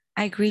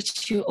I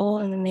greet you all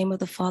in the name of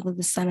the Father,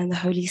 the Son, and the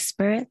Holy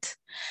Spirit.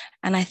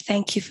 And I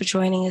thank you for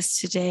joining us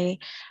today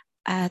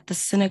at the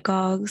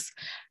synagogues.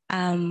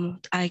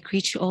 I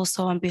greet you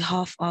also on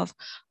behalf of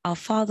our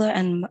father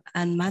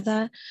and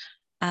mother,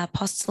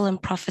 Apostle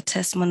and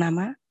Prophetess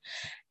Monama.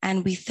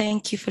 And we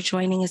thank you for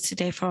joining us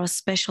today for our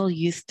special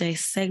Youth Day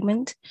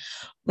segment,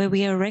 where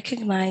we are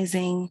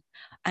recognizing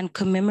and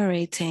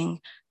commemorating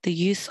the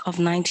youth of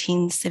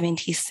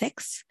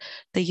 1976,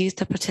 the youth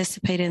that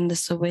participated in the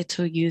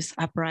Soweto Youth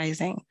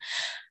Uprising.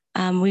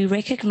 We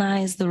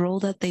recognize the role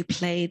that they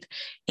played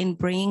in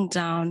bringing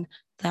down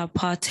the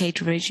apartheid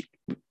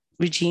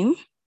regime.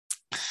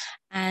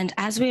 And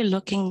as we're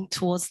looking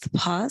towards the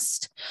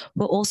past,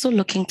 we're also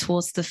looking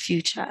towards the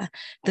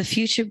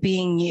future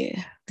being you,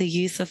 the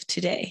youth of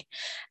today.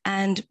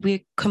 And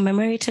we're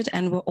commemorated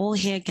and we're all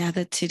here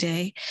gathered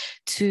today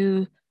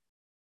to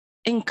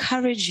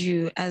encourage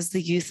you as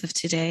the youth of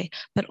today,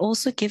 but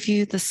also give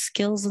you the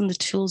skills and the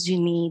tools you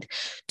need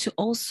to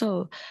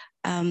also,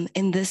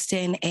 in this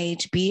day and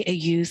age, be a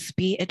youth,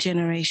 be a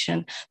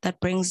generation that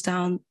brings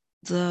down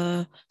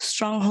the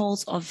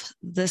strongholds of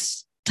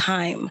this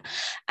time.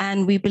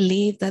 And we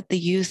believe that the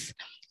youth,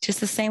 just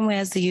the same way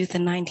as the youth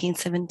in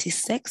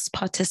 1976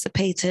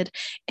 participated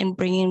in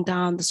bringing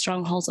down the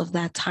strongholds of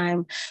that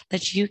time,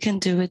 that you can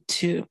do it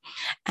too.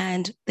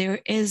 And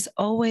there is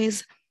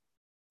always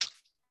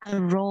a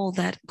role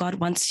that God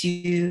wants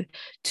you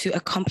to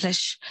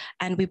accomplish.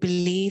 And we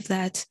believe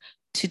that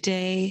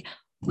today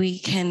we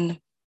can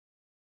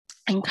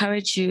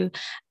encourage you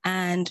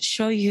and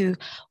show you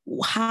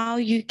how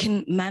you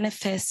can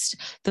manifest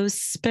those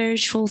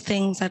spiritual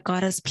things that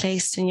God has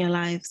placed in your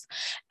lives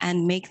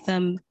and make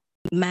them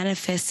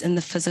manifest in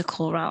the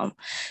physical realm.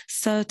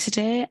 So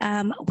today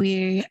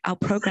our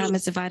program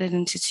is divided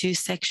into two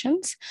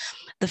sections.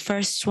 The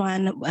first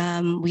one,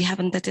 we have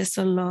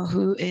Sello,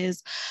 who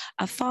is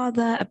a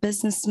father, a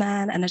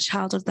businessman, and a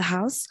child of the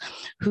house,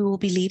 who will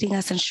be leading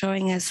us and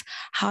showing us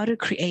how to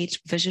create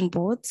vision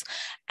boards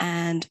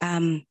and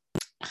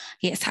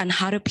and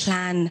how to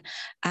plan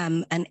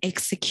and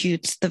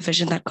execute the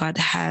vision that God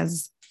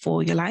has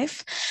for your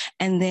life.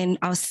 And then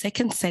our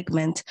second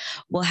segment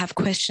will have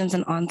questions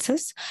and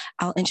answers.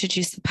 I'll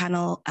introduce the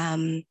panel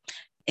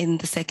in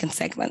the second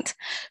segment.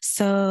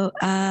 So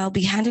I'll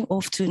be handing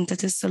off to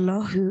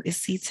Sello, who is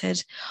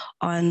seated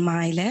on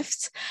my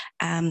left,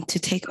 to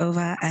take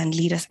over and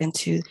lead us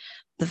into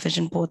the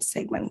vision board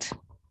segment.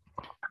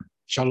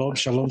 Shalom,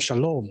 shalom,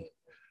 shalom.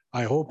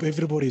 I hope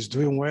everybody is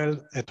doing well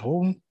at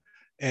home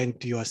and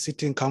you are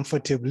sitting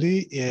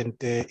comfortably and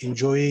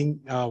enjoying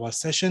our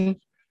session.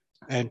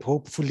 And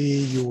hopefully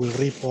you will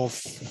reap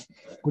off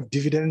good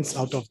dividends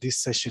out of this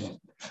session.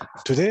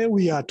 Today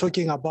we are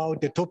talking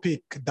about a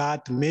topic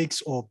that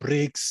makes or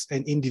breaks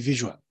an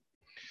individual.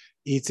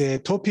 It's a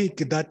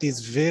topic that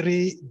is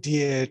very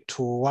dear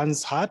to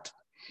one's heart,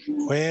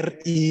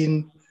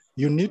 wherein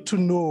you need to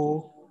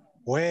know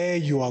where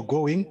you are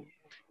going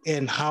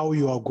and how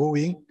you are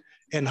going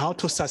and how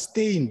to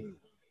sustain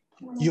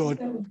your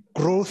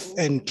growth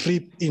and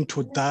trip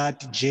into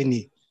that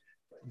journey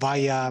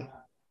via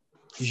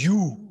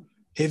you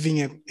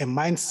having a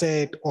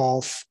mindset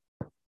of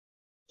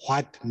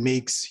what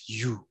makes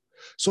you.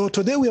 So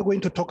today we are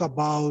going to talk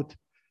about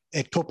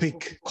a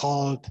topic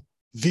called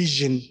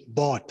vision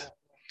board.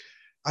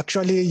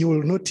 Actually, you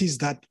will notice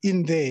that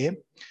in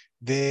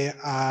there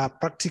are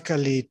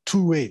practically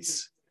two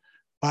words.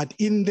 But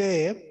in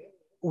there,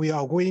 we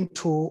are going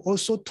to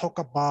also talk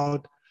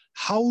about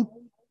how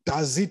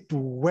does it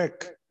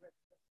work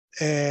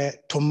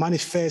to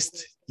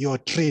manifest your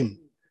dream.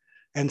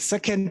 And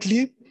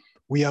secondly,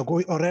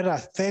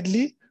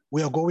 thirdly,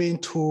 we are going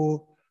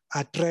to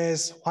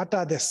address what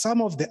are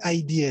some of the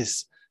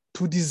ideas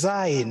to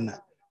design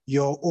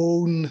your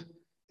own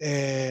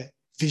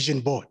vision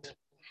board.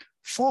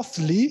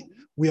 Fourthly,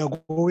 we are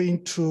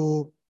going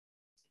to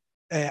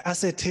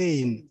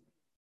ascertain,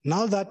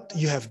 now that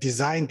you have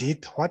designed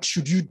it, what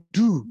should you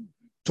do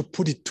to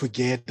put it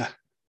together?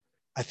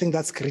 I think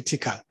that's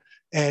critical.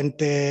 And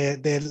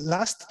the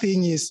last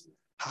thing is,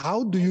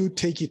 how do you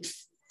take it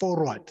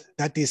forward,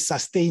 that is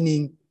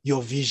sustaining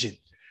your vision?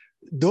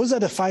 Those are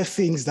the 5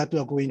 things that we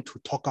are going to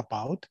talk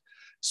about.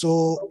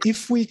 So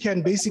if we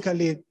can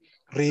basically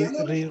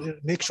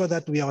make sure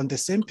that we are on the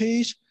same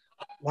page,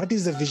 what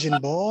is the vision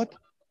board?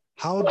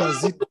 How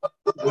does it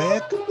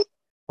work?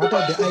 What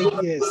are the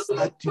ideas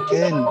that you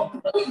can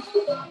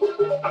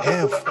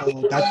have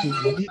or that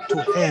you need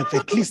to have,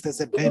 at least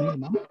as a bare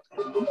minimum,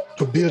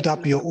 to build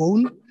up your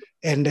own?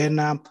 And then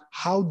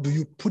how do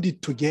you put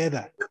it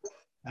together?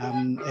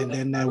 And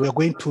then we're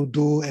going to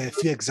do a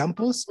few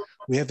examples.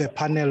 We have a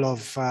panel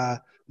of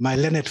my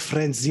learned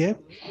friends here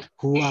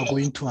who are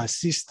going to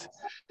assist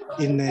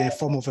in a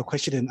form of a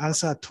question and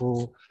answer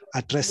to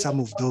address some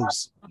of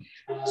those.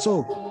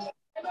 So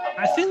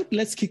I think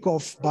let's kick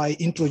off by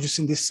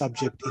introducing this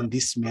subject in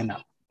this manner.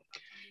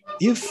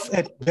 If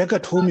back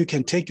at home, you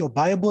can take your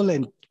Bible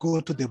and go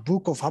to the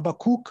book of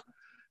Habakkuk,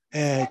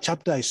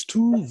 chapter is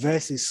 2,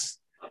 verses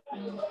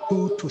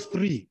 2 to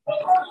 3.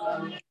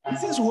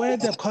 This is where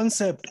the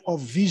concept of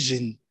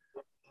vision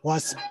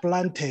was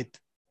planted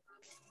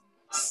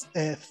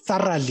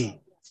thoroughly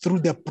through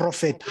the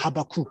prophet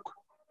Habakkuk.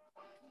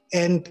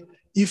 And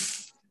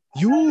if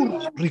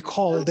you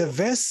recall, the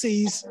verse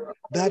says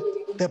that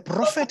the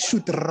prophet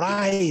should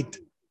write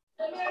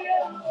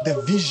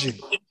the vision,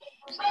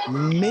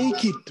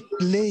 make it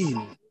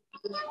plain,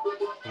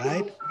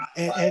 right?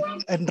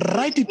 And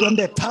write it on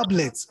the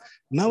tablets.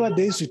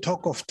 Nowadays, we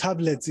talk of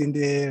tablets in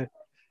the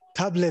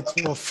tablets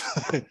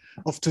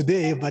of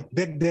today, but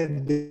back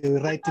then they were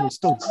writing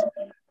stones,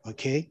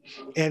 okay?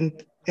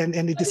 And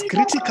it is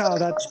critical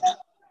that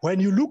when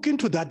you look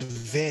into that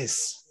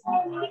verse,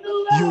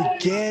 you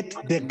get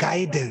the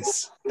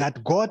guidance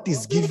that God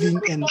is giving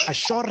and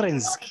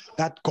assurance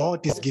that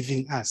God is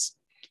giving us.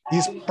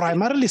 He's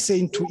primarily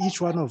saying to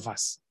each one of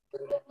us,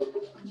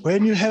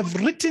 when you have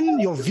written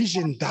your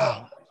vision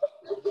down,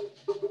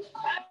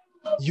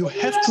 you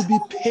have to be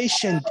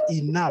patient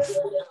enough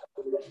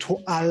to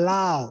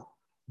allow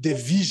the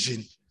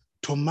vision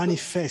to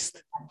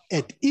manifest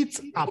at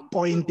its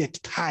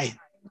appointed time.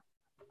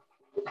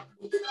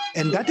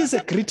 And that is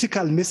a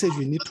critical message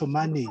we need to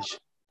manage.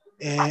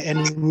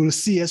 And we'll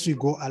see as we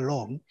go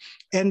along.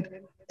 And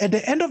at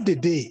the end of the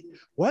day,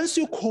 once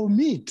you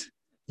commit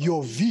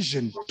your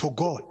vision to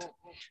God,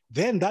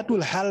 then that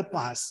will help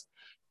us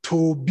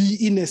to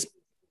be in a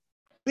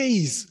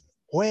space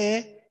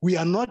where we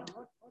are not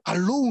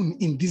alone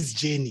in this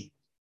journey.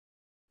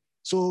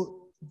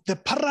 So the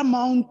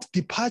paramount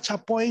departure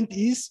point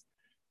is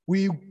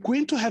we're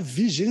going to have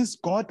visions.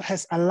 God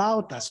has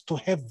allowed us to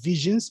have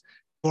visions,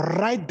 to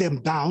write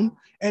them down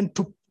and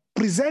to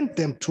present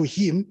them to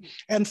him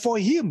and for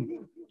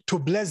him to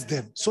bless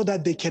them so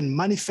that they can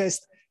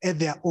manifest at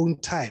their own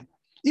time.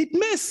 It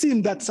may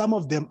seem that some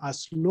of them are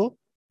slow,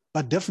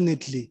 but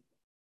definitely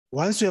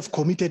once you have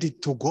committed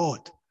it to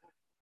God,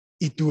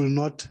 it will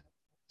not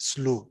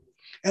slow.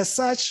 As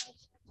such,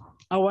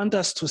 I want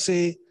us to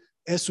say,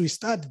 as we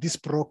start this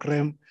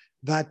program,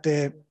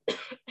 that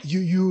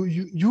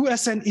you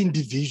as an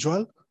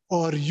individual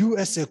or you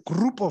as a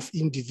group of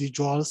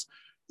individuals,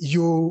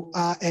 you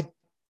are at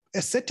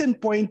a certain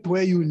point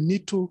where you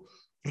need to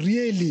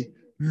really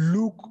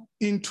look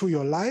into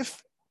your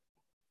life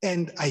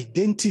and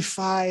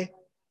identify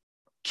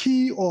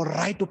key or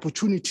right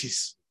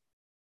opportunities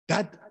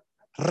that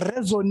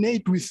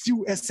resonate with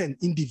you as an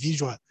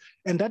individual.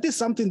 And that is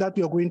something that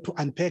we are going to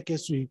unpack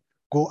as we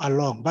go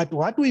along. But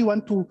what we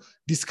want to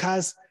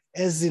discuss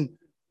as in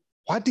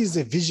what is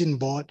a vision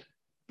board,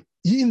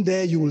 in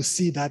there you will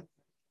see that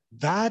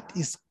that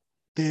is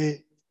the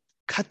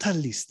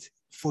catalyst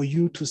for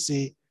you to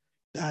say,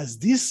 does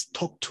this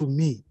talk to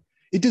me?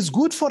 It is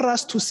good for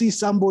us to see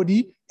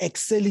somebody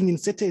excelling in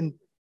certain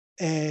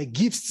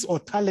gifts or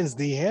talents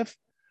they have,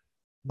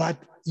 but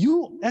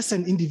you as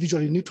an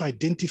individual, you need to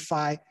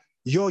identify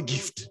your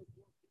gift.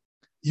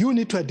 You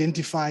need to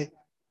identify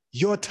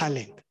your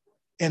talent.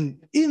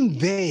 And in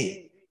there,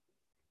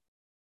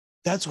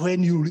 that's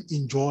when you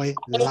enjoy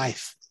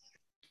life.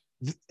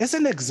 As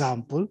an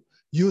example,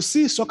 you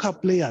see soccer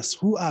players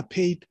who are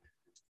paid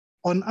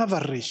on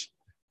average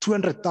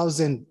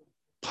 200,000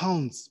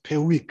 pounds per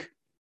week.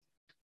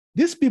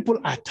 These people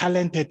are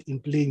talented in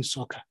playing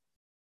soccer.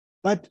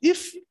 But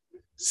if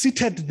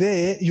seated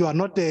there, you are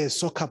not a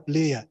soccer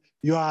player,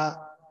 you are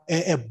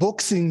a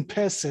boxing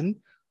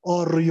person,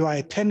 or you are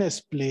a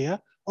tennis player,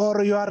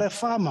 or you are a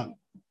farmer.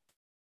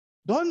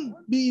 Don't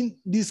be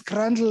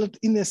disgruntled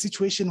in a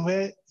situation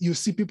where you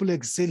see people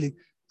excelling.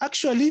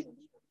 Actually,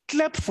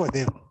 clap for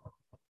them.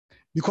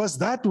 Because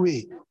that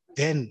way,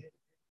 then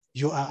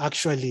you are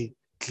actually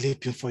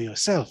clapping for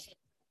yourself.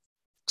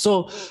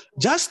 So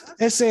just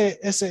as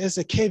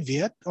a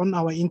caveat on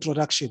our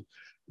introduction,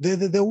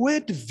 the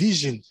word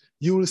vision,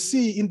 you will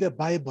see in the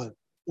Bible,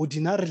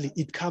 ordinarily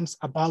it comes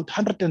about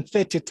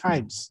 130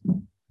 times.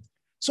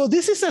 So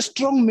this is a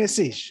strong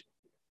message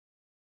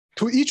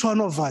to each one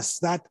of us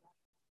that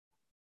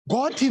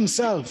God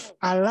himself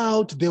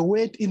allowed the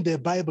word in the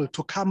Bible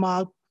to come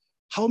out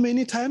how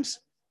many times?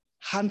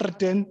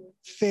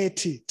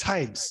 130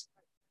 times.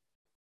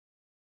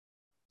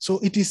 So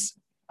it is,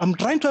 I'm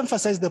trying to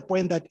emphasize the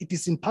point that it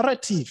is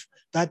imperative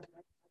that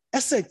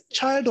as a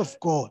child of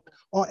God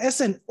or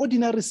as an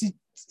ordinary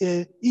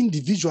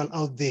individual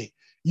out there,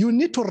 you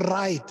need to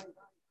write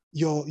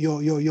your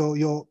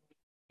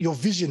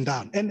vision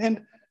down.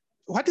 And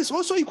what is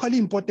also equally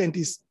important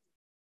is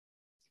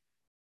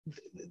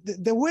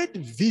the word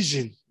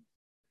vision,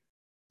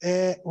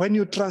 when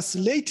you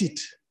translate it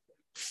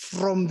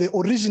from the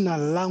original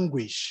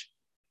language,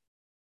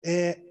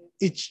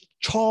 it's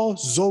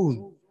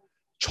chozone.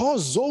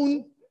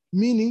 Chozone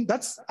meaning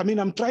that's, I mean,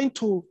 I'm trying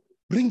to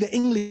bring the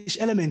English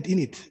element in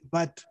it,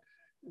 but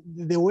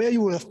the way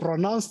you have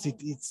pronounced it,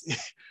 it's,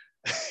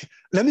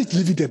 let me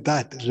leave it at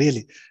that,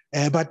 really.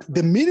 But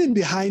the meaning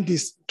behind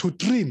is to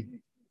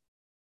trim.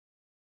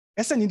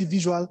 As an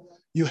individual,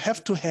 you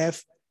have to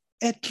have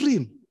a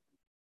trim.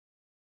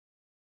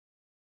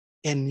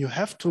 And you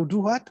have to do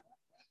what?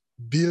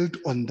 Build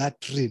on that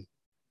trim.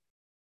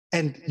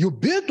 And you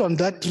build on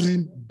that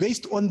trim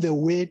based on the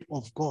word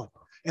of God.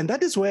 And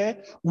that is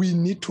where we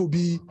need to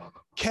be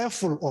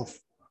careful of.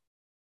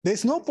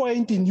 There's no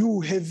point in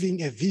you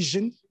having a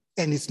vision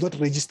and it's not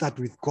registered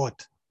with God.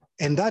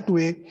 And that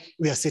way,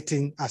 we are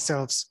setting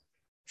ourselves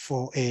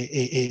for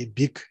a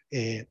big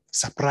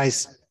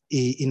surprise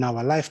in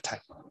our lifetime.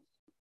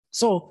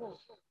 So,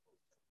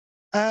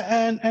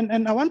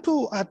 and I want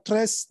to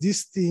address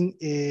this thing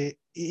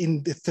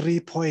in the 3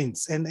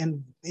 points.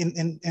 And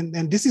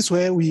this is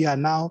where we are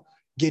now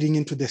getting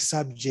into the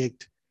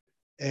subject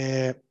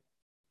in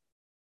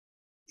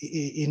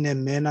a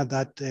manner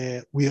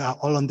that we are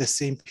all on the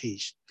same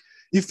page.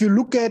 If you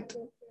look at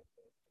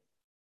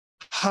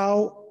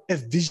how a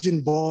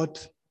vision board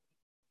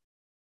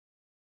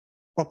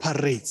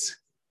operates,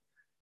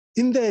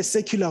 in the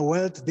secular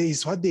world, there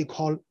is what they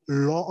call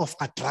law of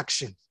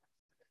attraction.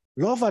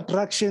 Law of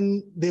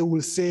attraction, they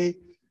will say,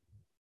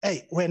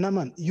 hey,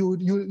 Monama,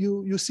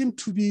 you seem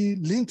to be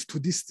linked to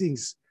these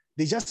things.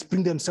 They just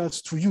bring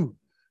themselves to you.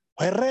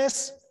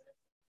 Whereas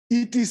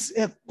it is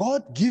a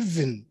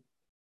God-given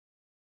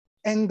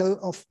angle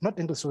of, not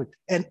angle, sorry,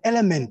 an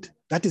element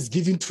that is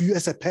given to you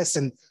as a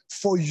person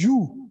for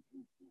you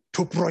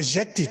to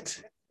project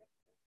it.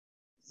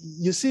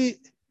 You see,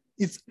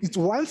 it's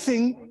one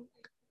thing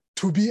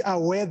to be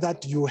aware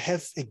that you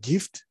have a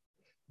gift,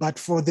 but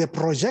for the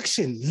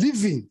projection,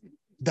 living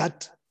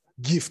that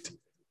gift,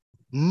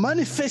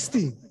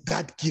 manifesting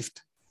that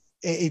gift,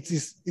 it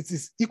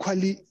is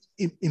equally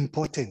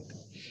important.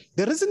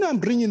 The reason I'm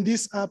bringing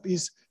this up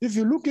is if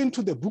you look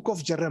into the book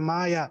of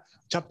Jeremiah,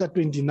 chapter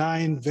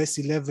 29, verse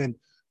 11,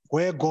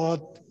 where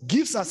God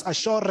gives us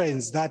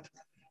assurance that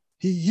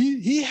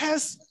he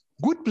has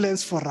good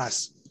plans for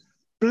us,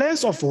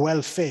 plans of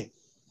welfare.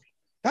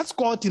 That's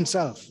God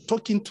himself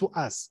talking to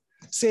us,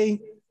 saying,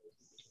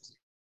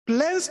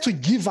 plans to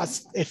give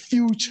us a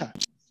future,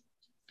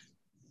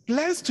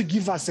 plans to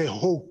give us a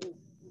hope.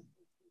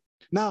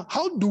 Now,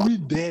 how do we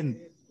then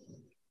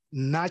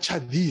nurture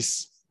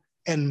this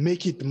and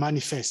make it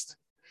manifest?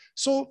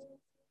 So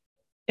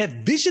a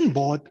vision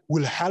board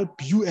will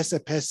help you as a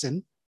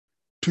person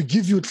to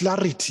give you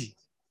clarity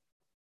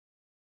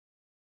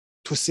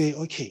to say,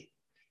 okay,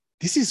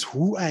 this is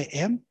who I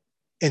am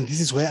and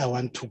this is where I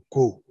want to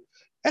go.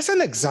 As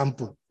an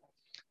example,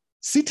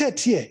 seated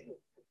here,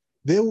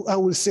 I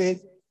will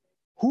say,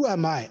 who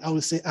am I? I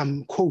will say,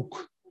 I'm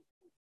Coke.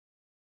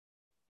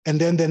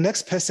 And then the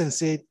next person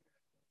said,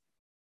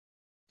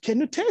 can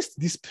you taste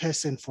this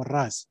person for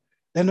us?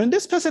 Then when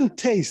this person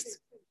tastes,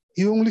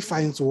 he only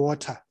finds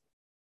water.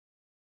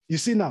 You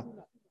see now,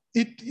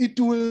 it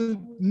will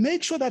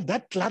make sure that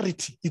that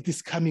clarity, it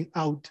is coming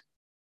out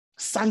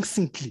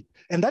succinctly.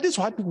 And that is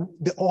what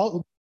the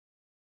all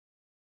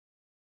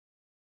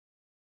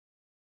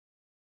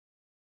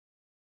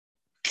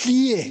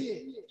clear,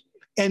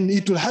 and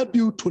it will help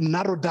you to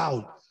narrow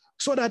down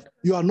so that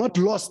you are not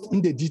lost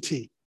in the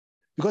detail,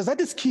 because that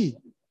is key.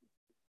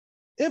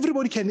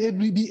 Everybody can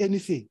be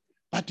anything,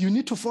 but you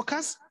need to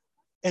focus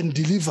and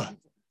deliver.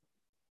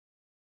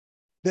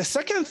 The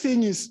second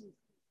thing is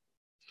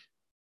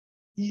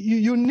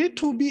you need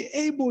to be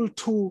able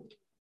to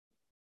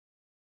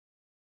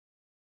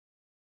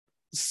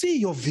see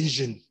your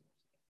vision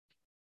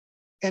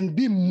and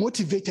be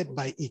motivated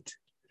by it.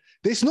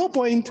 There's no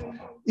point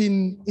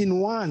in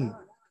one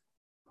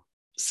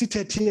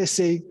seated here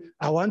saying,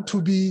 I want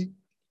to be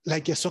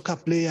like a soccer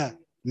player,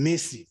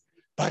 Messi,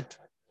 but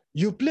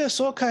you play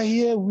soccer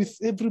here with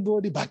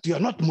everybody, but you are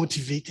not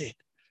motivated.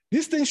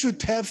 This thing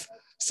should have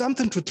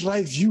something to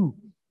drive you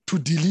to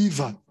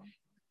deliver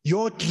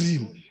your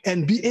dream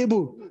and be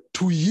able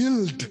to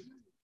yield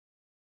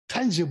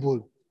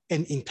tangible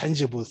and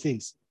intangible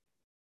things.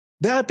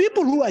 There are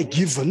people who are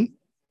given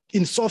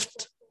in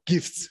soft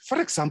gifts.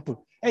 For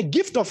example, a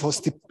gift of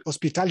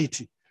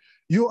hospitality.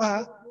 You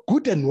are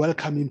good in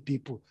welcoming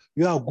people.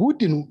 You are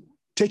good in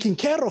taking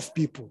care of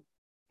people.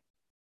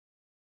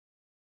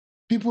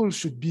 People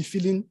should be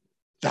feeling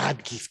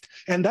that gift.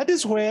 And that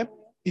is where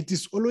it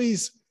is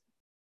always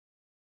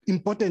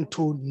important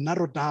to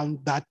narrow down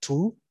that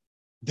to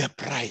the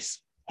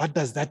price. What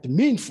does that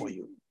mean for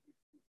you?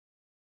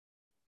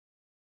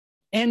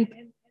 And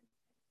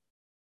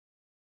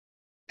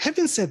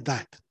having said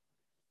that,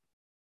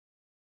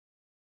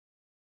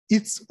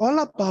 it's all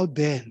about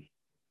then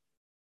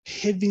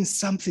having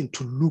something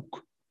to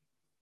look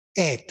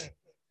at.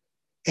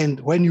 And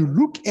when you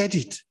look at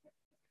it,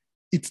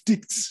 it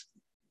sticks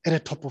at the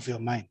top of your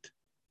mind.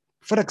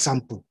 For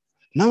example,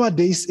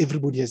 nowadays,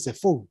 everybody has a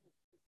phone.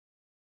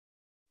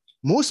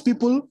 Most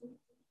people,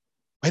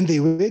 when they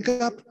wake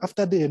up,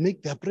 after they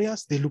make their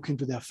prayers, they look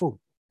into their phone.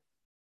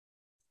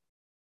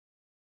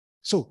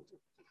 So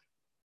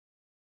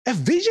a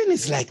vision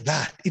is like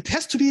that. It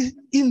has to be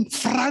in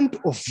front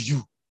of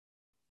you.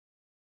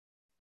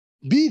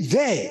 Be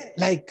there,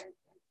 like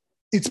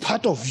it's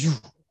part of you.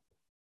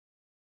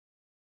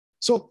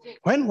 So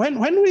when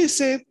we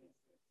say,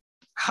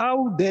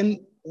 how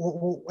then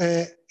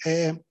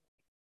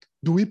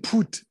do we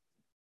put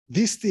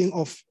this thing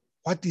of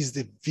what is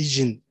the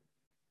vision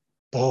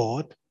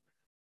board,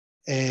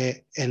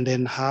 and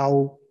then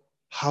how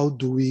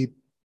do we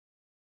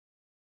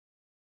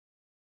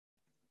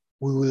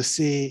will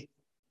say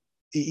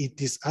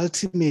it is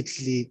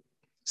ultimately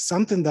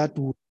something that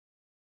will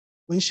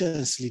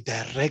consciously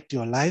direct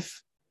your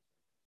life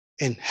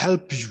and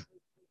help you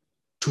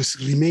to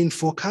remain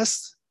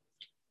focused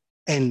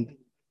and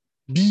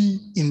be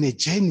in a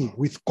journey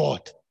with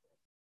God.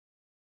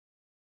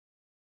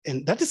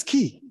 And that is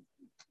key,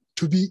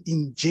 to be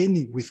in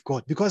journey with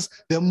God, because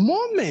the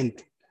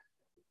moment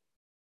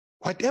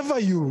whatever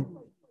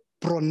you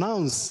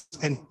pronounce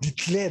and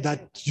declare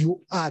that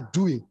you are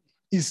doing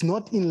is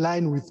not in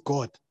line with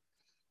God,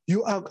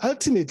 you are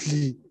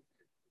ultimately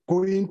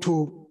going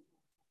to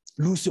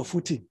lose your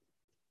footing.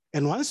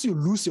 And once you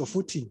lose your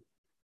footing,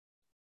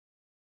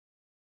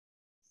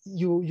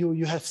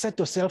 you have set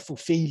yourself for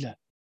failure,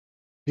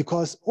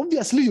 because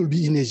obviously you'll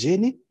be in a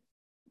journey,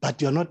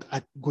 but you're not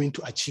going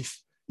to achieve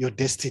your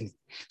destiny.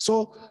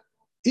 So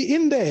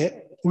in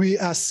there, we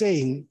are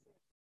saying,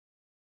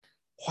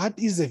 what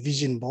is a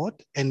vision board?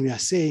 And we are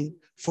saying,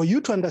 for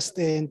you to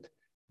understand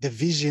the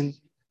vision,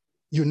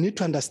 you need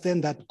to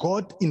understand that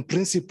God, in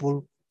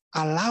principle,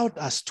 allowed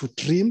us to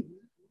dream,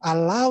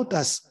 allowed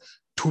us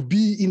to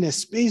be in a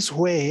space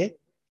where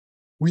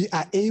we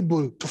are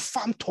able to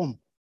fathom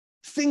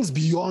things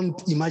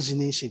beyond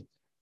imagination.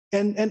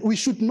 And we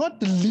should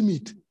not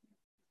limit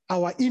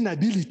our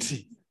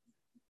inability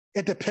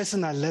at a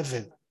personal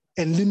level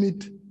and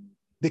limit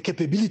the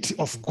capability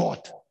of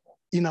God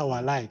in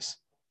our lives.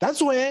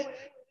 That's where,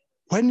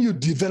 when you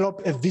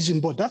develop a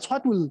vision board, that's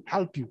what will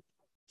help you.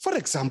 For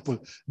example,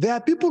 there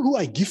are people who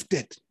are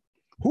gifted,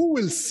 who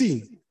will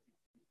sing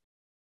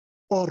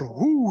or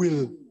who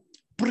will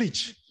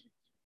preach.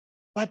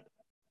 But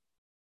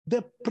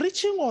the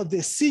preaching or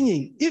the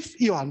singing, if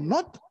you are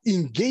not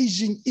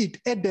engaging it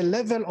at the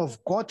level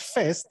of God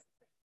first,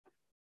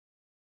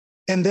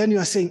 and then you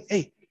are saying,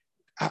 hey,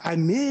 I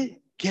may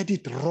get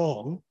it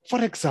wrong.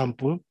 For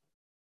example,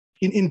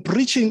 in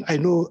preaching, I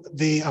know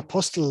the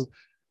apostle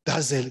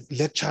does a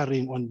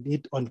lecturing on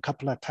it on a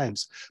couple of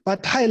times,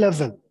 but high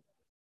level,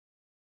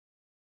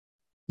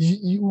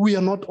 we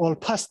are not all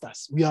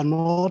pastors. We are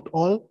not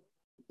all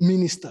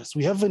ministers.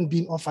 We haven't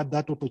been offered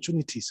that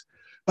opportunities.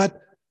 But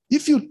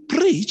if you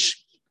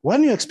preach,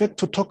 when you expect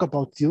to talk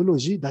about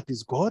theology, that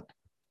is God,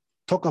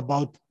 talk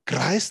about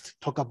Christ,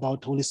 talk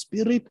about Holy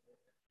Spirit,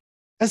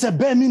 as a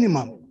bare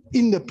minimum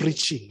in the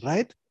preaching,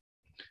 right?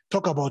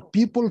 Talk about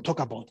people, talk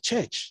about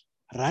church,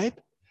 right?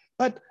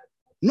 But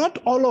not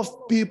all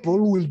of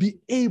people will be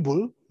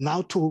able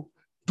now to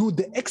do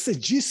the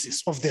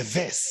exegesis of the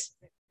verse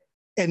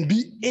and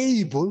be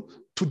able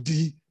to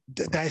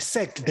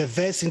dissect the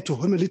verse into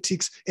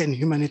homiletics and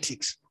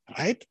humanetics,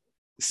 right?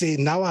 Say,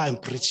 now I'm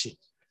preaching.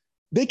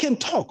 They can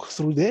talk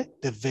through the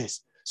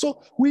verse.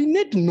 So we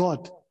need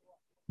not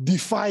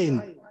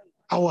define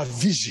our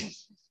vision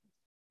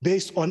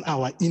based on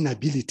our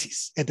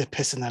inabilities at the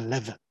personal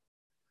level.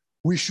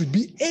 We should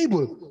be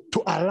able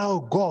to allow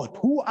God,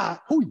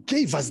 who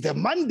gave us the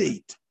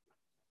mandate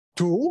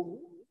to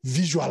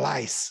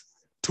visualize,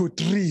 to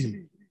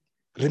dream.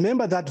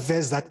 Remember that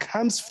verse that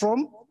comes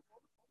from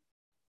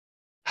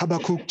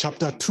Habakkuk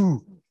chapter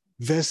 2,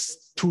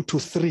 verse 2 to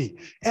 3.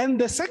 And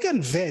the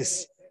second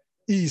verse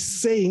is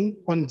saying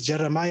on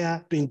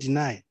Jeremiah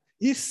 29,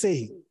 is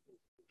saying,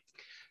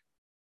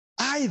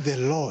 I, the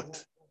Lord,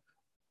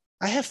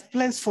 I have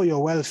plans for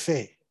your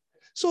welfare.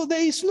 So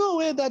there is no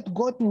way that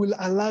God will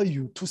allow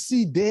you to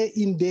see day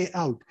in, day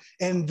out,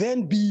 and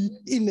then be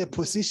in a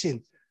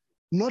position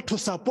not to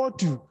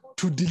support you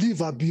to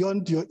deliver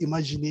beyond your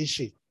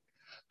imagination.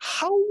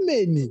 How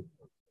many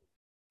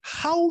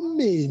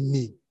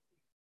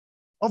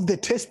of the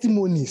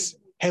testimonies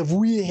have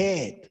we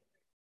heard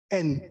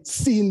and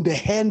seen the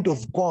hand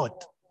of God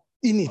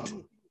in it?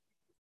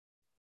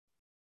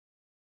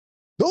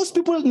 Those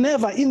people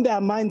never in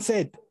their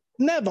mindset,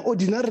 never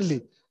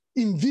ordinarily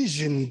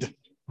envisioned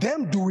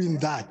them doing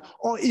that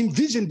or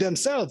envisioned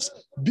themselves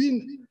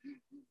being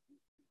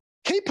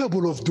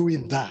capable of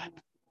doing that.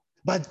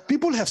 But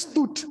people have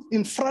stood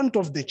in front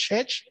of the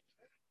church,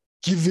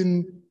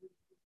 giving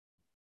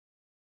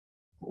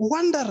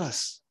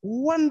wondrous,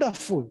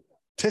 wonderful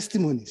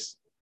testimonies.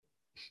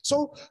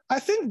 So I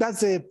think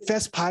that's the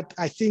first part.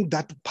 I think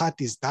that part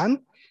is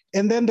done.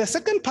 And then the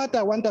second part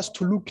I want us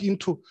to look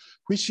into,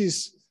 which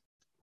is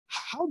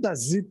how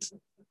does it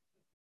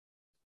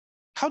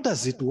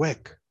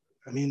work?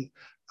 I mean,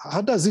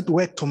 how does it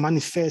work to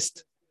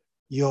manifest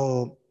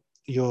your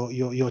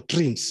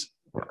dreams?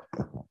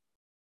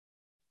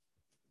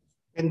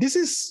 And this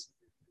is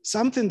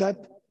something that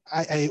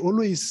I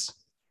always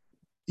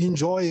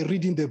enjoy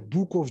reading the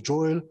book of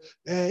Joel.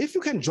 If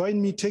you can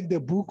join me, take the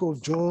book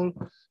of Joel,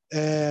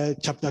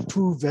 chapter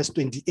 2, verse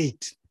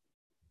 28.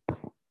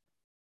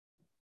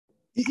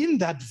 In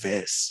that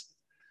verse,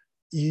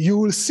 you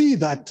will see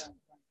that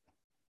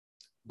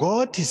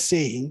God is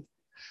saying,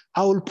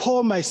 I will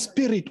pour my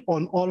spirit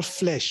on all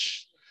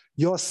flesh.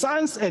 Your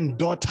sons and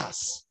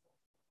daughters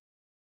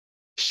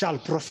shall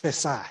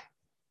prophesy.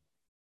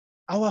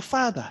 Our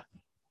Father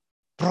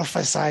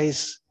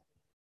prophesies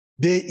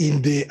day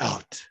in, day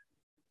out.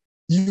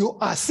 You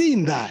are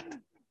seeing that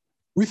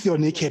with your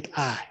naked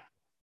eye.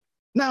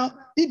 Now,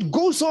 it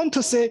goes on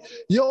to say,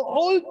 your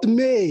old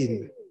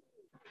man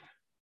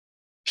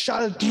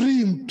shall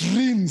dream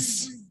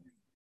dreams.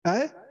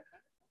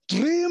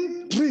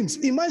 Dream dreams.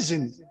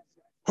 Imagine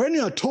when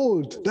you are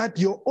told that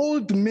your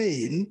old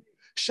man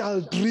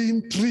shall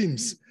dream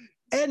dreams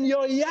and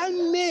your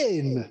young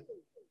man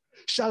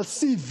shall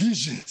see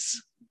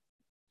visions.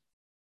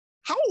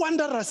 How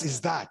wondrous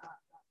is that?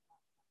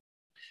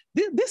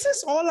 This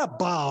is all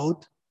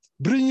about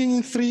bringing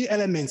in three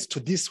elements to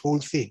this whole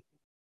thing.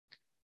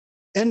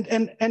 And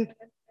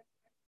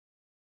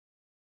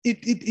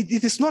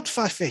it is not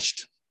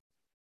far-fetched.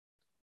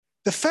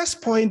 The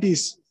first point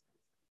is,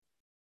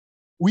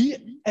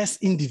 we as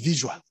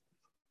individuals,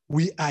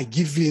 we are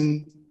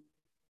given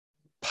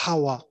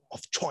power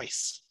of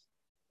choice.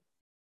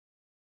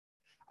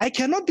 I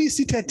cannot be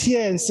seated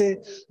here and say,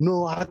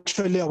 no,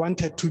 actually I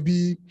wanted to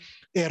be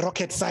a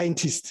rocket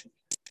scientist.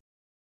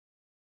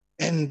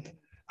 And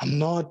I'm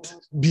not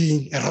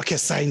being a rocket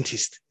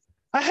scientist.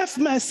 I have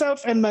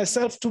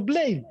myself to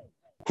blame.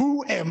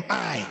 Who am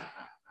I?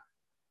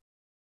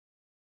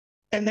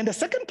 And then the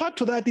second part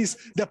to that is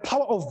the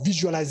power of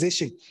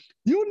visualization.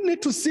 You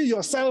need to see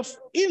yourself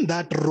in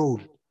that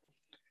role.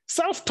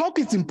 Self-talk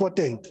is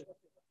important.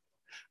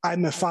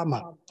 I'm a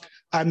farmer.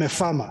 I'm a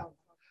farmer.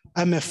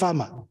 I'm a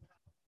farmer.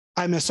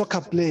 I'm a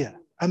soccer player.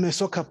 I'm a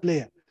soccer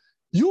player.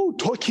 You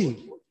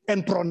talking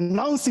and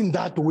pronouncing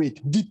that word,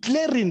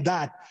 declaring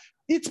that,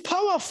 it's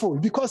powerful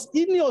because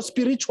in your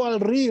spiritual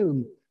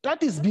realm,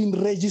 that is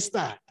being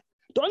registered.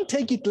 Don't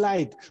take it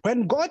light.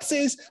 When God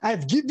says,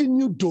 I've given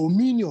you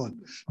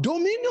dominion,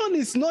 dominion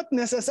is not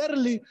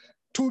necessarily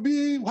to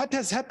be what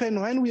has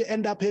happened when we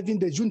end up having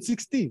the June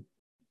 16th,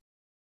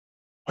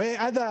 where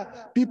other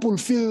people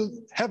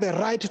have a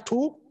right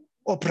to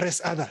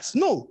oppress others.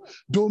 No,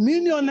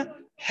 dominion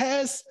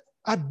has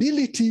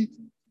ability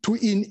to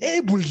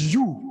enable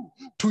you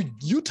to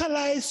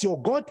utilize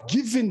your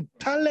God-given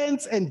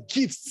talents and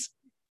gifts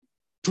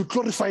to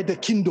glorify the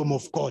kingdom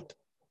of God.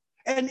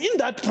 And in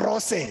that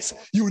process,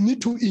 you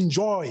need to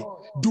enjoy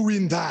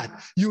doing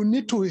that. You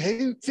need to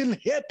feel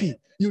happy.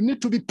 You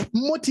need to be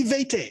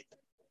motivated.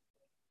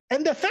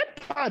 And the third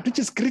part, which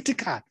is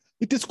critical,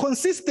 it is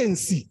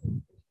consistency.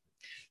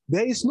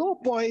 There is no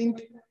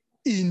point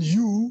in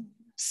you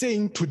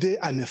saying, today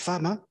I'm a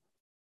farmer,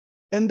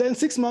 and then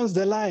 6 months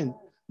down the line,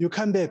 you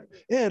come back.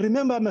 Hey,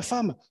 remember I'm a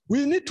farmer.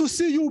 We need to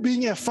see you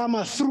being a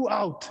farmer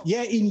throughout,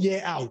 year in,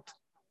 year out.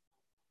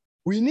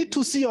 We need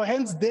to see your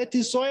hands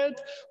dirty, soiled.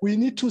 We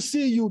need to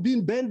see you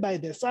being burned by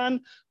the sun.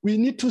 We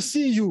need to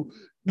see you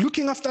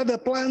looking after the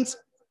plants.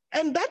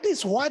 And that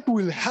is what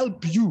will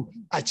help you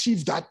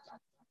achieve that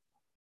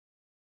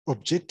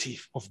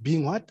objective of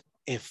being what?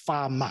 A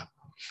farmer.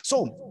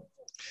 So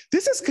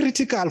this is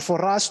critical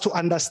for us to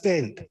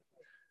understand.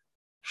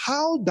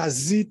 How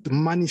does it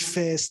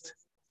manifest?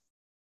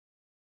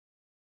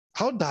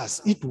 How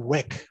does it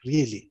work,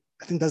 really?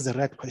 I think that's the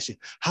right question.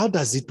 How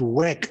does it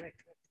work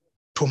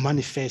to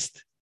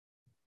manifest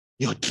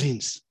your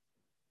dreams?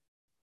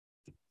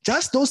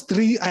 Just those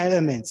three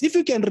elements. If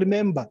you can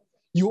remember,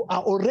 you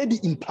are already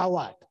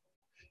empowered.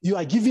 You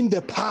are given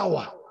the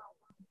power.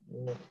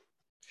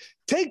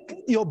 Take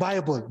your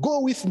Bible,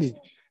 go with me.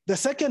 The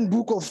second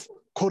book of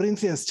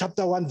Corinthians,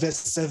 chapter 1, verse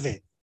 7.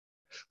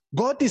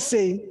 God is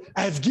saying,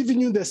 I have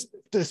given you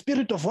the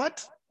spirit of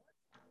what?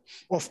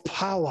 Of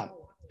power,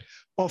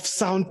 of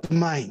sound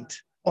mind,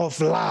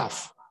 of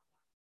love.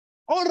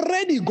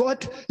 Already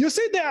God, you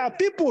see, there are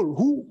people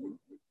who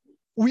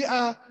we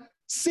are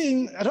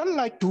seeing, I don't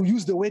like to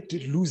use the word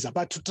loser,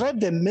 but to drive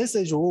the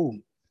message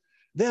home.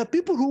 There are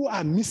people who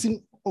are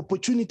missing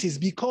opportunities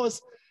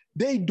because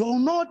they do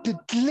not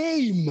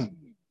claim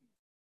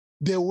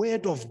the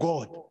word of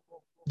God.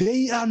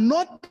 They are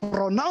not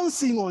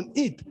pronouncing on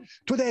it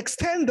to the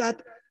extent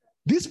that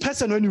this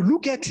person, when you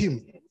look at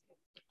him,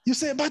 you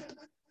say, but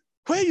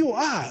where you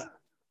are,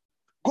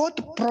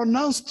 God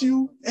pronounced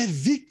you a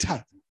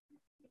victor,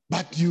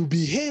 but you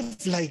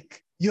behave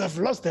like you have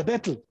lost the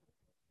battle.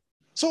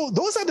 So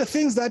those are the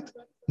things that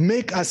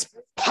make us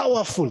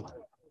powerful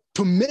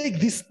to make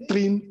this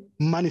dream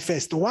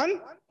manifest.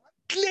 One,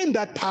 claim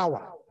that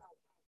power.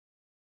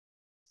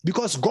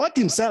 Because God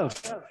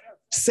himself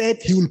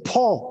said he will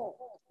pour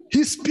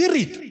his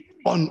spirit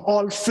on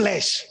all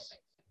flesh.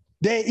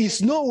 There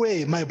is no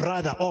way, my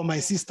brother or my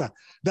sister,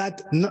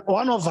 that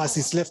one of us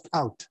is left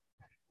out.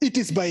 It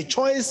is by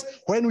choice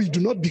when we do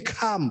not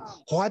become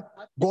what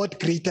God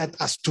created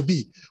us to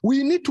be.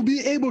 We need to be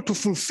able to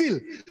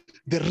fulfill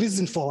the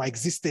reason for our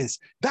existence.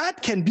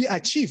 That can be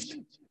achieved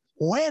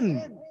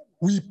when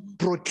we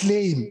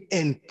proclaim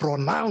and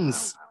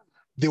pronounce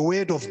the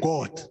word of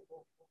God.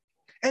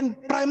 And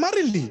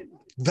primarily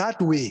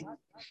that way,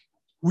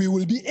 we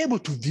will be able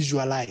to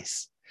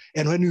visualize.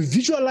 And when you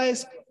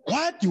visualize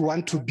what you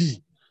want to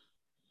be,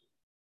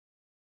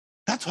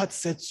 that's what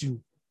sets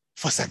you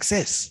for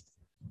success.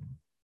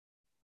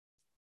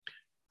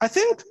 I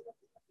think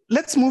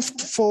let's move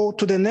forward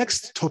to the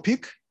next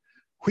topic,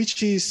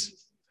 which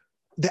is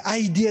the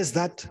ideas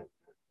that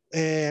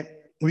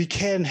we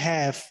can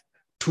have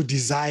to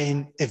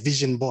design a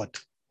vision board.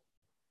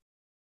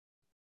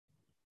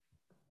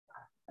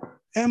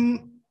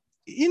 In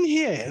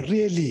here,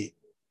 really,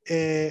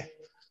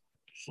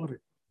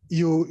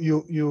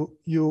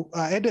 you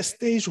are at a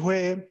stage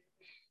where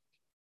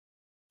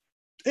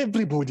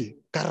everybody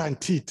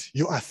guaranteed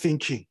you are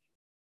thinking.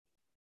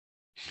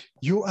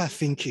 You are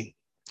thinking.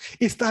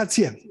 It starts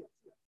here.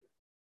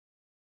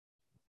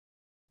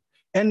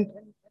 And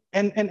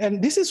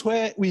this is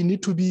where we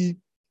need to be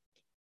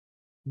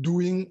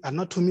doing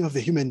anatomy of the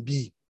human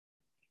being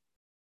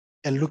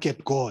and look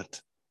at God.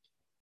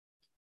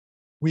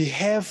 We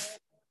have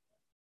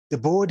the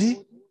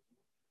body,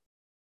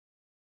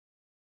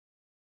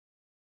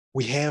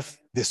 we have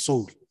the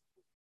soul.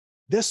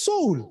 The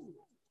soul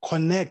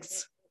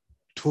connects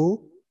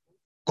to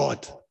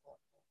God.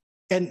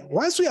 And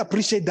once we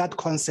appreciate that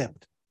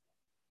concept,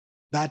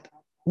 that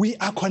we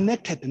are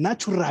connected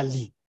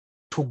naturally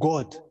to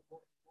God,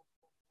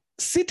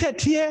 seated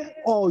here,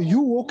 or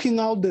you walking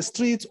out the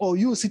streets, or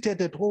you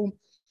seated at home,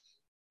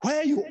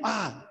 where you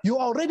are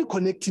already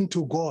connecting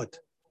to God.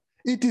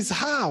 It is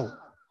how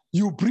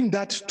you bring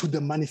that to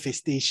the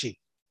manifestation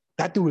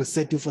that will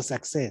set you for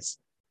success.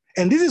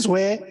 And this is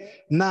where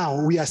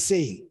now we are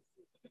saying,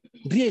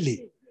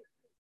 really,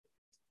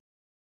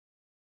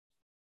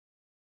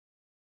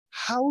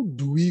 how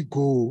do we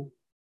go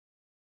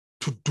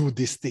to do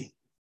this thing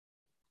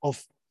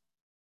of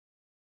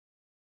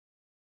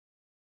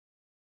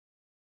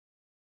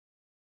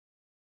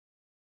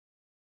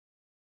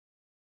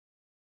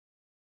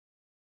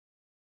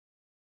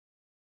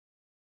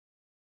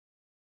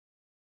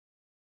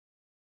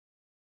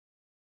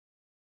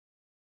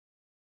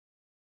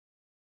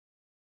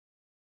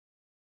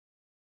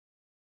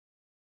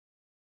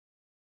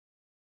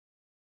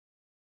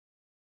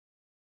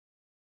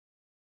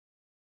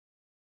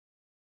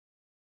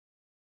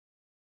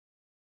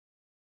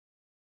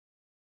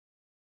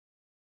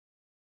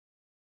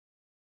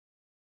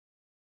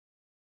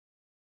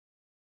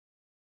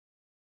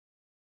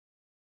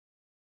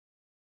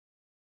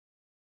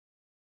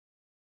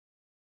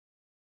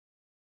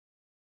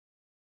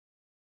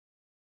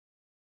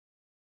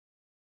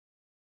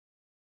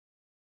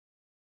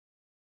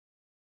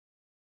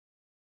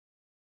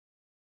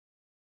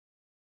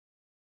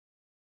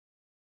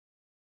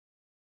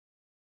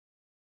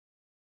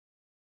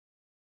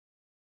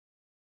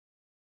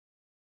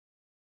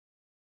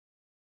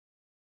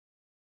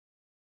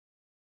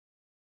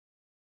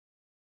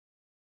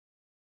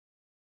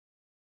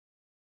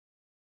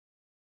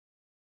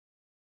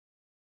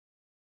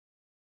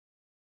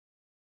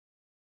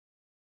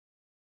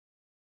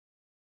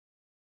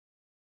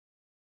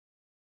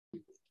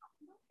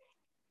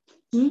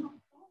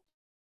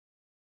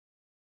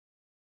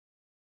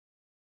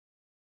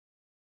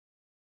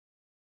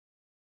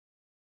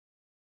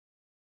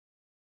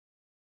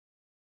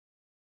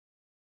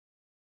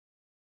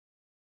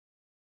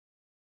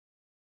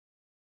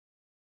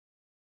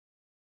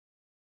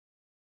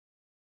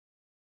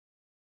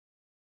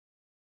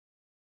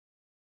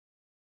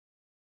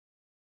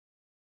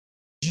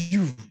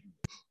you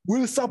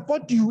will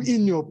support you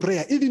in your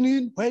prayer,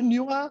 even when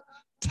you are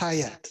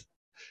tired.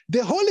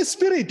 The Holy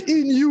Spirit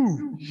in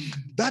you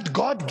that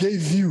God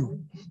gave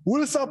you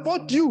will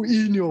support you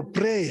in your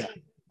prayer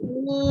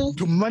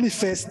to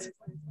manifest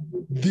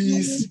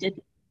these. The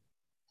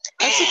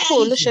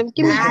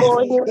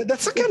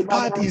second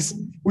part is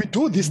we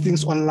do these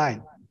things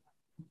online.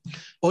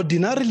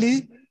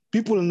 Ordinarily,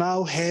 people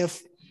now have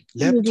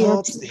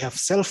laptops, they have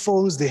cell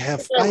phones, they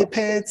have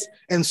iPads,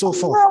 and so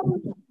forth.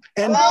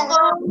 And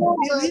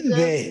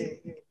in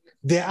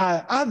there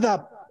are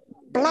other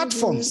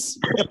platforms,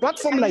 a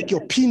platform like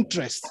your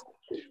Pinterest,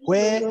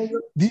 where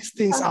these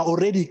things are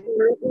already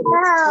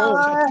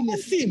in a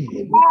theme.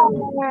 You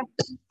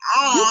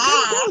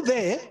can go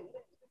there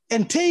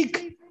and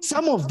take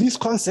some of these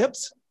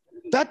concepts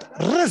that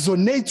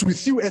resonate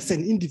with you as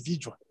an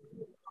individual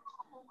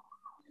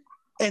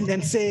and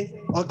then say,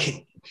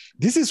 okay,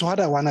 this is what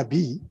I want to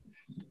be.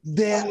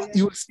 Then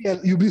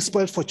you'll be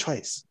spoiled for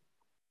choice.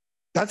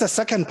 That's the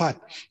second part.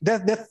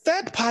 The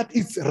third part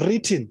is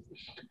written.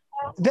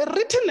 The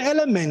written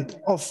element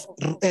of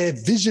a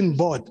vision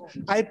board,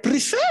 I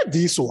prefer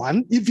this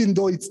one, even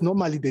though it's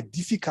normally the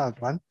difficult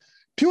one,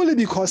 purely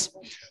because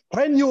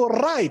when you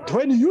write,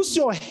 when you use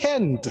your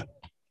hand,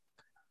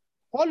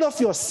 all of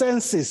your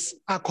senses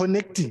are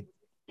connecting.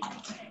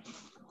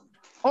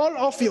 All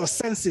of your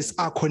senses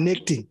are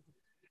connecting.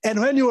 And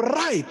when you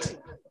write,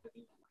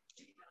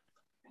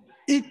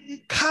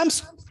 it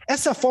comes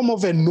as a form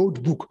of a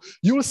notebook.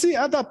 You'll see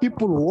other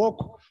people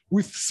walk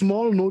with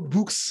small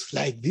notebooks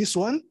like this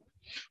one,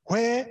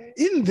 where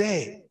in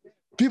there,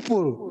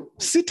 people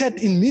seated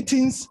in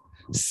meetings,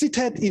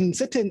 seated in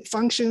certain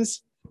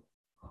functions,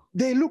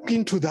 they look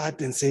into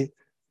that and say,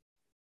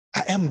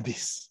 I am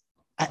this,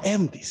 I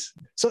am this.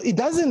 So it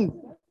doesn't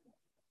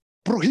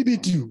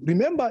prohibit you.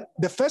 Remember,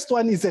 the first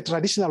one is a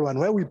traditional one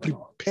where we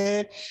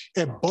prepare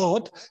a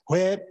board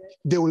where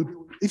they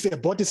will, if a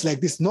board is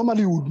like this,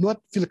 normally you would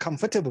not feel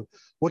comfortable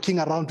walking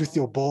around with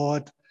your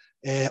board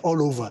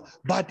all over.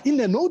 But in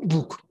a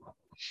notebook,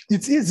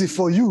 it's easy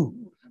for you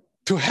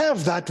to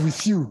have that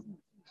with you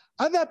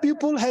Other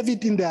people have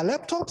it in their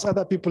laptops.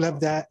 Other people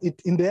have it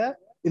in their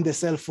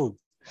cell phone.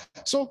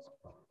 So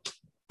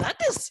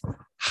that is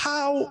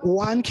how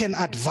one can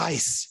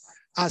advise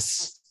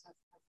us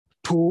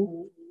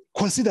to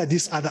consider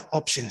these other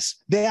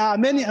options. There are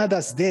many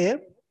others there.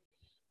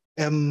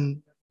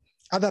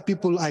 Other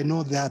people I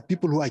know, there are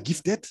people who are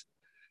gifted.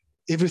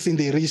 Everything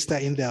they register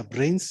in their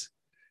brains,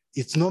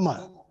 it's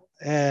normal.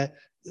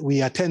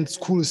 We attend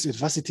schools,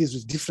 universities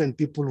with different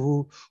people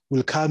who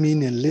will come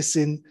in and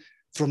listen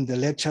from the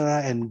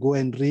lecturer and go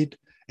and read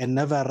and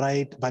never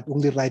write, but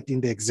only write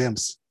in the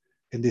exams.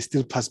 And they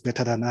still pass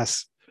better than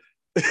us.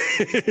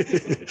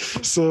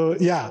 So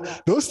yeah,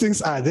 those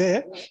things are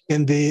there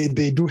and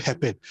they do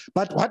happen.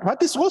 But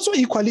what is also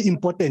equally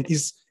important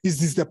is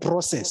this the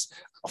process.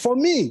 For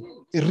me,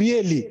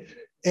 really,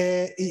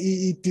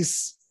 it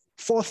is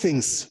four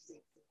things.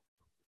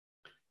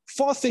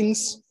 Four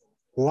things.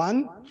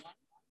 One,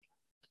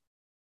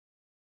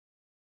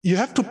 you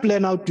have to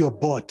plan out your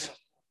board.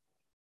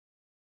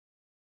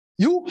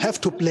 You have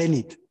to plan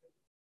it.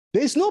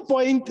 There is no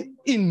point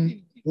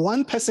in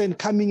one person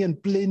coming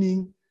and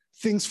planning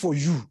things for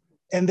you.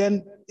 And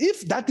then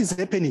if that is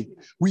happening,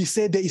 we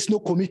say there is no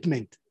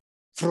commitment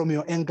from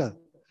your angle.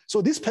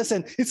 So this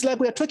person, it's like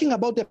we're talking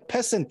about a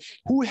person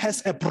who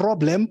has a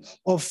problem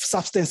of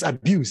substance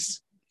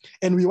abuse.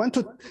 And we want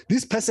to,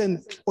 this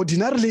person,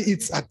 ordinarily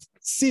it's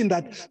seen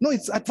that, no,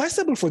 it's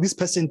advisable for this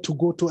person to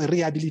go to a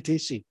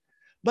rehabilitation.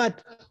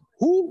 But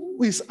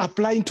who is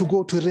applying to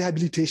go to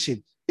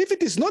rehabilitation? If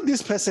it is not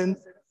this person,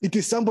 it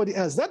is somebody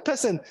else. That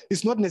person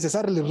is not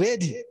necessarily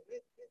ready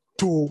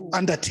to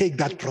undertake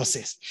that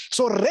process.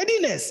 So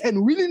readiness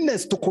and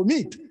willingness to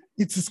commit,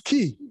 it's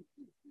key.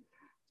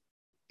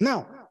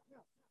 Now,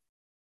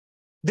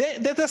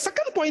 the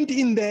second point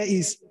in there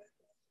is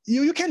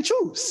you can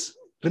choose.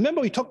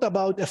 Remember, we talked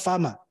about a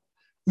farmer.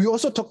 We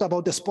also talked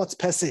about a sports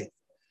person.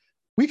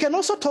 We can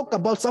also talk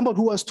about somebody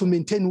who wants to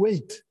maintain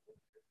weight.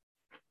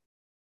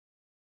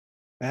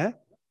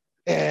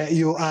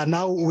 You are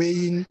now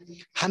weighing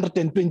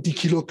 120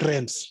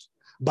 kilograms,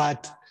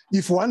 but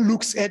if one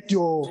looks at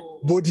your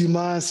body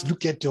mass,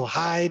 look at your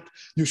height,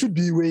 you should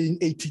be weighing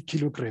 80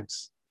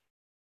 kilograms.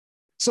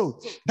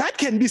 So that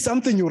can be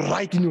something you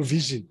write in your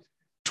vision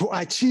to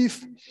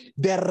achieve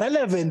the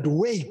relevant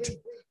weight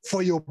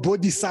for your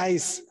body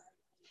size,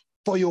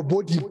 for your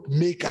body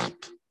makeup.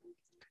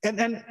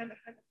 And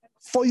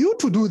for you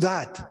to do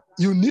that,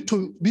 you need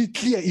to be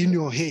clear in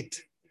your head.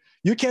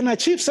 You can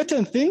achieve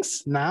certain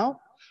things now,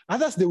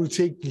 others they will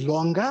take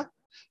longer,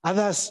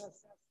 others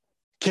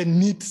can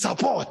need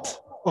support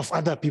of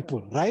other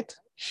people, right?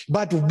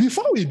 But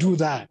before we do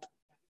that,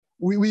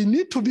 we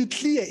need to be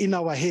clear in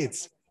our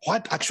heads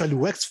what actually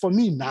works for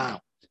me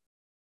now.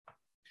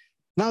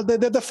 Now,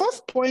 the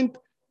first point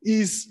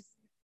is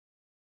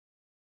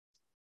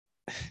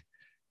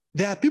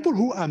there are people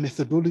who are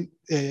methodological.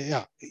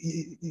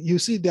 You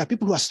see, there are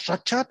people who are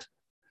structured.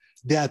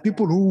 There are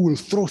people who will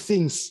throw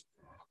things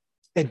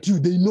at you.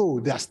 They know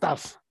their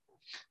stuff.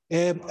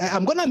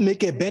 I'm going to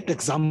make a bad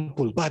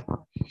example, but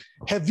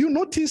have you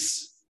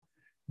noticed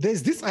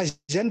there's this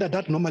agenda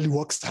that normally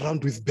walks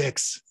around with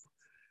bags?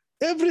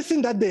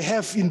 Everything that they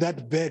have in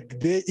that bag,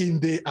 day in,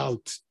 day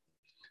out.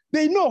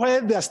 They know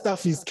where their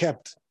stuff is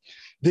kept.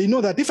 They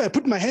know that if I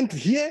put my hand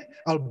here,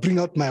 I'll bring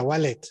out my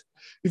wallet.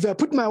 If I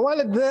put my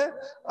wallet there,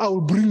 I'll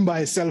bring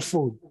my cell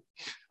phone.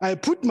 I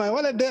put my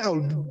wallet there,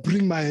 I'll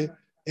bring my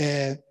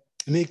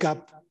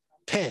makeup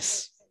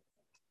purse.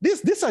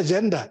 This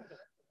agenda,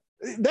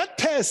 that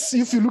purse,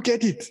 if you look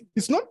at it,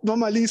 it's not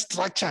normally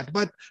structured,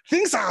 but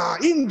things are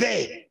in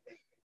there.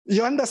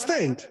 You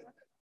understand?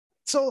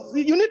 So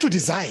you need to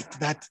decide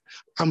that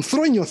I'm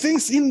throwing your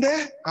things in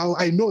there.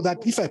 I know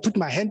that if I put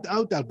my hand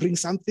out, I'll bring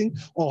something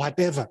or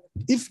whatever.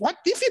 If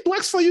it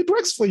works for you, it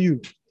works for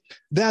you.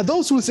 There are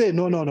those who say,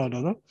 no,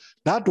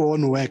 that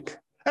won't work.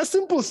 A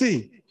simple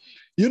thing.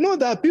 You know,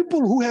 there are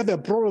people who have a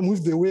problem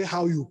with the way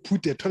how you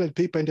put the toilet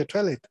paper in the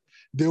toilet,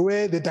 the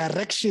way the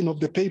direction of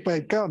the paper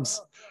it comes.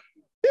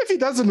 If it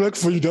doesn't work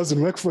for you, it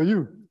doesn't work for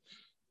you.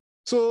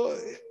 So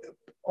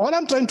all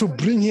I'm trying to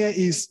bring here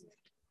is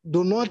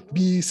do not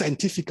be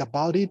scientific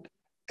about it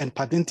and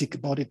pedantic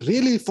about it.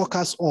 Really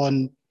focus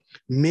on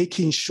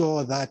making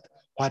sure that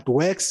what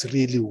works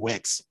really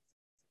works.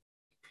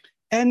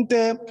 And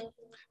the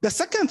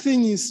second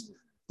thing is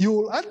you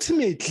will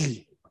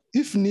ultimately,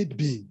 if need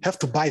be, have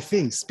to buy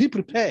things. Be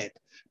prepared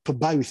to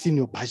buy within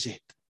your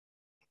budget.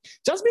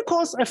 Just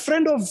because a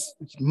friend of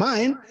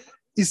mine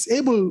is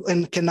able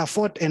and can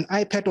afford an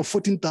iPad of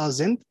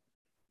 14,000,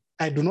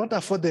 I do not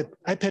afford the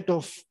iPad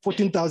of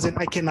 14,000.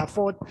 I can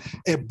afford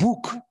a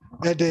book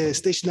at the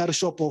stationery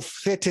shop of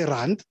 30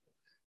 Rand.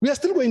 We are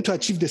still going to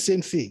achieve the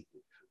same thing.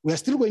 We are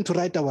still going to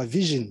write our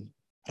vision,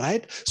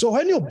 right? So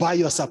when you buy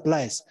your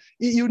supplies,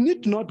 you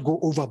need not go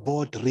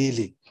overboard,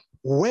 really.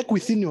 Work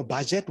within your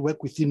budget,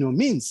 work within your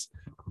means,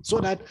 so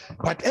that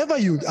whatever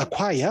you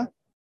acquire,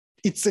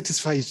 it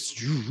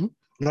satisfies you,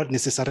 not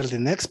necessarily the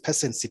next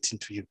person sitting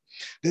to you.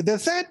 The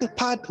third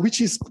part,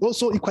 which is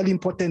also equally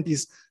important,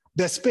 is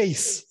the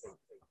space.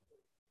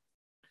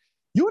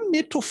 You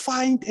need to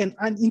find an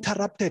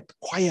uninterrupted,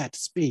 quiet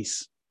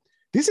space.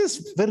 This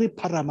is very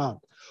paramount.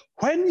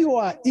 When you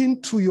are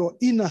into your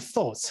inner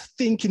thoughts,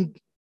 thinking,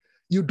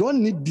 you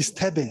don't need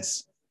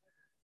disturbance.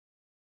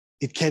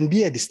 It can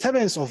be a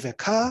disturbance of a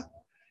car.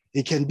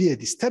 It can be a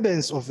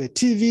disturbance of a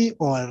TV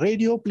or a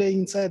radio playing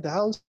inside the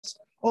house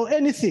or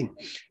anything.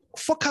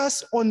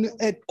 Focus on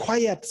a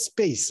quiet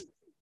space,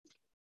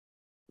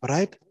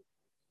 right?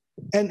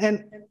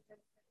 And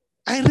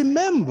I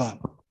remember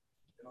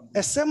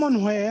a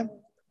sermon where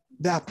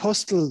the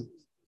apostle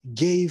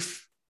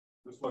gave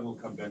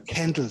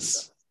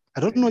candles. I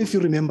don't know if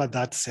you remember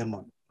that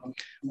sermon,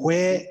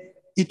 where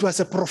it was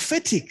a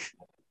prophetic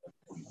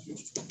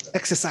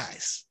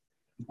exercise,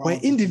 where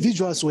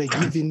individuals were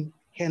given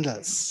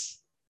candles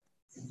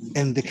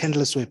and the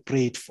candles were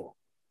prayed for.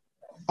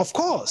 Of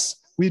course,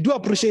 we do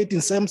appreciate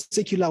in some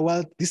secular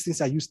world, these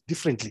things are used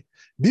differently.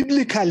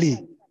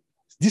 Biblically,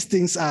 these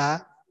things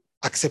are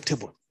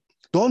acceptable.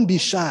 Don't be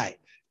shy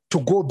to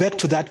go back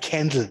to that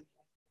candle.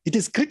 It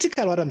is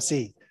critical what I'm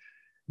saying.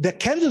 The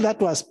candle that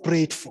was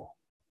prayed for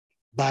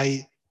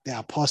by the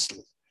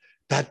apostle,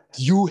 that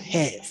you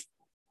have,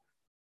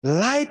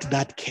 light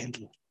that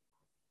candle.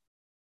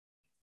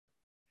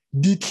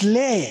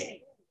 Declare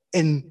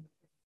and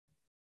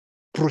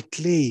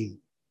proclaim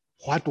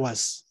what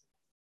was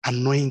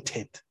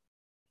anointed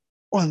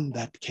on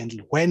that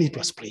candle when it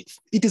was prayed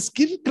for. It is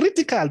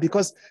critical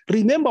because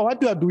remember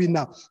what you are doing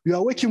now. You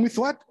are working with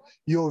what?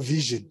 Your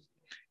vision.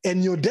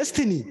 And your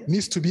destiny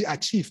needs to be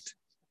achieved.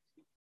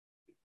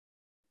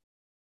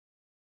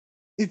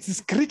 It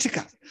is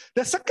critical.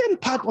 The second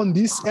part on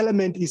this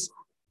element is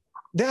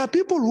there are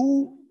people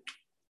who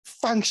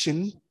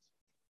function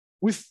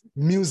with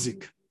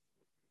music.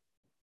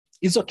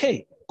 It's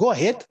okay. Go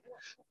ahead.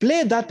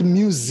 Play that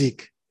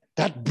music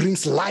that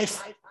brings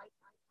life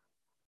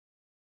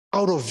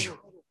out of you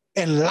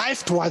and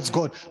life towards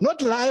God.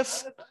 Not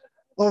life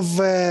of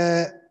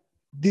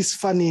this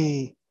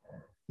funny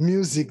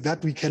music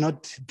that we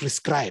cannot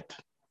prescribe,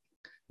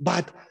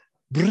 but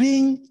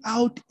bring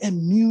out a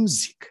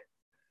music.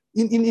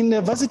 In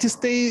varsity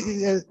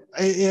stay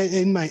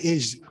in my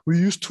age, we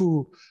used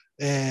to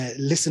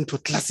listen to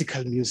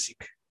classical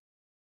music.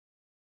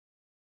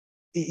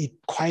 It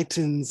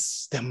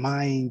quietens the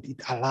mind.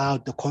 It allows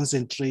the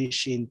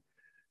concentration.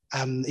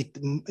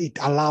 It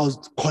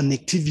allows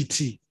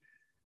connectivity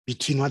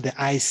between what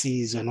the eye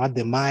sees and what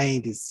the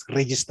mind is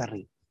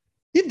registering.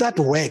 If that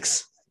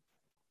works,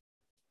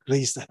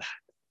 register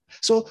that.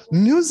 So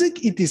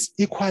music, it is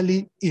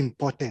equally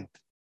important.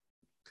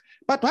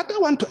 But what I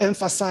want to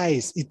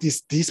emphasize, it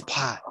is this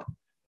part.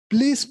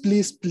 Please,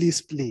 please,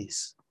 please,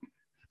 please,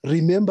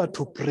 remember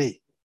to pray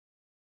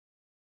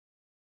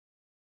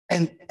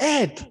and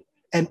add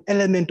an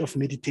element of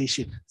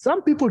meditation.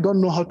 Some people don't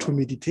know how to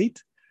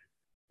meditate,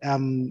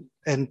 and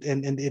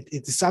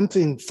it is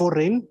something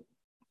foreign.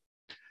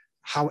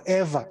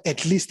 However,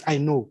 at least I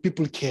know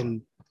people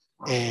can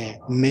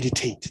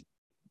meditate.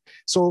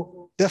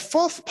 So the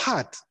fourth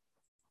part,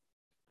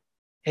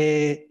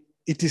 it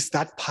is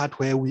that part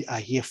where we are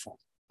here for.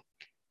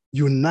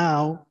 You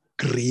now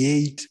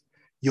create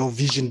your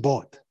vision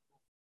board.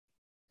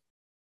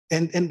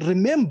 And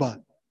remember,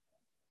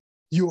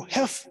 you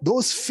have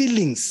those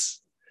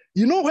feelings.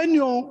 You know, when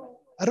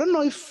I don't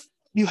know if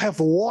you have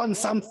won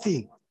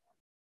something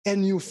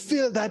and you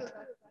feel that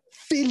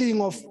feeling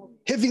of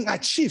having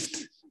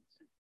achieved,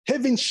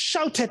 having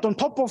shouted on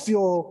top of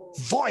your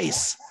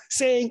voice,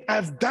 saying,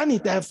 I've done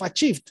it, I've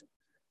achieved.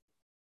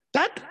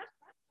 That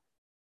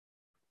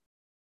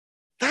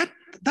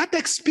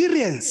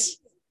experience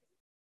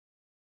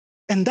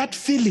and that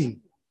feeling,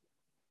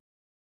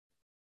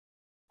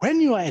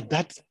 when you are at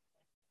that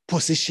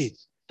position,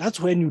 that's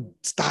when you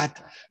start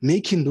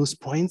making those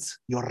points.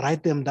 You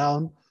write them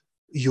down,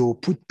 you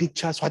put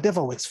pictures,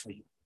 whatever works for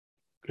you.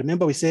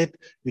 Remember, we said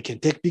we can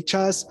take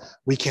pictures,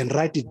 we can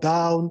write it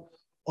down,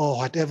 or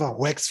whatever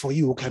works for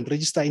you. You can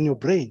register in your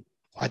brain,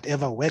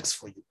 whatever works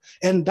for you.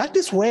 And that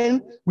is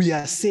when we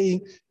are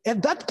saying,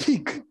 at that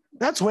peak,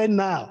 that's when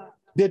now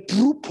the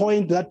true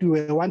point that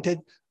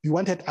we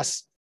wanted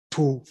us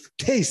to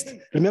taste.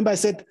 Remember, I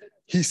said,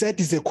 he said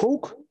it's a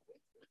Coke,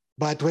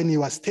 but when he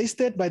was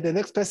tasted by the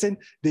next person,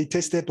 they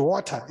tasted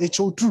water,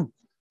 HO2.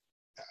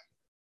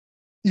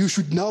 You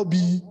should now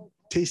be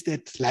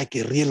tasted like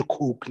a real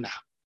Coke now.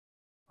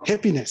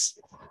 Happiness,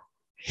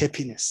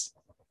 happiness.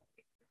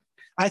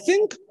 I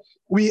think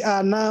we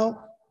are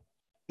now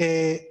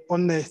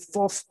on the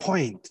fourth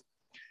point.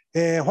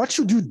 What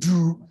should you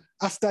do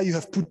after you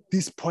have put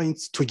these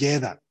points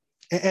together?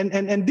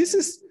 And this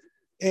is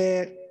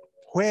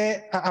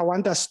where I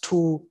want us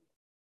to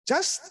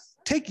just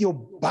take your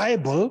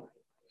Bible,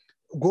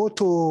 go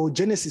to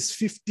Genesis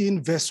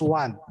 15, verse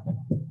 1.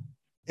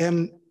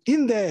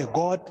 In there,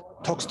 God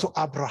talks to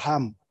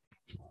Abraham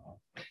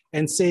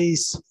and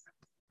says,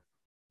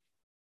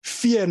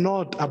 fear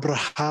not,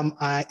 Abraham,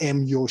 I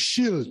am your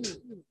shield.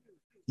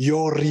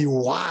 Your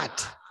reward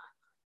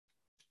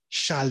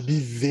shall be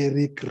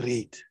very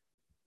great.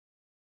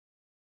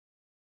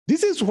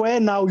 This is where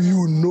now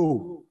you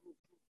know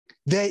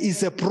there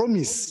is a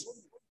promise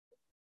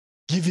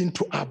given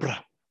to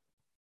Abraham.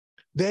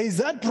 There is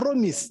that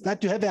promise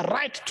that you have a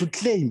right to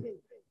claim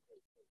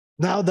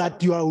now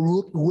that you are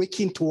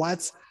working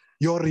towards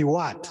your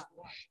reward.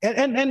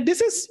 And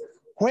this is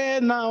where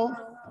now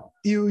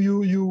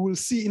you will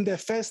see in the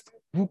first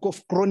book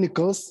of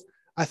Chronicles,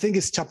 I think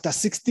it's chapter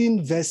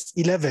 16, verse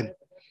 11.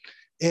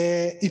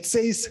 It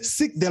says,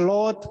 seek the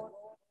Lord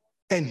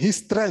and his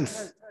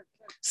strength.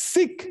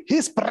 Seek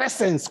his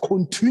presence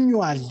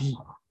continually.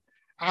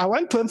 I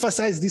want to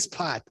emphasize this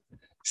part.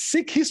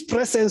 Seek his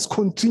presence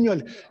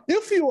continually.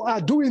 If you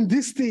are doing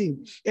this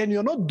thing and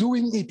you're not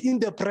doing it in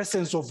the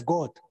presence of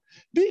God,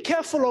 be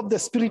careful of the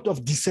spirit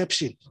of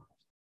deception.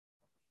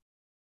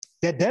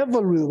 The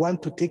devil will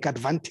want to take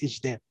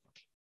advantage there.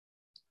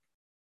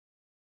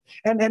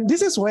 And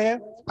this is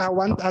where I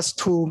want us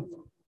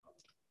to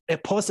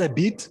pause a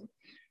bit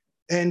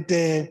and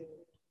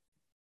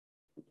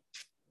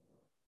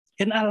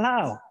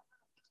allow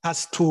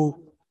us to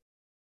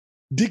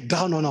dig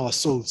down on our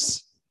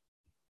souls.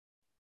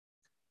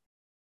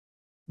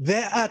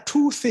 There are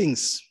two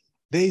things.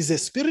 There is a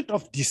spirit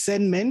of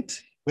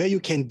discernment where you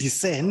can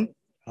discern,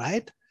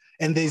 right?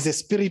 And there is a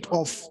spirit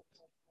of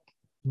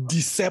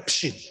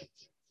deception.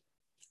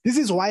 This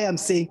is why I'm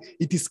saying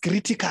it is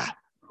critical,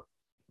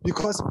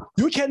 because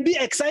you can be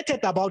excited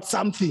about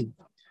something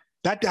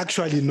that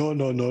actually, no.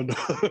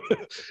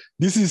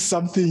 This is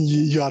something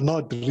you are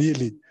not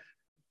really.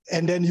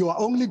 And then you are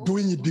only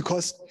doing it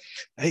because,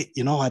 hey,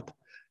 you know what?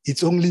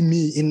 It's only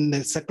me in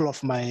the circle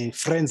of my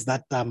friends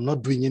that I'm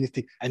not doing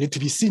anything. I need to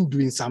be seen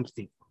doing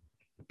something.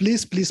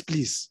 Please, please,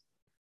 please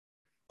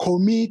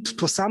commit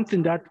to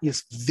something that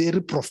is very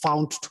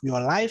profound to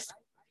your life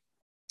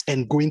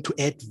and going to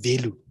add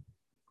value.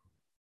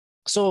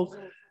 So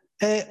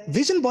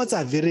vision boards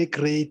are very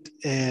great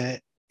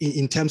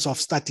in terms of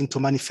starting to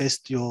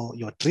manifest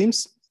your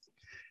dreams.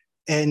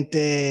 And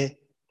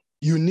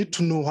you need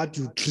to know what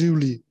you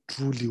truly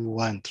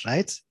want,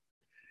 right?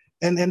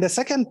 And the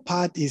second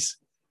part is,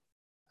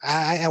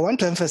 I want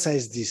to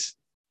emphasize this.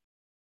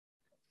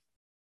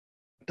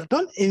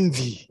 Don't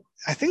envy.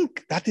 I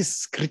think that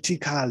is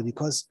critical,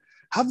 because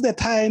half the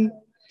time,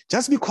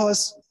 just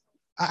because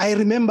I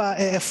remember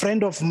a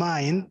friend of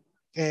mine,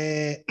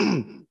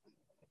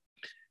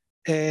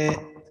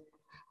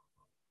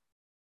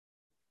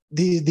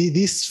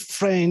 this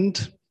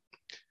friend,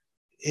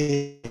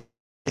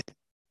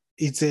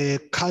 it's a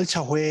culture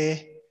where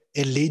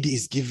a lady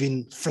is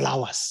given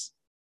flowers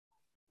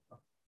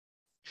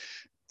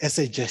as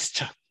a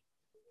gesture,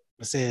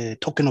 as a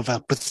token of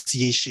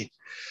appreciation.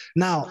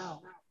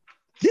 Now,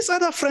 this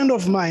other friend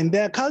of mine,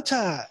 their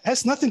culture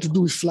has nothing to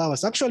do with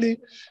flowers. Actually,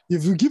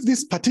 if you give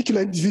this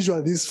particular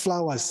individual these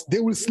flowers, they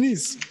will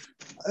sneeze.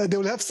 They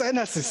will have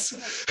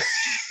sinuses.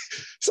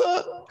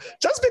 So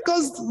just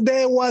because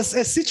there was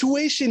a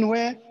situation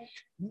where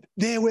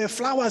there were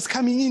flowers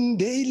coming in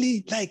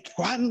daily, like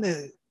one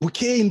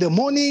bouquet in the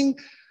morning,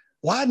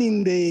 one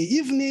in the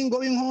evening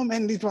going home,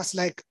 and it was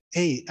like,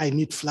 hey, I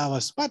need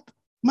flowers. But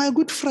my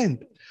good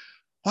friend,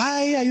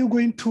 why are you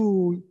going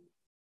to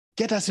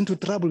get us into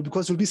trouble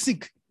because we'll be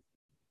sick?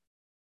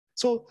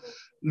 So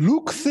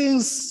look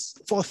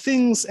for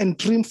things and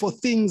dream for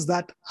things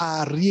that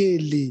are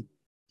really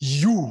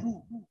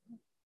you,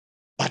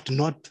 but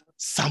not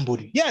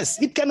somebody.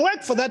 Yes, it can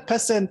work for that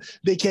person.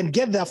 They can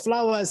get their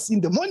flowers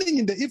in the morning,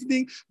 in the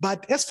evening,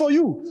 but as for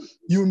you,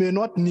 you may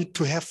not need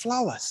to have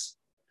flowers.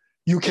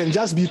 You can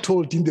just be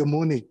told in the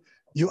morning,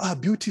 you are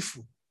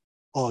beautiful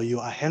or you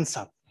are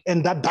handsome,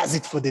 and that does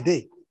it for the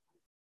day.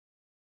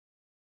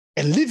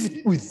 And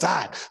live with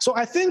that. So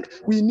I think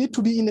we need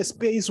to be in a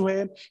space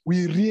where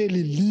we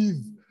really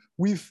live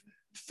with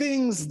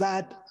things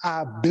that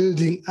are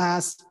building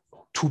us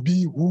to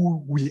be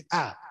who we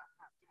are.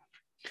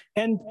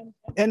 And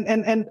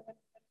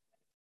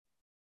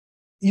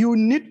you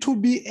need to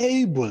be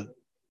able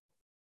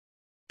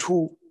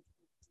to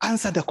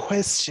answer the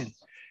question.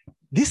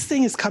 This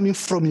thing is coming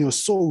from your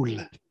soul.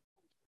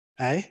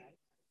 Right?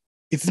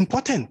 It's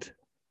important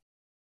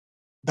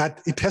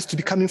that it has to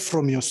be coming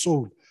from your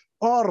soul.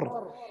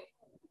 Or,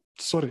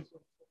 sorry,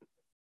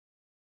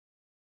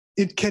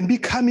 it can be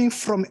coming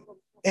from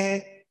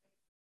a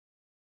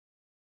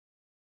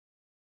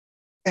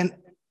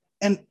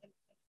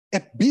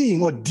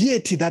being or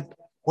deity that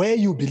where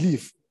you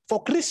believe.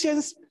 For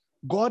Christians,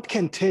 God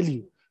can tell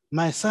you,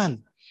 my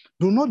son,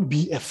 do not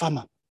be a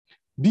farmer,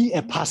 be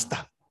a pastor.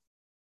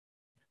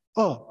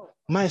 Oh,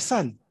 my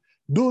son,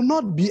 do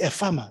not be a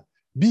farmer,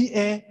 be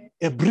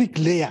a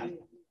bricklayer.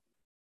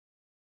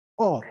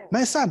 Or,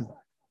 my son,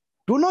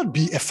 do not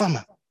be a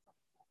farmer,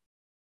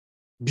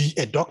 be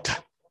a doctor.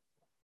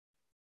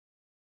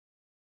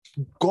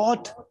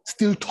 God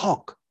still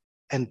talks,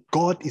 and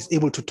God is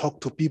able to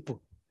talk to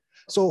people.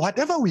 So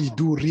whatever we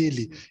do,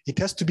 really, it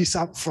has to be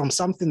from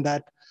something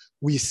that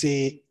we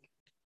say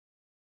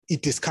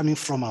it is coming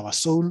from our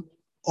soul,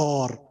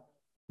 or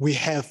we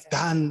have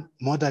done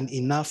more than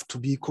enough to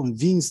be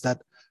convinced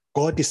that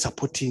God is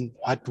supporting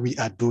what we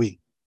are doing.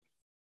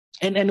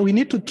 And we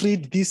need to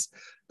treat this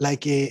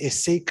like a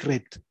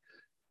sacred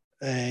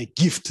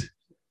gift.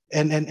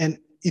 And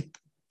it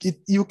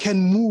you can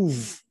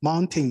move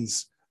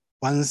mountains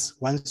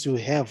once you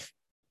have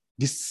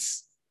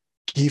this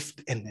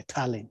gift and the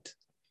talent.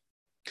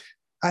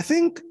 I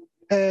think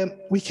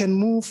we can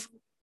move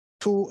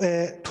to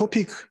a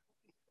topic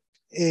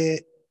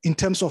in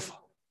terms of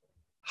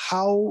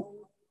how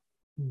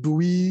do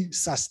we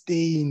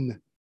sustain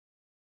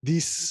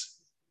this,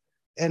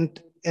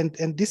 and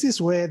this is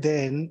where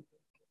then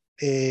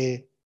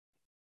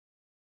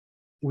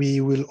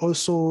we will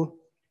also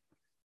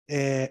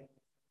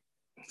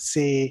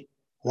say,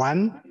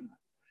 one,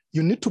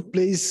 you need to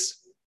place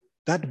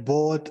that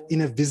board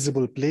in a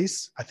visible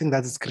place. I think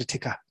that is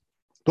critical.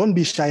 Don't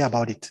be shy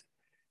about it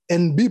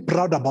and be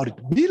proud about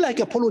it. Be like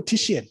a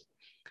politician.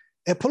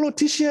 A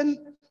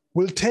politician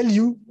will tell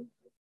you,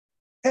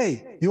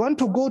 hey, you want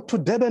to go to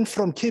Durban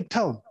from Cape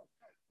Town?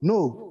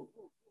 No,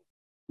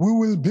 we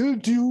will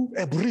build you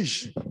a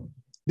bridge.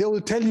 They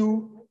will tell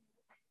you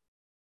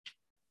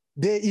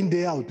day in,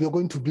 day out, we are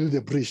going to build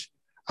a bridge.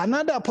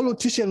 Another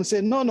politician will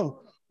say,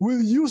 no,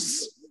 we'll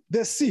use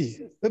the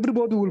sea.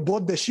 Everybody will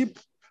board the ship,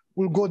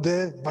 will go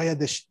there via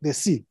the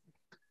sea.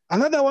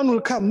 Another one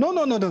will come, no,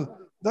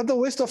 that's a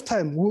waste of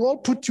time. We'll all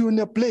put you in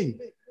a plane.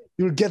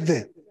 You'll get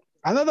there.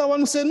 Another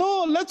one will say,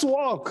 no, let's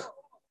walk.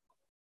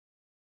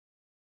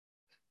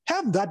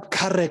 Have that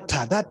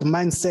character, that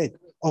mindset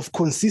of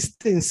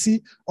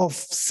consistency, of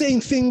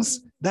saying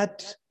things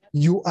that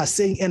you are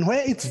saying and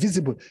where it's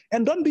visible.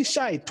 And don't be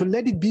shy to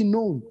let it be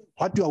known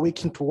what you are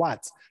working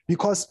towards.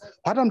 Because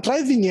what I'm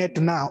driving at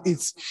now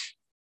is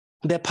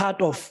the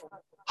part of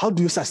how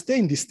do you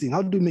sustain this thing?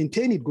 How do you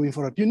maintain it going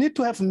forward? You need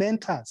to have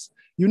mentors.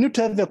 You need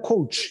to have a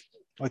coach,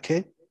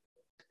 okay?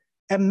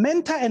 A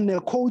mentor and a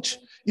coach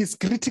is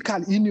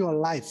critical in your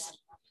life.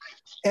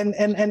 And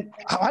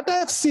what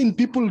I've seen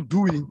people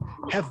doing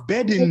have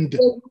burdened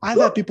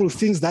other people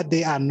things that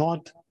they are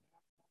not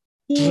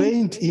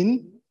trained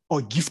in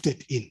or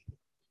gifted in.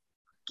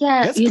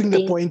 Let's bring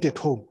the point at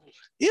home.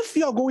 If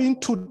you're going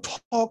to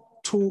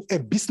talk to a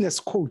business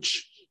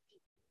coach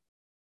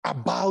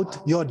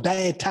about your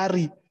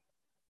dietary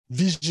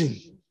vision,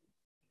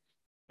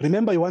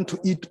 remember you want to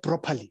eat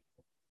properly,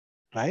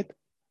 right?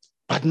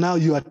 But now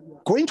you are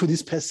going to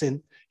this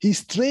person,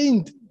 he's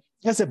trained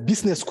as a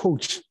business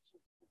coach.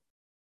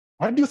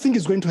 What do you think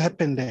is going to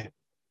happen there?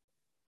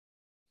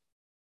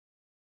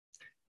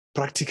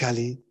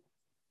 Practically,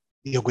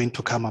 you're going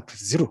to come up with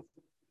zero.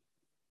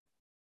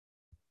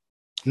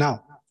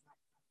 Now,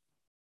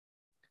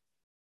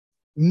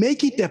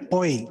 make it a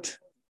point,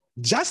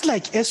 just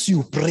like as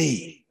you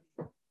pray,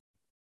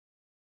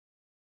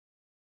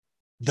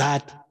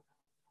 that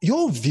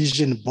your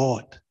vision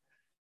board,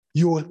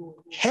 you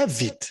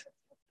have it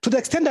to the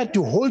extent that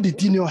you hold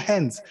it in your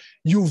hands.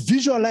 You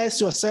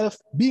visualize yourself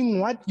being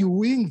what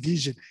you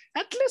envision.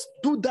 At least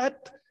do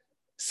that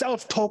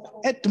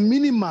self-talk at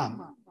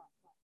minimum.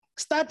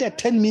 Start at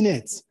 10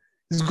 minutes.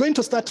 It's going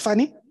to start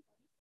funny.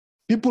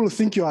 People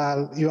think you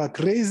are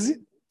crazy,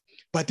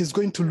 but it's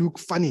going to look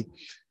funny.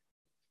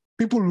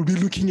 People will be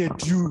looking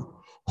at you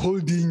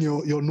holding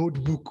your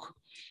notebook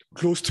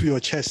close to your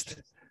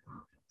chest.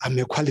 I'm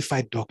a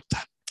qualified doctor.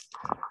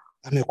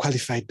 I'm a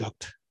qualified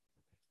doctor.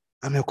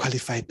 I'm a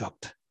qualified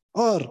doctor.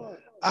 Or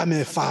I'm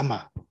a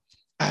farmer.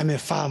 I'm a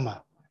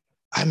farmer.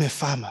 I'm a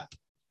farmer.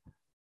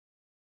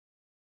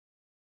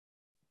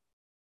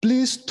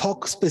 Please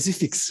talk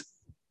specifics.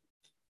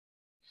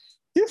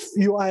 If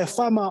you are a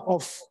farmer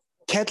of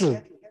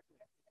cattle,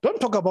 don't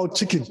talk about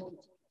chicken.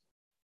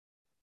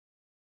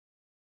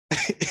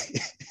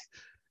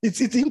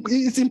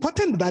 It's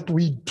important that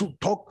we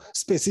talk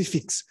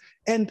specifics.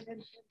 And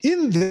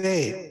in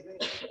there,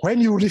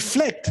 when you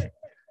reflect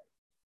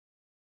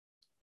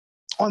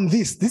on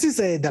this is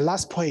the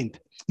last point.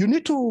 You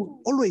need to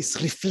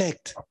always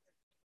reflect.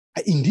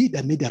 Indeed,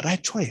 I made the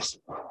right choice.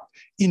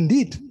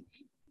 Indeed,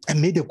 I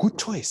made a good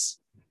choice.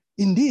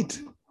 Indeed,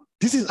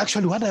 this is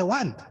actually what I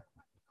want.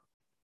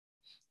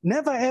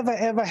 Never, ever,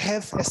 ever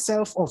have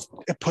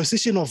a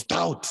position of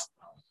doubt.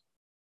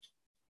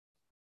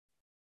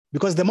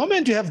 Because the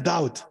moment you have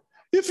doubt,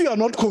 if you are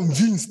not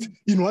convinced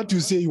in what you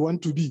say you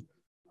want to be,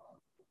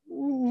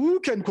 who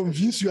can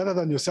convince you other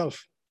than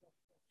yourself?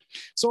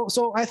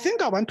 So I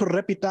think I want to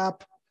wrap it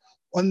up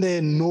on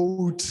the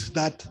note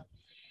that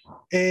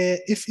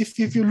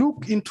if you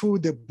look into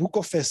the book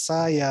of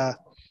Isaiah,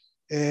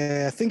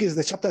 I think it's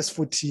the chapters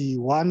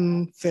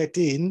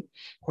 41:13,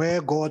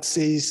 where God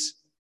says,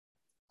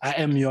 I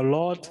am your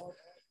Lord,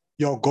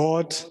 your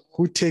God,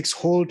 who takes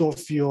hold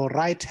of your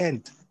right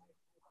hand.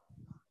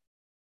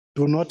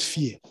 Do not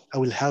fear, I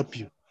will help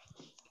you.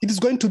 It is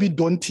going to be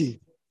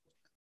daunting.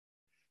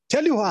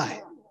 Tell you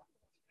why.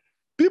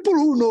 People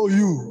who know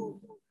you,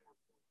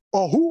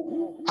 or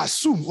who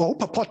assume or who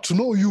purport to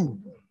know you,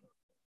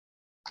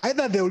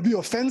 either there will be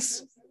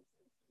offense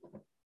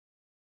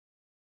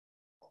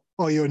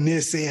or your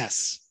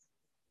naysayers.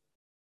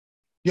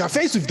 You are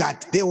faced with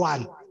that, day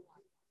one.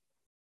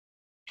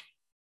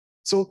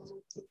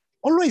 So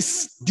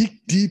always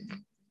dig deep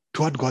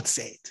to what God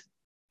said.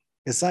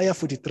 Isaiah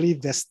 43,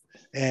 verse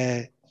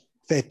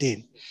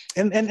 13.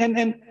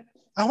 And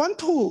I want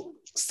to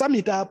sum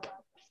it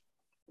up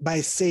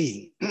by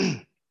saying,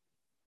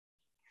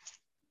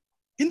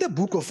 in the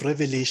book of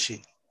Revelation,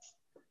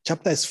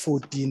 chapter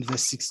 14,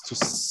 verse 6 to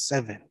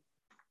 7,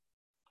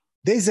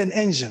 there is an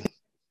angel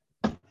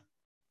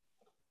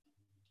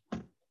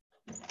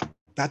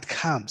that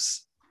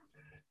comes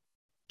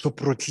to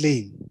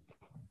proclaim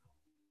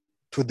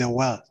to the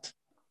world,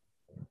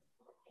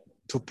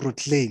 to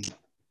proclaim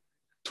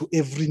to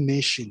every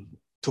nation,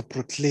 to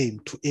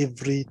proclaim to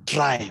every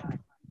tribe,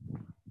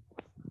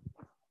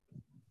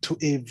 to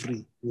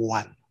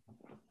everyone.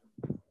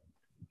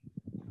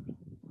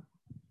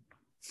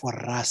 For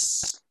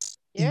us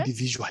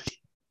individually,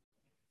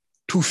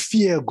 to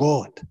fear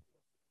God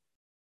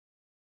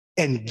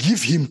and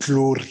give him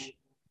glory.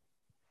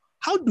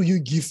 How do you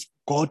give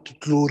God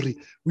glory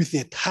with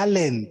a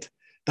talent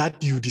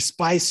that you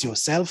despise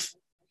yourself,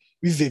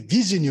 with a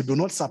vision you do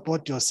not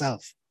support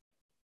yourself?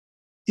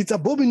 It's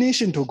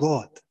abomination to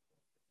God.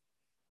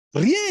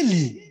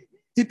 Really,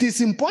 it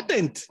is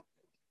important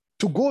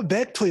to go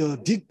back to your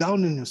deep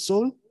down in your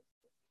soul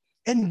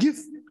and give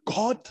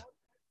God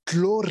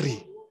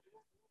glory.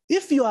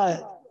 If you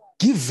are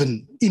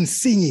given in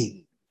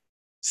singing,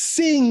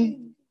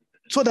 sing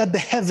so that the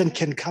heaven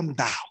can come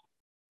down.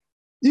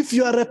 If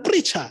you are a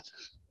preacher,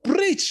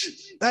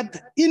 preach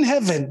that in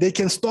heaven they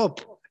can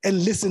stop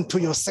and listen to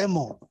your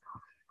sermon.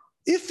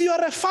 If you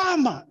are a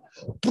farmer,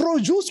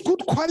 produce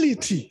good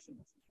quality,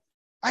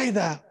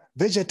 either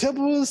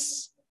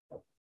vegetables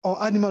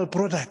or animal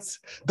products,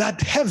 that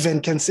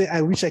heaven can say,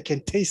 I wish I can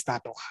taste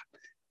that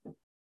one.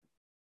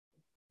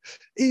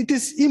 It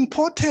is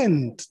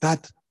important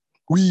that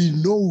we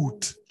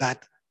note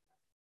that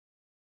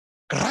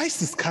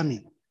Christ is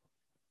coming,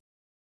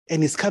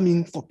 and is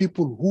coming for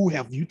people who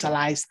have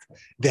utilized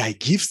their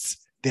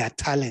gifts, their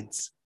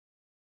talents.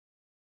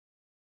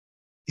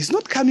 He's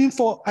not coming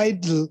for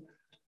people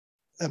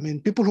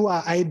who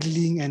are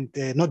idling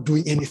and not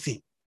doing anything.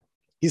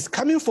 He's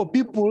coming for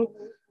people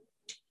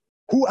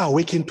who are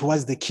working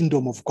towards the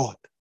kingdom of God.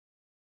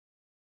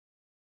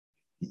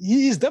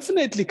 He is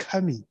definitely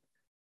coming.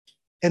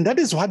 And that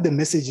is what the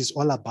message is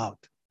all about.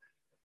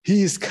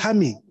 He is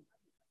coming.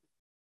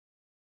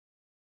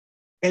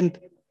 And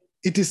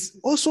it is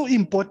also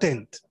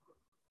important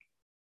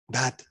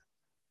that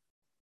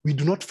we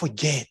do not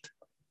forget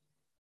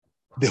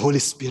the Holy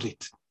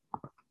Spirit.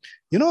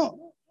 You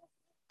know,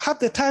 half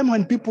the time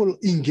when people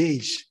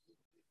engage,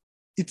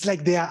 it's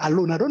like they are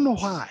alone. I don't know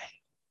why.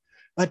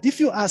 But if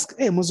you ask,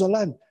 hey,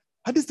 Muzolan,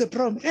 what is the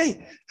problem?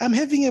 Hey, I'm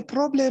having a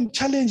problem,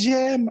 challenge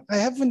here. I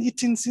haven't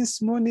eaten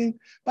since morning.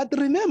 But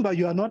remember,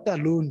 you are not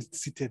alone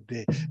seated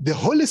there. The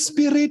Holy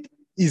Spirit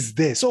is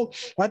there. So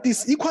what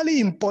is equally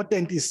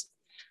important is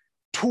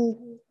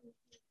to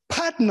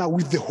partner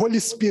with the Holy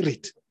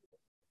Spirit.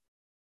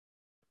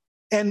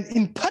 And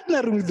in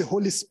partnering with the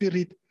Holy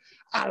Spirit,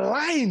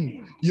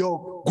 align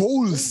your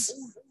goals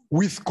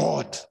with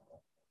God.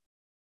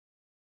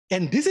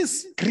 And this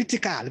is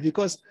critical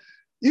because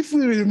if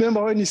we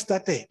remember when we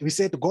started, we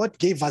said God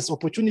gave us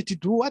opportunity to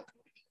do what?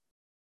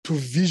 To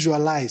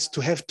visualize,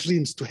 to have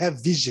dreams, to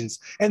have visions.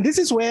 And this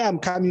is where I'm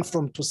coming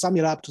from to sum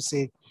it up to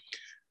say,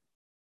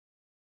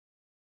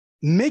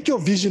 make your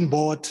vision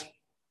board,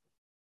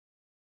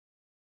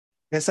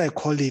 as I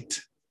call it,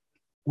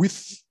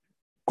 with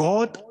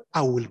God,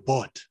 I will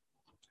board.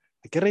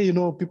 You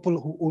know, people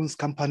who own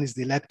companies,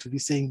 they like to be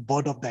saying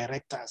board of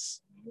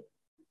directors.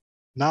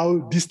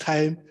 Now, this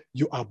time,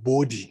 you are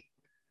boarding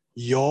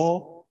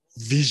your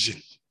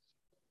vision.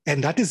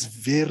 And that is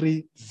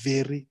very,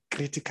 very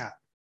critical.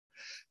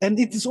 And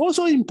it is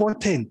also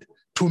important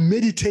to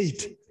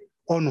meditate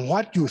on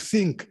what you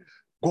think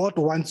God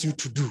wants you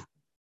to do.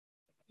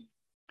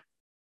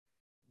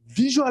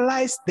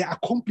 Visualize the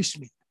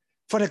accomplishment.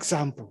 For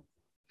example,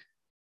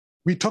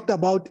 we talked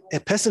about a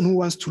person who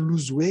wants to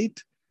lose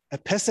weight, a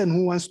person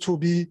who wants to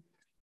be,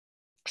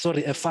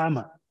 a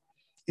farmer.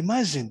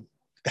 Imagine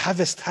the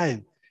harvest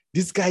time.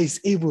 This guy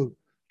is able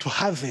to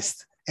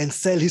harvest and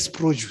sell his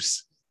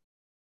produce.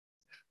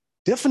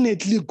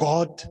 Definitely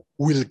God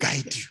will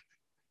guide you.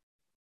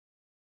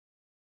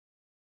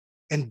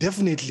 And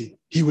definitely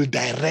he will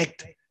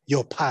direct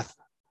your path.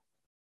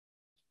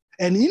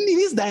 And in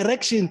his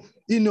direction,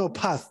 in your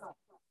path,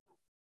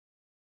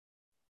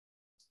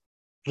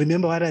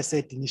 remember what I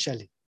said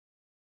initially.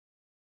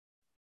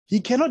 He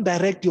cannot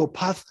direct your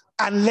path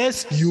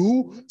unless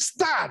you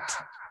start.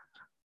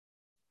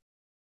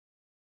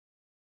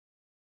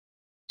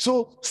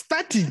 So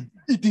starting,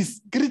 it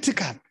is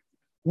critical.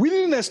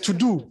 Willingness to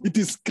do, it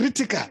is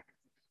critical.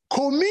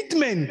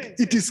 Commitment,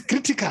 it is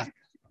critical.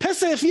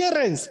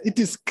 Perseverance, it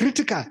is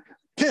critical.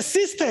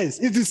 Persistence,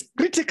 it is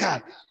critical.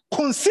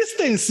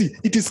 Consistency,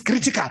 it is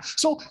critical.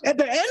 So at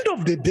the end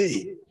of the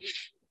day,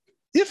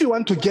 if you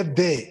want to get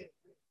there,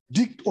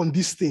 dig on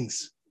these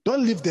things.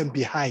 Don't leave them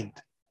behind.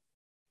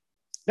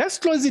 Let's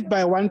close it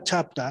by one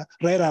chapter,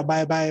 rather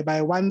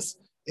by one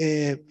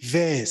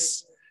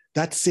verse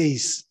that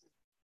says,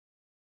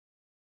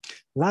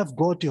 love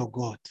God your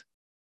God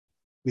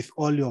with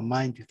all your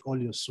mind, with all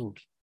your soul,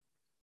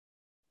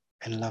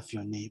 and love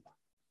your neighbor.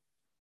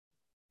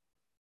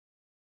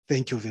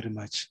 Thank you very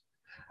much.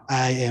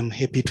 I am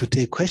happy to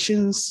take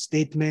questions,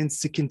 statements,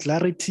 seeking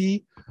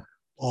clarity,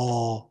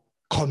 or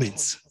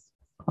comments.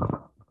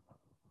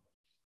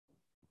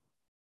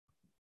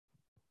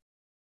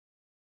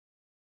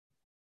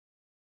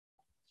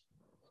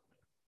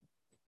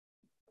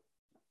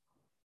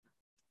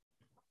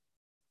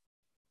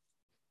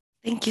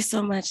 Thank you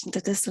so much,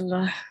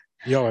 Ndadisolo.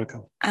 You're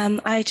welcome.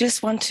 I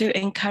just want to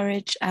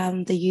encourage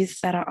the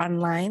youth that are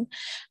online.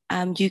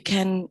 You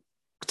can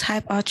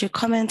type out your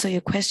comments or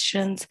your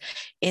questions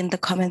in the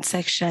comment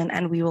section,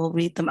 and we will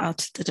read them out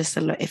to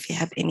Ndadisolo if you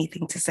have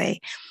anything to say.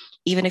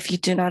 Even if you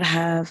do not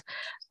have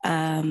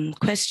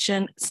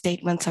question,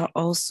 statements are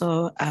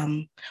also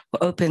we're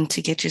open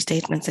to get your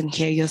statements and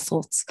hear your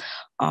thoughts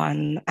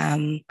on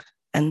and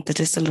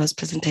Ndadisolo's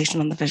presentation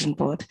on the vision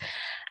board.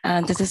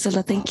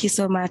 Ndadisolo, thank you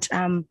so much.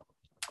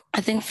 I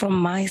think from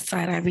my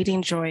side, I really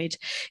enjoyed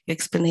your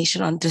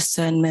explanation on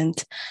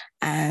discernment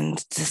and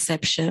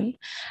deception.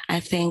 I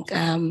think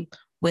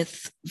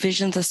with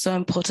visions are so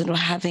important, or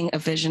having a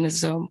vision is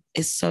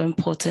so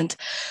important,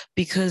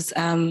 because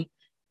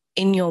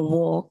in your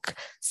walk,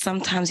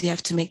 sometimes you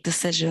have to make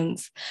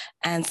decisions,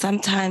 and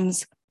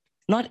sometimes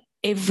not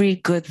every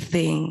good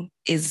thing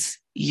is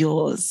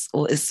yours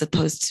or is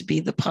supposed to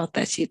be the path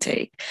that you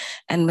take.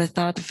 And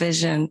without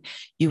vision,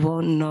 you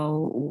won't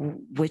know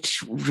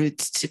which route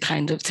to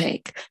kind of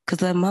take, because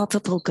there are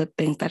multiple good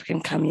things that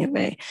can come your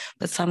way,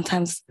 but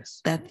sometimes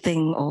that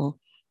thing or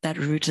that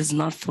route is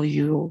not for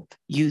you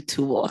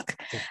to walk.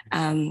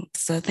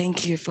 So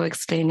thank you for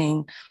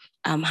explaining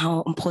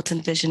how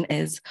important vision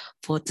is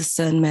for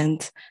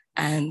discernment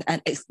and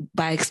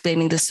by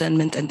explaining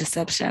discernment and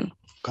deception.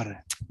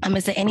 Correct.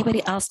 Is there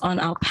anybody else on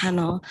our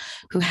panel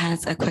who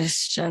has a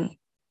question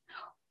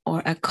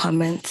or a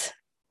comment?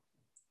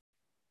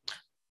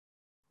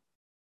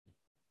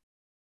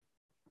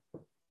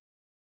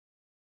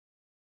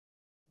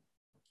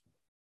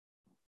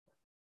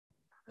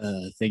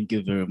 Thank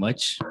you very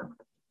much.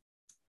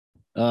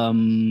 What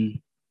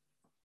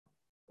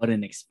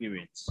an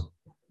experience.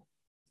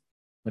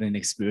 What an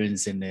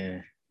experience and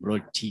a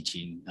broad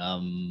teaching.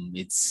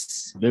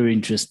 It's very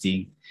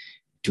interesting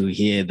to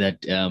hear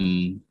that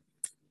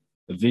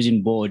a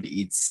vision board,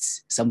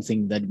 it's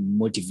something that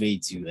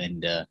motivates you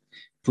and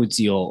puts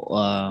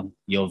your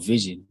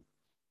vision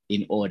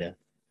in order.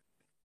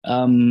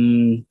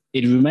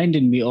 It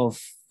reminded me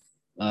of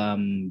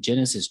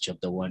Genesis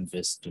chapter 1,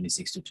 verse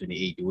 26 to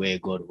 28, where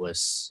God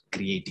was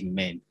creating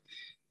man,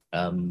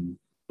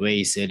 where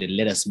he said,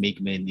 let us make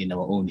man in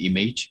our own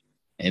image.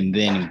 And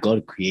then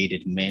God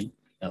created man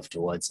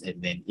afterwards.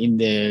 And then in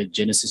the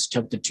Genesis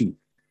chapter 2,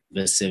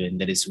 verse 7,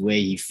 that is where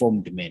he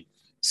formed man.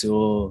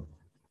 So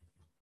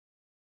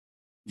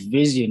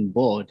vision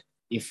board,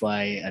 if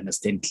I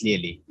understand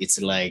clearly, it's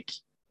like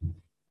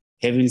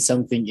having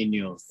something in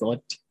your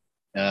thought,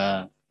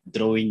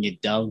 drawing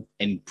it down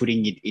and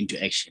putting it into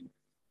action.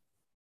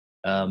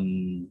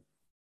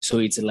 So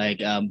it's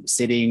like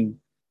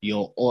setting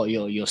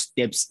your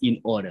steps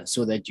in order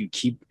so that you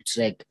keep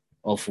track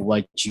of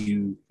what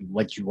you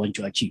want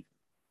to achieve.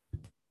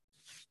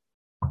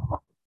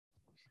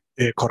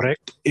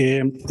 Correct.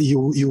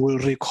 You will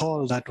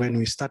recall that when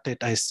we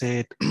started, I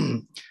said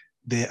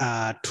there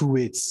are two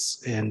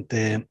ways, and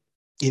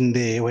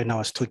when I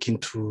was talking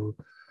to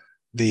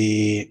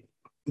the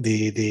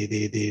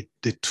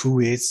two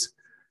ways,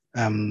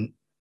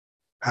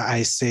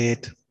 I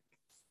said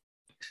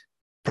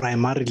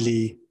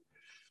primarily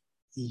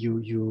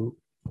you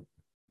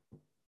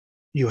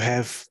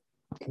have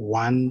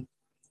one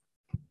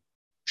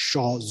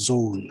short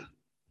zone,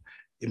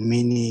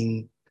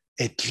 meaning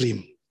a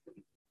dream.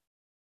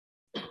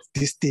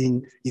 This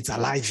thing is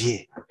alive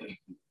here.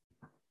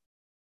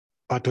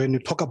 But when you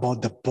talk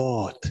about the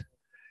board,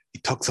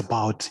 it talks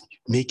about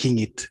making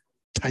it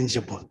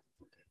tangible.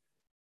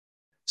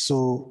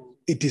 So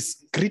it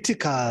is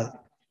critical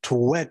to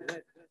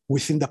work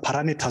within the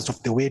parameters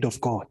of the word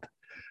of God.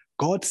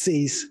 God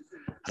says,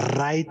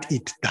 write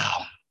it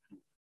down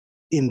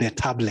in the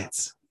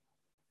tablets.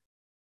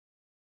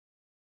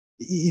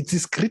 It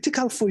is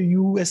critical for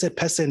you as a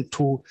person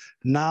to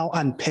now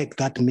unpack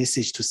that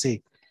message to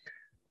say,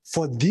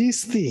 for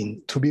this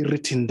thing to be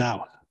written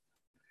down,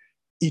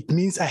 it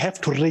means I have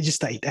to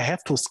register it. I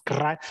have to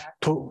scribe,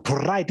 to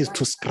write is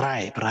to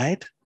scribe,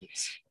 right?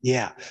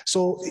 Yeah.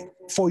 So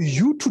for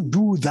you to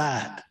do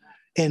that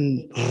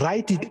and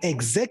write it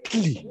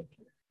exactly,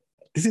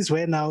 this is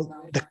where now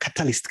the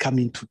catalyst come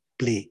into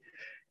play.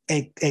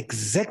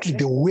 Exactly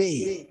the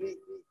way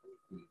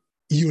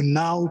you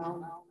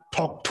now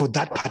talk to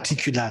that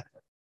particular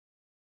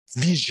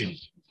vision.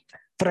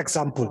 For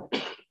example,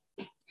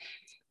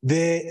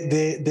 there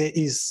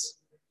is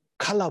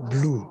color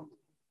blue.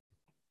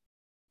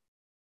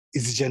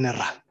 Is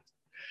general.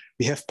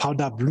 We have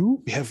powder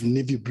blue, we have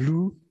navy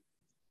blue,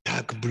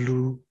 dark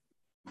blue.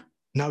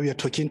 Now we are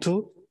talking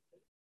to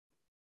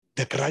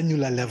the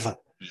granular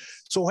level.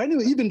 So when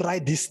you even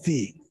write this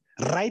thing,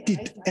 write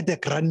it at the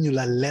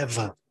granular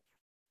level.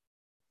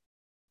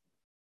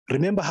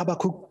 Remember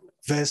Habakkuk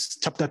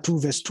chapter 2,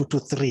 verse 2 to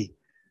 3.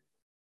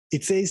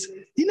 It says,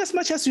 in as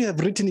much as you have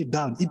written it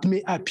down, it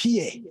may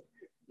appear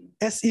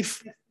as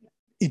if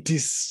it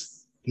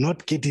is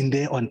not getting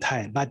there on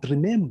time. But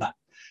remember,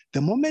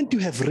 the moment you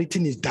have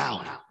written it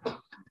down,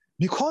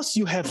 because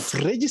you have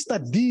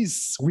registered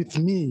this with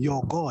me,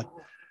 your God,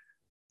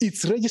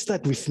 it's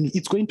registered with me.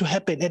 It's going to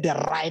happen at the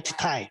right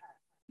time.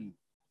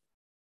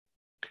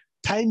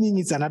 Timing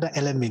is another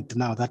element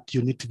now that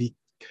you need to be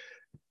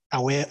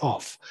aware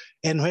of.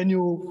 And when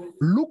you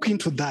look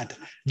into that,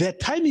 the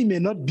timing may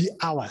not be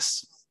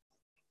ours,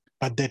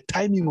 but the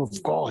timing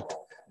of God,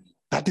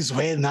 that is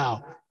where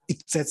now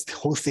it sets the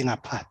whole thing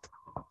apart.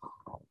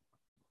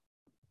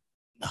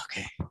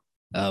 Okay.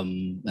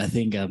 I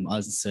think I'm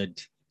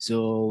answered.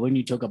 So when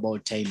you talk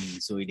about timing,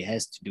 so it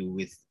has to do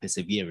with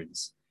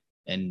perseverance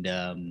and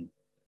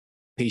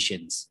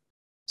patience.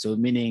 So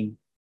meaning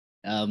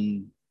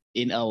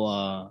in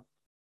our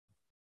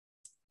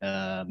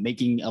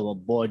making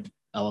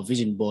our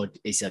vision board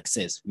a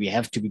success, we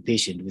have to be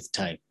patient with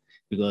time,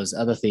 because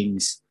other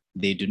things,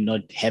 they do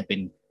not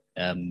happen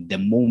the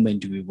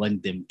moment we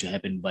want them to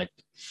happen, but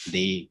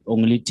they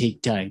only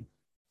take time.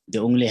 They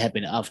only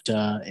happen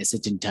after a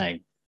certain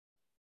time.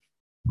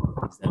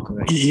 Is that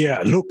correct?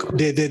 Yeah, look,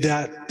 there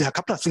are a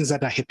couple of things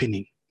that are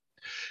happening.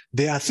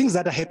 There are things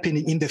that are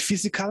happening in the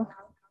physical,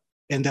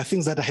 and there are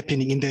things that are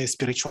happening in the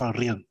spiritual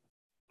realm.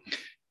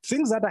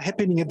 Things that are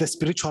happening in the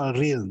spiritual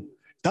realm,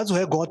 that's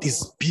where God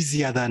is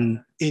busier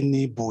than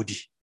anybody.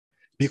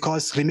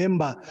 Because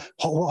remember,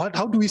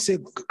 how do we say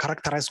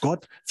characterize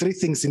God? Three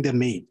things in the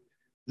main.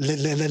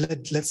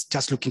 Let's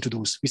just look into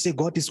those. We say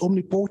God is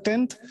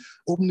omnipotent,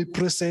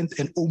 omnipresent,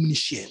 and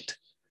omniscient.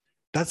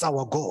 That's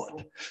our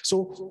God.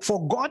 So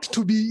for God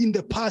to be in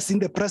the past, in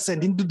the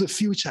present, into the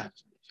future,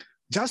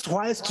 just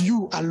whilst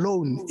you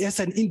alone as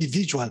an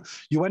individual,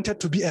 you wanted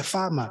to be a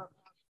farmer,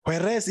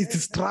 whereas it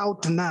is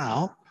drought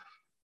now,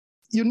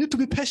 you need to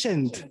be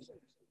patient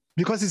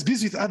because he's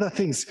busy with other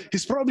things.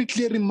 He's probably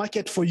clearing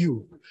market for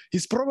you.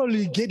 He's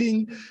probably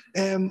getting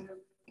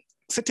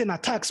certain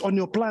attacks on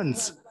your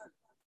plants.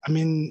 I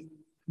mean,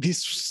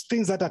 these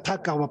things that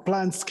attack our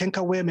plants,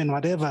 cankerworm and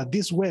whatever,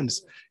 these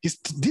worms, he's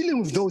dealing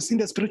with those in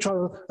the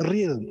spiritual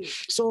realm.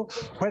 So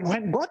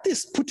when God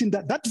is putting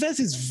that verse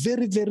is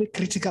very, very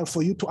critical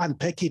for you to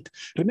unpack it.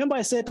 Remember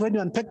I said when you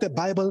unpack the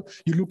Bible,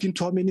 you look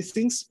into how many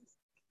things?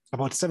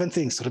 About 7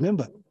 things,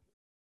 remember?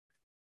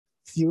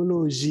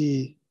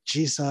 Theology,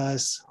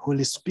 Jesus,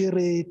 Holy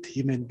Spirit,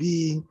 human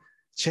being,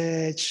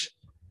 church,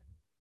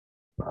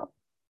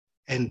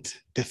 and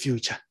the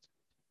future.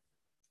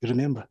 You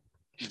remember?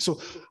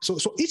 So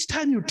each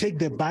time you take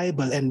the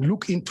Bible and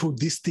look into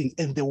this thing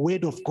and the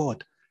word of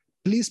God,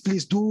 please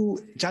do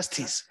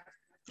justice.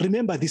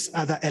 Remember these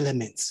other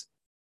elements.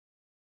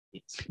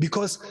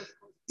 Because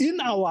in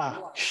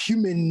our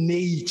human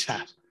nature,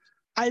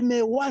 I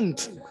may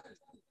want,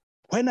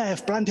 when I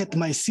have planted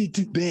my seed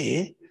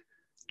there,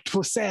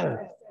 to sell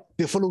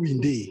the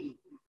following day.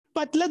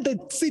 But let the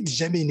seed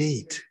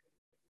germinate,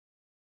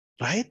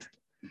 right?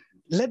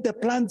 Let the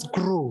plants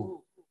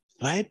grow,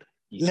 right?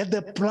 Let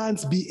the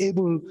plants be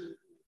able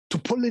to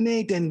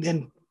pollinate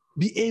and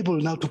be able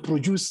now to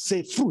produce,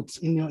 say, fruits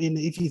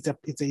if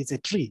it's a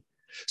tree.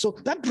 So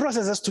that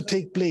process has to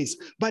take place.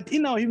 But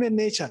in our human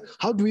nature,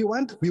 how do we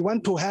want? We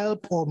want to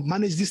help or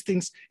manage these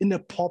things in a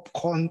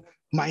popcorn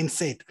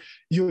mindset.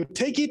 You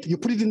take it, you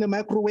put it in the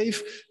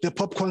microwave, the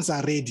popcorns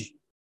are ready.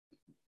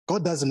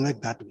 God doesn't work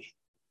that way.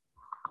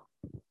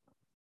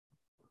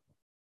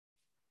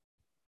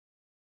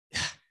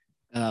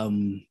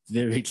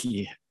 Very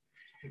clear.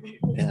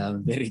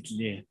 Very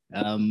clear.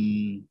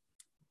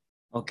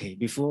 Okay,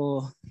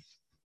 before,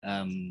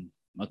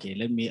 okay,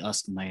 let me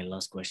ask my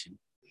last question.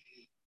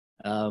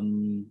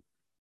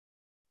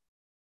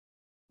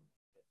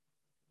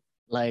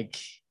 Like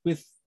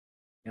with,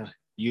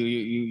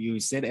 you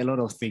said a lot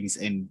of things,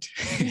 and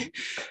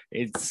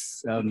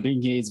it's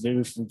being here is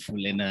very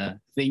fruitful, and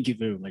thank you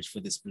very much for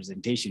this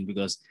presentation,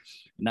 because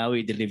now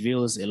it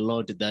reveals a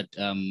lot that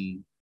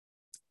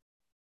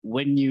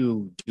when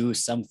you do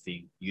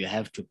something, you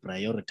have to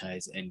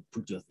prioritize and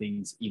put your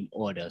things in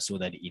order so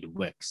that it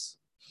works.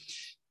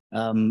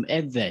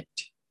 At that,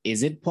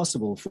 is it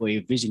possible for a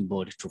vision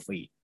board to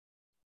fail?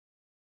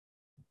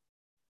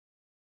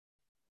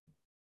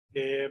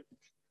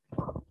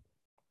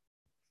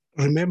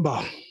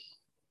 Remember,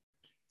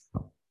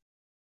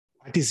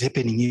 what is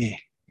happening here?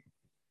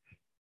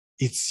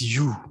 It's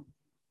you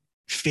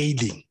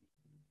failing.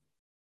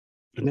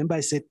 Remember,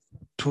 I said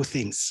 2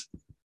 things.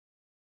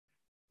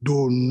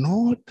 Do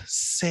not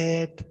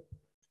set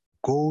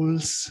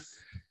goals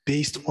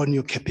based on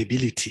your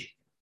capability.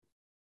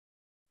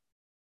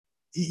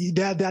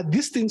 There are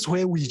these things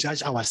where we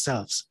judge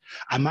ourselves.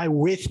 Am I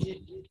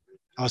worthy?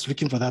 I was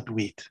looking for that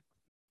weight.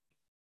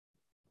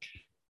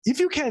 If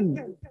you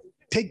can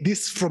take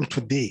this from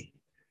today,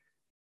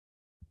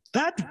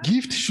 that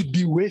gift should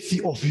be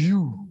worthy of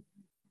you,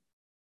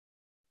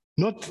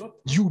 not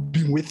you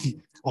being worthy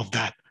of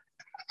that.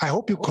 I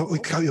hope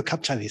you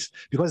capture this,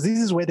 because this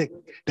is where the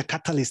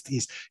catalyst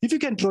is. If you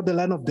can draw the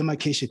line of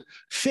demarcation,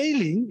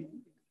 failing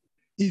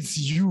is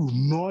you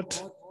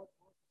not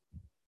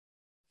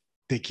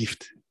the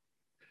gift.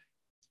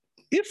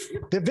 If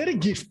the very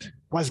gift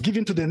was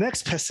given to the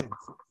next person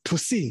to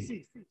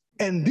sing,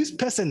 and this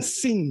person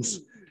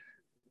sings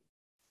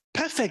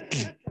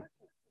perfectly,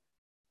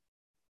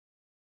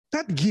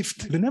 that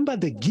gift, remember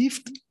the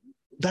gift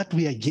that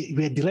we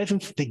are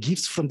deriving the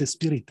gifts from the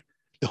Spirit,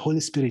 the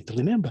Holy Spirit.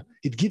 Remember,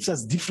 it gives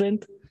us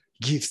different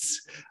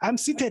gifts. I'm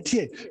seated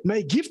here.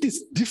 My gift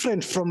is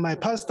different from my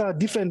pastor,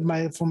 different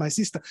from my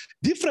sister,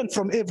 different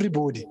from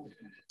everybody.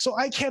 So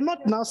I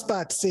cannot now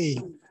start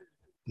saying,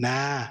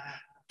 nah,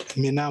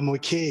 I'm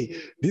okay.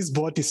 This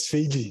boat is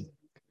failing.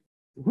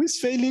 Who is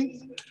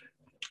failing?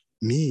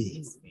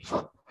 Me.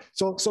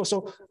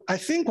 So I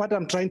think what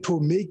I'm trying to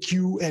make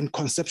you and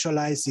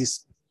conceptualize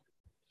is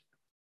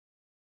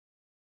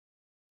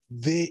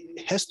there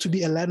has to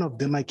be a line of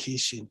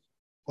demarcation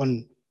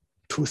on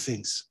two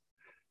things.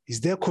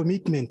 Is there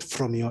commitment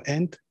from your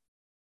end?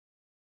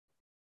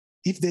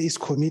 If there is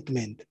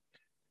commitment,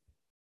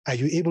 are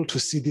you able to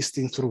see this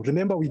thing through?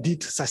 Remember, we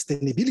did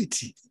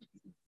sustainability.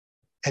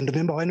 And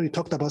remember, when we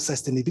talked about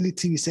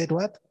sustainability, we said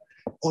what?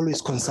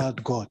 Always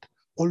consult God,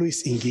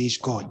 always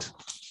engage God.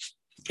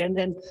 And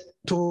then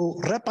to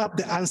wrap up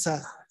the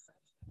answer,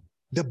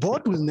 the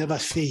board will never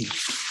fail,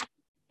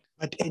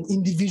 but an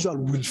individual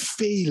will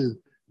fail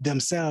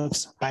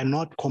themselves by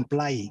not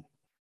complying.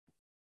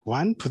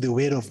 One, to the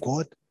word of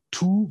God.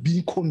 Two,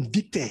 being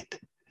convicted.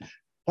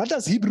 What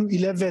does Hebrew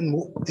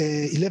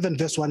 11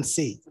 verse 1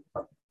 say?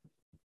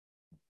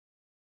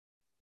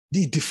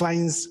 It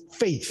defines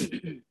faith.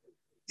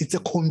 It's a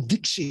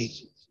conviction.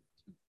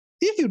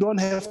 If you don't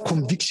have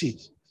conviction,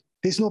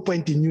 there's no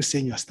point in you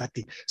saying you're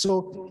starting.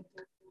 So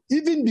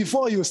even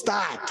before you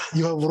start,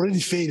 you have already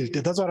failed.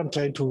 That's what I'm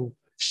trying to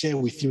share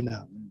with you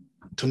now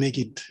to make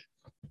it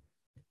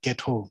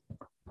get home.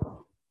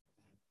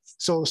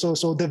 So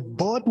the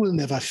board will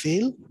never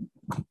fail.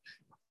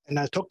 And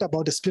I talked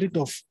about the spirit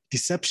of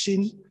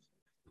deception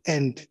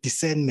and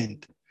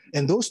discernment.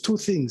 And those two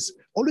things,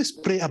 always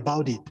pray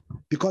about it,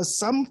 because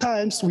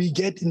sometimes we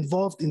get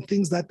involved in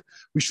things that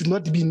we should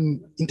not be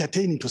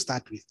entertaining to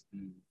start with.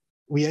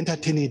 We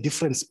entertain a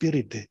different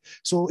spirit there.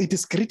 So it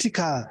is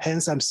critical,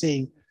 hence I'm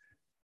saying,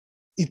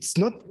 it's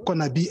not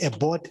gonna be a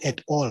board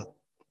at all,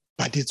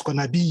 but it's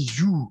gonna be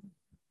you,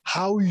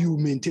 how you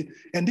maintain.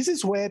 And this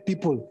is where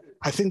people,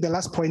 I think the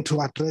last point to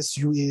address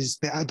you is,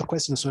 the other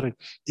question, sorry,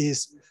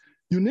 is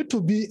you need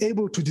to be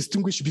able to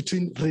distinguish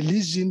between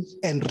religion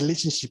and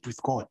relationship with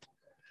God.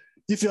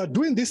 If you are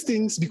doing these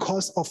things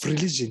because of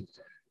religion,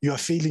 you are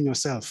failing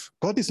yourself.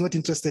 God is not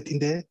interested in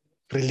the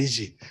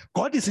religion.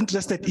 God is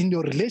interested in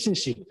your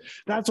relationship.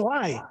 That's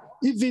why,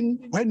 even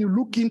when you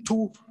look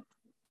into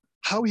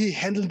how he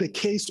handled the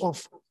case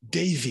of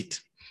David,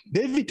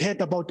 David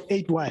had about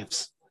 8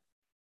 wives.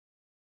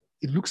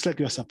 It looks like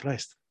you are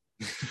surprised.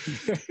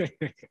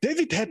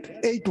 David had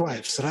 8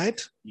 wives, right?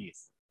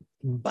 Yes.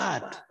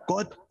 But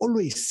God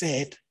always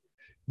said,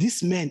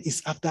 this man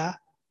is after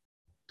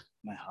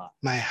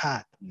my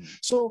heart.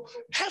 So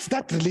have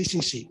that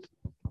relationship.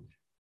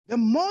 The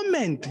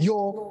moment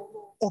your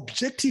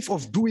objective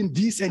of doing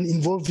this and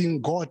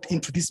involving God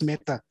into this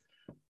matter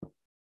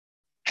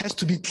has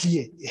to be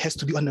clear, it has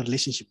to be on a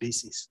relationship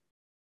basis.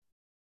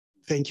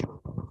 Thank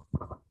you.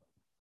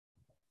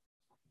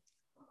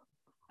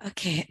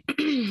 Okay,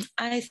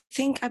 I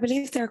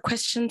believe there are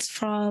questions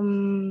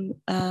from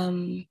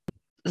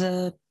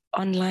the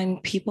online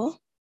people.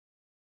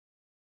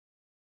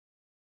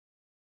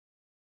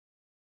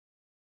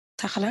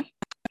 Takhalan?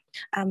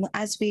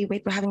 As we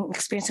wait, we're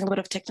experiencing a lot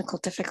of technical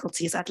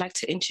difficulties. I'd like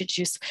to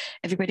introduce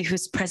everybody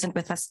who's present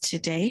with us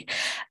today.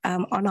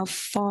 On our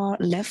far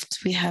left,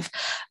 we have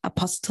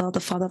Apostle, the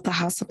father of the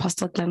house,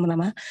 Apostle Glen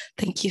Monama.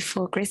 Thank you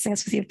for gracing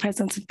us with your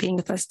presence and being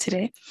with us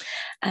today.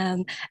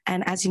 And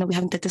as you know, we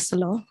have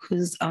Sello,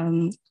 who's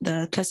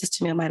the closest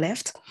to me on my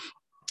left.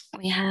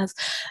 We have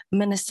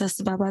Minister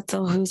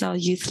Sibabato, who's our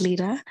youth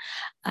leader,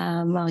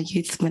 our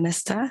youth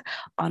minister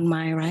on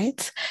my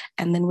right.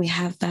 And then we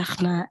have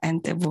Vachna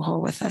and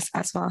Debuho with us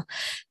as well.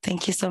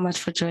 Thank you so much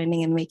for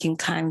joining and making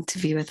time to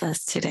be with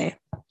us today.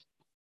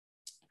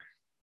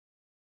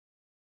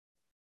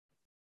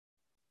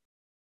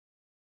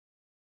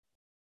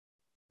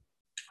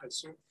 I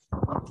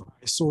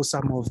saw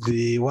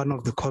one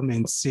of the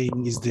comments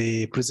saying, is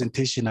the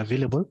presentation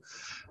available?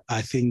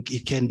 I think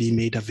it can be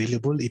made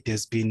available. It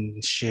has been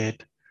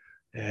shared.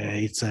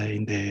 It's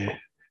in the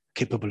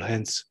capable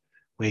hands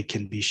where it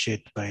can be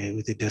shared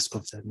with the desk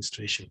of the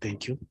administration.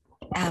 Thank you.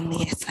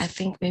 Yes, I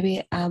think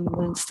maybe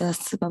Minister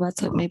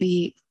Sibabato,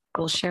 maybe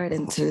we'll share it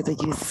into the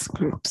youth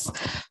groups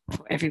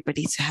for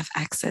everybody to have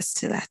access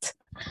to that.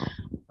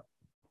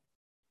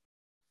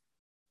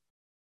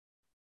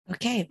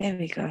 Okay, there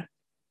we go.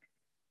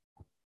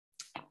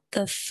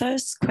 The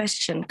first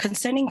question,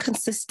 concerning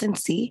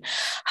consistency,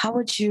 how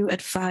would you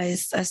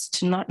advise us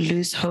to not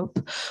lose hope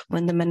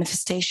when the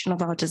manifestation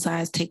of our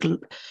desires take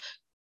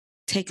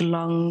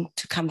long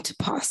to come to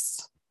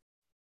pass?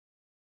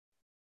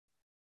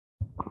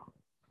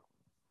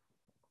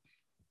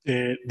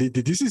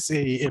 This is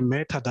a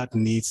matter that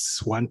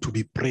needs one to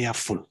be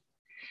prayerful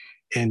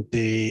And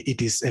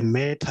it is a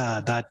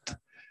matter that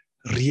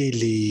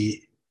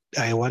really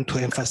I want to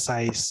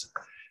emphasize.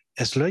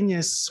 As long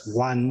as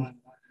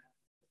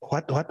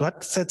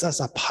what sets us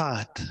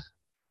apart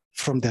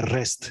from the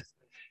rest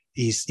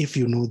is if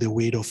you know the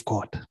word of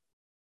God.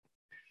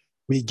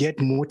 We get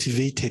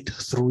motivated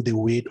through the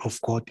word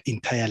of God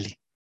entirely.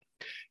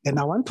 And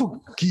I want to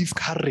give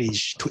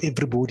courage to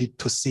everybody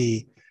to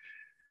say,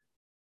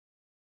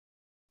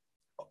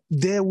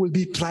 there will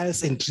be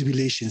trials and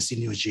tribulations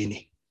in your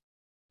journey.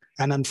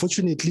 And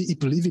unfortunately,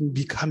 it will even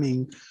be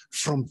coming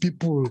from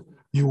people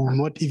you will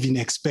not even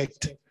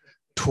expect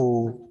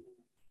to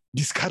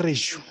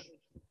discourage you.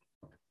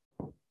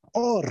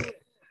 Or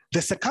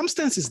the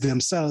circumstances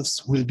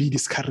themselves will be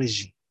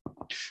discouraging.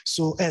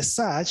 So as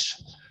such,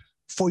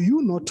 for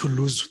you not to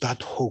lose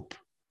that hope,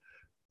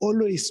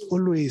 always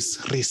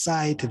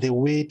recite the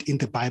word in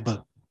the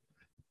Bible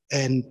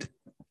and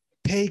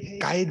take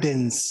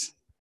guidance.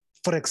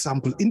 For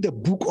example, in the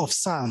book of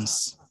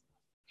Psalms,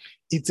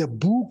 it's a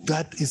book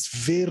that is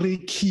very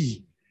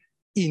key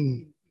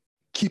in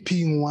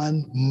keeping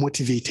one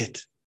motivated.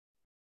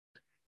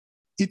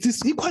 It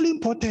is equally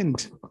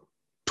important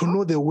to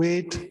know the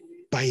word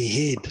by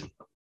head.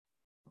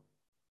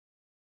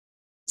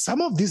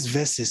 Some of these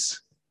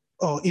verses,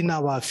 or in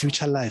our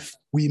future life,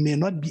 we may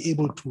not be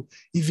able to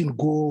even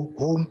go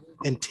home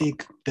and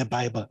take the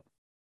Bible.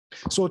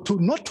 So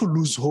not to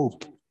lose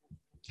hope,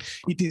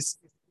 it is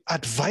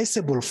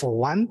advisable for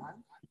one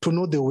to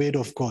know the word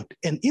of God.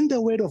 And in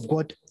the word of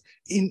God,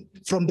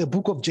 from the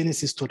book of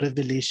Genesis to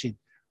Revelation,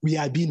 we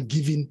are being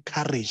given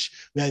courage.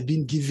 We are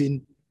being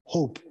given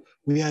hope.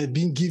 We are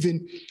being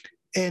given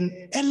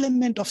an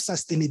element of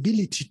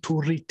sustainability to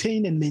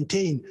retain and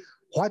maintain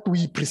what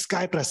we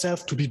prescribe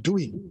ourselves to be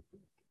doing.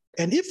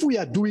 And if we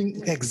are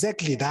doing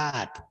exactly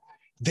that,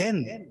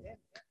 then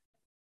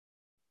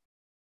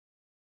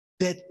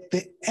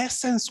the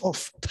essence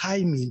of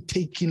timing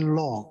taking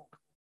long,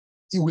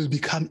 it will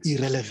become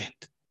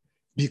irrelevant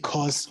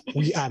because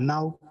we are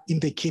now in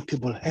the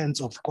capable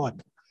hands of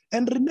God.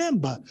 And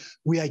remember,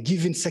 we are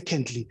given,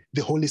 secondly,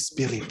 the Holy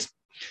Spirit.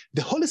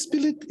 The Holy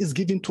Spirit is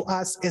given to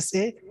us as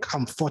a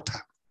comforter.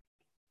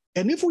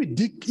 And if we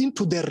dig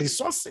into the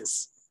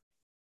resources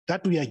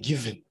that we are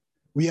given,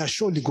 we are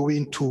surely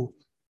going to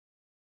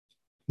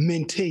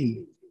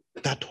maintain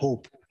that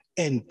hope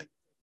and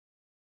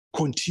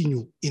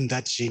continue in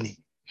that journey.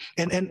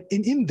 And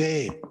in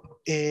there,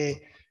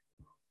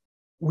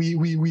 we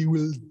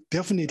will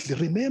definitely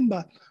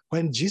remember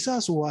when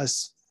Jesus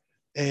was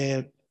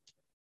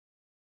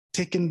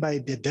taken by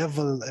the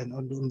devil, and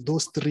on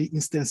those three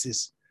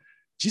instances,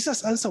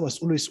 Jesus' answer was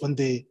always on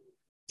the,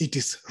 it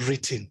is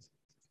written,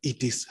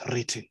 it is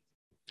written.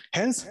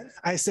 Hence,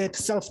 I said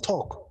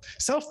self-talk.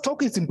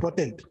 Self-talk is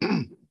important.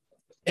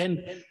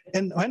 And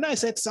when I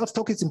said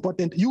self-talk is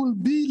important, you will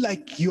be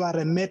like you are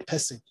a mad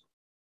person.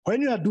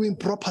 When you are doing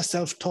proper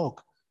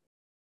self-talk,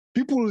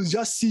 people will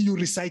just see you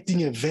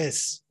reciting a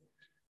verse.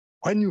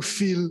 When you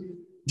feel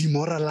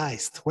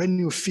demoralized, when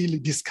you feel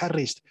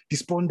discouraged,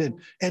 despondent,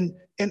 and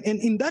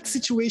in that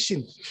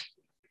situation,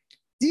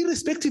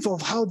 irrespective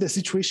of how the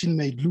situation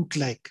may look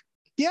like,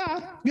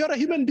 yeah, you're a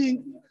human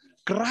being.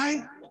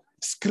 Cry,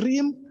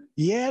 scream,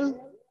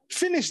 yell,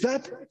 finish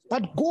that,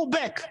 but go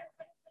back.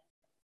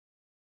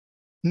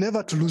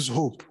 Never to lose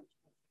hope.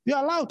 You're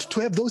allowed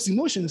to have those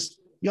emotions.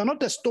 You're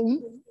not a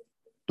stone.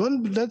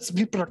 Let's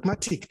be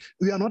pragmatic.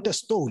 We are not a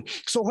stone.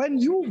 So when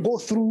you go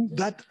through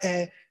that,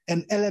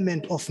 an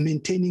element of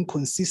maintaining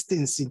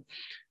consistency,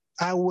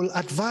 I will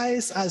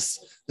advise us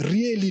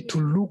really to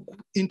look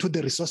into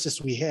the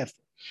resources we have.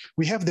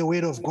 We have the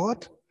word of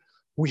God.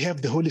 We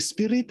have the Holy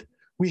Spirit.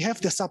 We have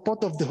the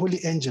support of the holy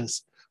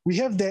angels. We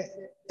have the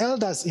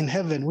elders in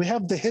heaven. We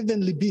have the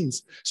heavenly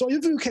beings. So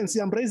if you can see,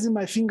 I'm raising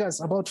my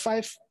fingers about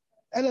 5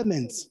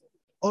 elements.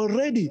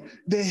 Already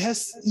there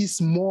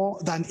is more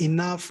than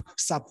enough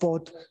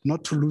support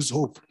not to lose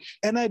hope.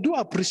 And I do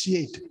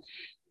appreciate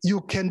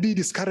you can be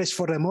discouraged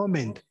for a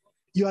moment.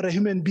 You are a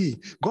human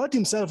being. God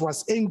himself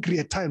was angry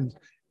at times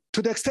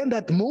to the extent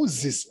that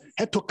Moses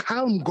had to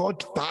calm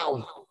God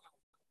down.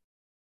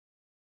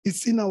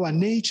 It's in our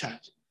nature.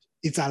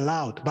 It's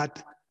allowed.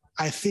 But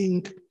I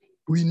think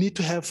we need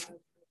to have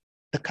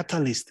the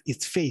catalyst.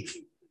 It's faith.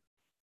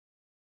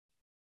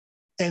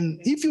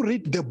 And if you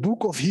read the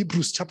book of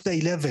Hebrews chapter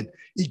 11,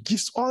 it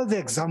gives all the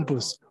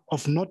examples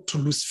of not to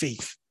lose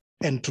faith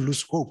and to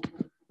lose hope.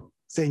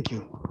 Thank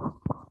you.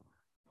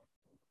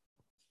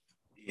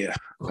 Yeah,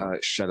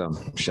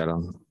 shalom.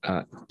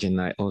 Can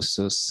I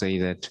also say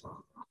that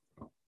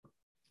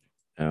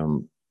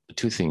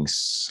 2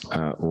 things.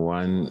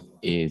 One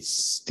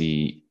is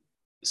the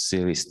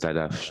series that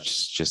I've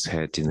just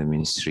had in the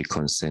ministry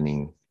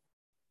concerning,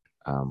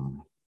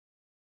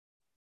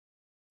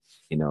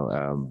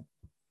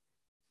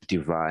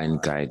 divine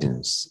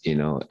guidance,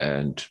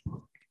 and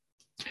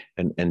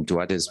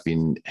what has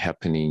been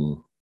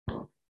happening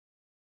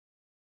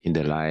in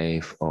the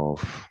life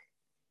of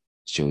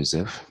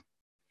Joseph,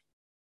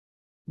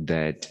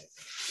 that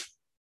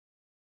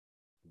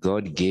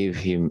God gave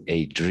him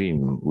a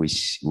dream,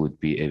 which would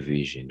be a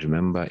vision.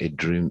 Remember, a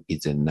dream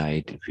is a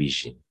night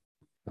vision,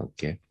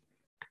 okay?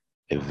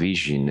 A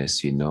vision,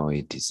 as you know,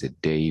 it is a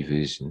day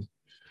vision.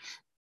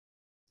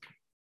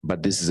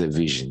 But this is a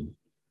vision.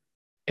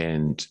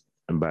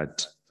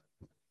 But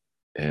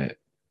the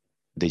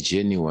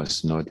journey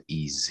was not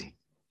easy,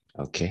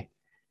 okay?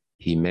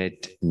 He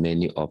met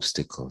many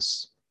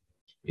obstacles,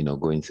 you know,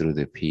 going through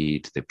the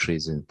pit, the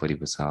prison,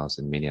 Potiphar's house,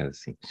 and many other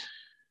things.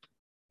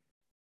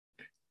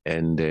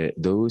 And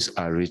those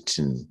are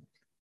written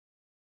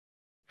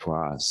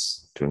for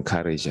us to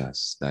encourage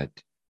us that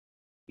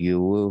there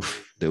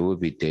will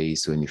be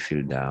days when you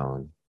feel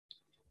down.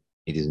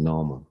 It is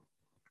normal.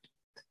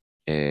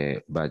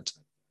 But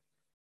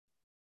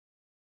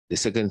the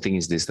second thing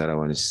is this that I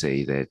want to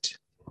say that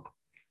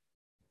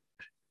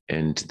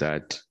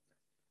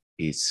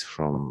is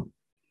from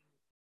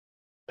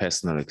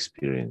personal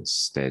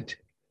experience, that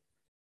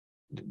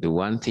the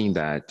one thing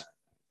that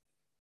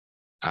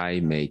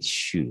I made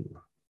sure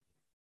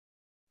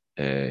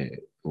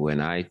when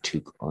I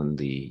took on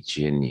the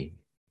journey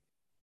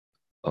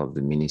of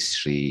the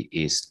ministry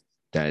is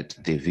that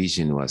the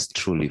vision was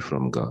truly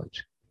from God.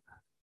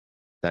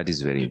 That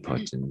is very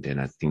important. And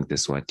I think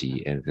that's what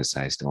he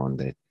emphasized on,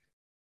 that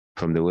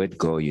from the word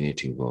go, you need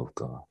to involve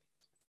God.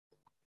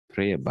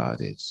 Pray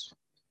about it.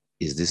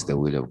 Is this the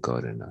will of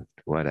God or not?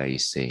 What are you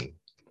saying?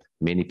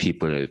 Many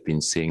people have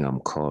been saying,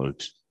 I'm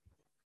called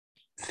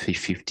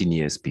 15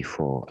 years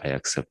before I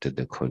accepted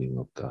the calling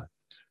of God.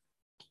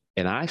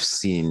 And I've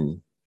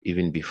seen,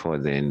 even before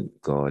then,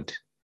 God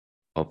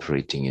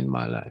operating in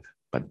my life.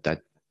 But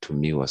that to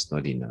me was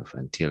not enough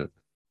until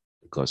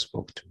God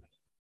spoke to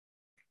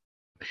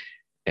me.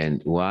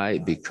 And why?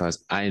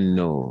 Because I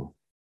know,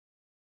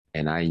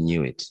 and I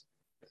knew it,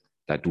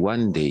 that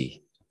one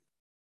day,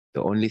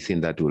 the only thing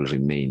that will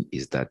remain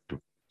is that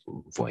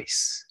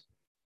voice.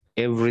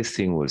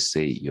 Everything will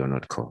say you're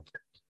not called.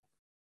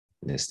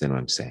 Understand what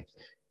I'm saying?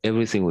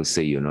 Everything will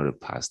say you're not a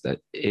pastor.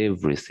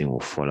 Everything will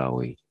fall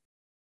away.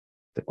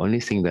 The only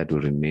thing that will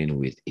remain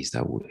with is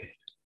that word.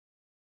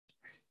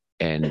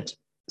 And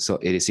so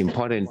it is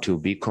important to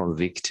be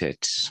convicted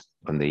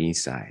on the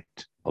inside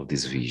of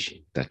this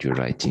vision that you're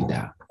writing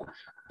down,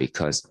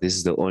 because this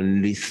is the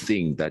only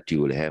thing that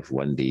you will have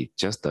one day,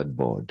 just that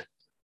board.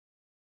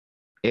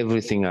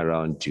 Everything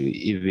around you,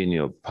 even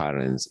your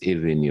parents,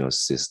 even your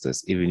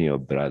sisters, even your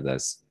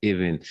brothers,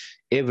 even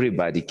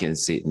everybody can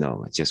say,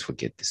 no, just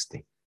forget this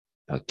thing.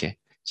 Okay?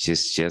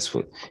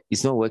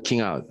 It's not working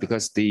out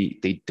because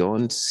they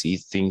don't see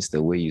things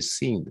the way you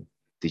see them.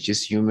 They're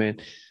just human.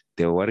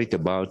 They're worried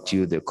about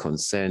you. They're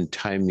concerned.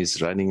 Time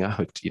is running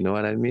out. You know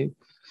what I mean?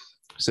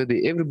 So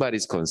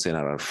everybody's concerned.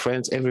 Our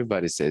friends,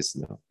 everybody says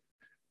no.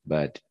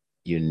 But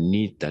you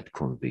need that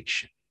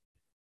conviction,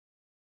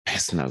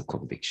 personal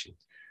conviction,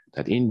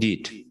 that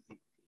indeed.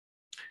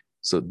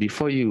 So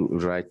before you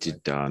write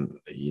it down,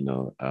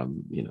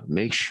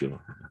 make sure,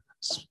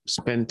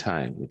 spend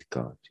time with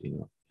God,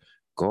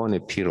 go on a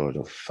period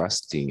of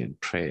fasting and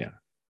prayer,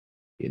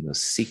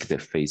 seek the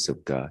face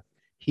of God,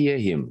 hear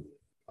him,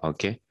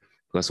 okay?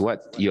 Because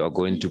what you are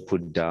going to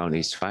put down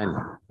is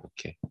final,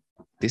 okay?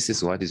 This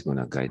is what is going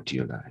to guide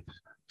your life.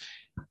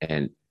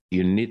 And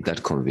you need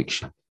that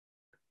conviction.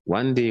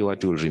 One day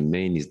what will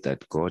remain is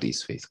that God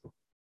is faithful.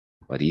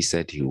 But he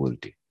said he will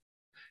do.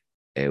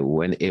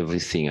 When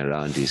everything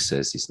around you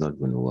says it's not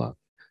going to work.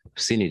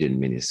 I've seen it in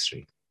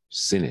ministry.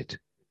 Seen it.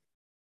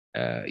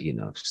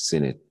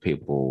 Seen it,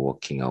 people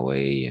walking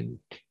away and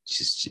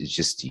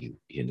just you,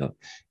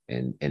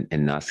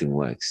 and nothing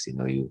works.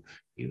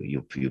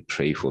 You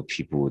pray for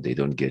people, they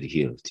don't get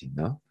healed,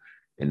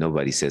 and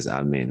nobody says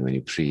amen when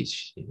you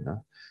preach,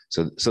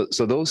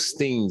 So those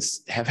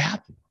things have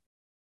happened.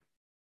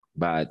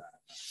 But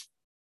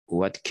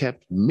what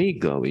kept me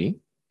going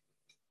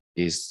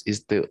is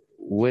the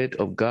word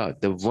of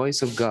God, the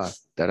voice of God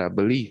that I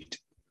believed.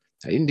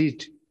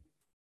 Indeed,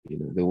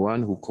 the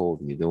one who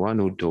called me, the one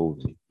who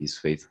told me is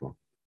faithful.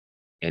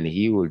 And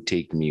he will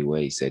take me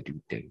where he said he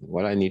would take me.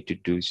 What I need to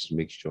do is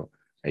make sure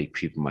I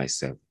equip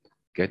myself,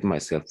 get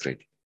myself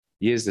ready.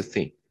 Here's the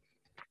thing,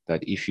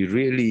 that if you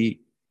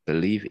really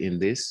believe in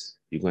this,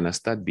 you're going to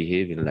start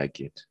behaving like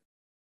it.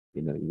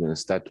 You're going to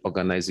start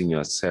organizing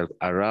yourself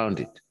around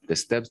it. The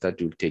steps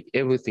that you take,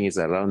 everything is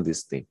around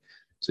this thing.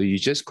 So you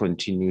just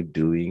continue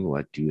doing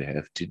what you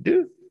have to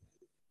do,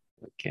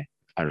 okay,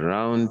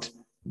 around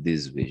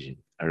this vision,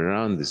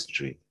 around this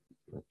dream,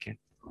 okay.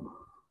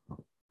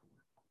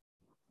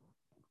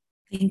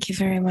 Thank you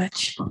very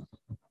much.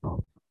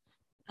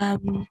 I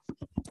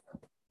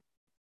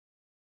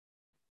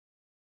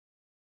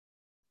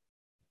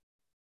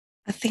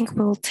think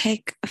we'll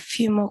take a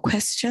few more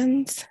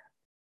questions.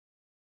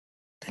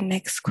 The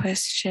next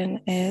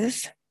question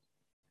is,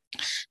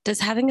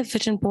 does having a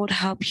vision board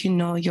help you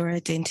know your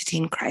identity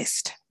in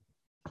Christ?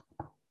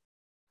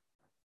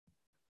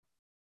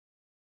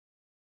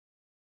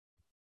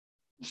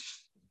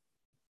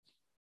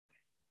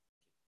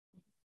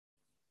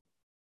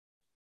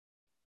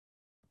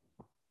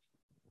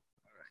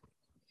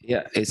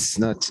 Yeah, it's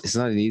not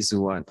an easy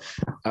one.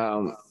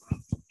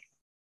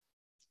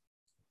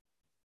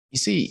 You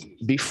see,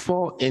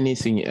 before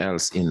anything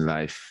else in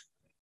life,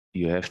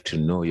 you have to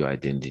know your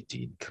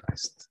identity in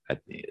Christ.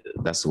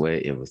 That's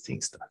where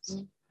everything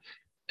starts.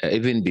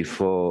 Even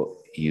before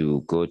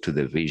you go to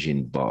the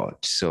vision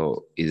board.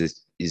 So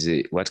is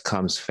it what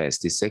comes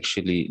first? It's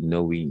actually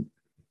knowing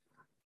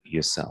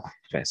yourself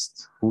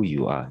first, who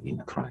you are in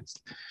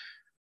Christ.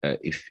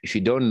 If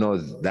you don't know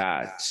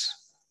that,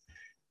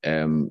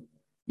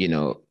 you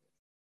know,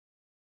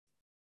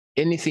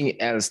 anything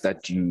else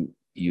that you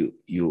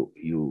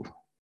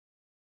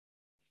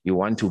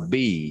want to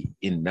be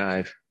in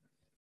life,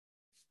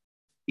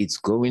 it's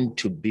going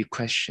to be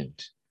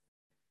questioned.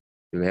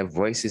 You have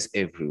voices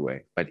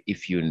everywhere, but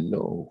if you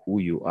know who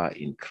you are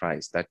in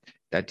Christ,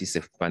 that is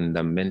a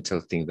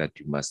fundamental thing that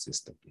you must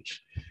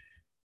establish.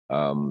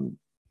 How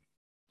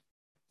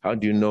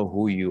do you know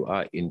who you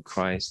are in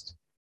Christ?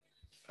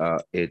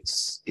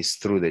 It's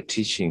through the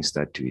teachings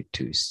that we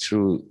do. It's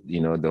through,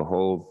 the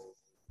whole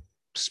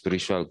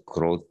spiritual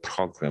growth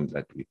program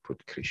that we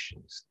put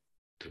Christians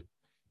through.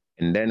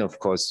 And then, of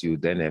course, you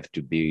then have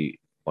to be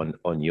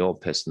on your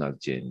personal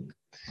journey.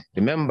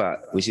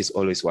 Remember, which is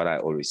always what I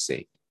always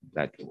say,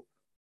 that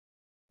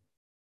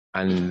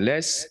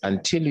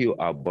until you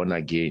are born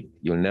again,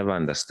 you'll never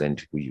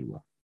understand who you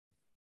are,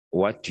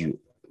 what you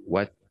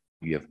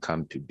have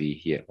come to be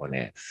here on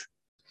earth.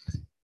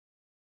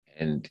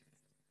 And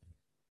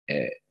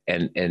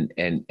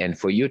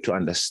for you to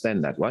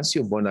understand that, once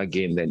you're born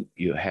again, then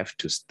you have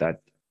to start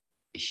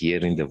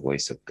hearing the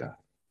voice of God,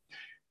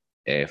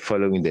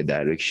 following the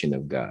direction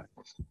of God.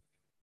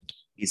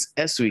 It's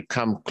as we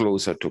come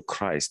closer to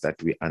Christ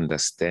that we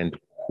understand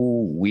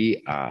who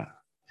we are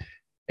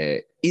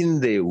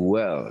in the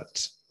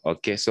world.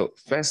 Okay, so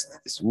first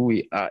is who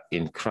we are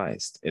in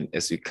Christ. And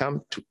as we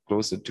come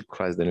closer to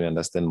Christ, then we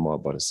understand more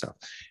about ourselves.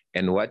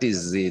 And what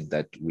is it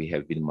that we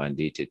have been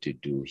mandated to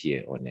do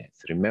here on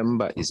earth?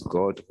 Remember, it's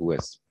God who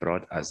has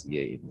brought us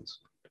here in this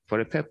world for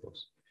a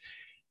purpose.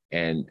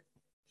 And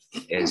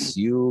as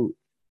you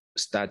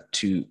start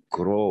to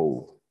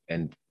grow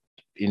and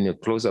in a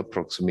closer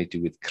proximity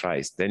with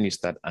Christ, then you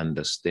start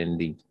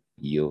understanding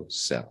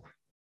yourself.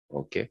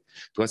 Okay?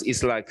 Because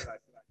it's like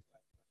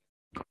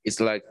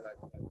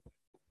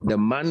the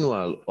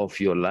manual of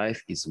your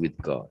life is with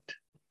God.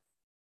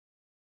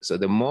 So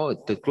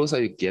the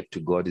closer you get to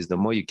God is the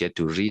more you get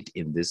to read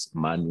in this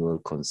manual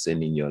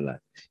concerning your life.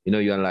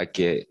 You're like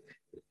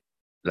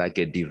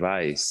a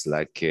device,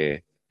 like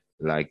a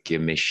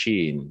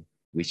machine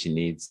which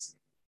needs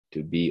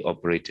to be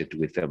operated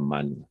with a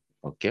manual.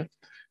 Okay.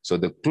 So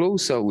the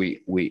closer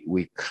we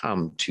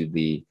come to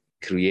the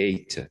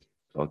Creator,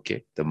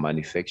 okay, the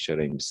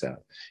manufacturer himself,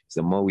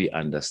 the more we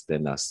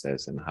understand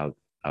ourselves and how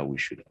we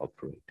should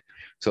operate.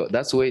 So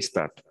that's where it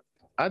starts.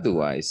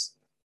 Otherwise,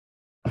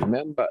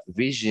 remember,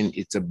 vision,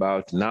 it's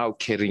about now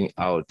carrying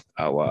out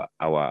our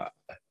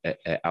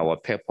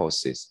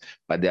purposes,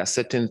 but there are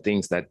certain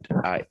things that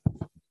are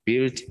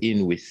built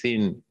in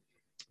within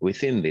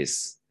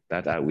this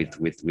that are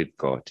with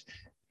God.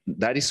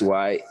 That is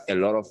why a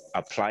lot of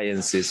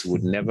appliances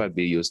would never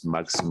be used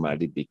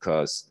maximally,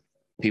 because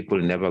people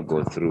never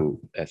go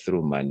through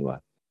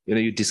manual.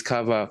 You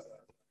discover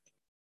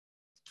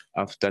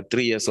after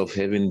 3 years of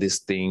having this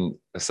thing,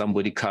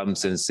 somebody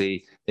comes and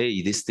say,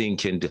 hey, this thing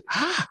can do,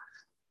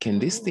 can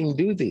this thing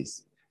do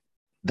this?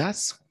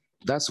 That's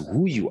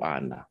who you are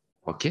now,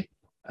 okay?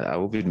 I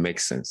hope it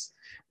makes sense.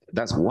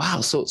 That's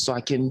wow, so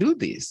I can do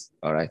this,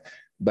 all right?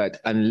 But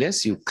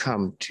unless you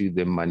come to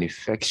the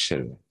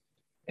manufacturer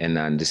and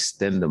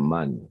understand the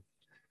manual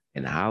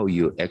and how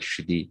you're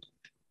actually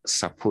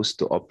supposed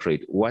to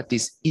operate, what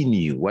is in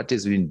you, what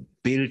has been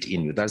built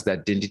in you, that's the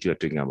identity we're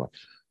talking about.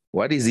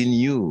 What is in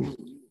you,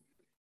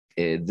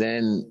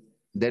 then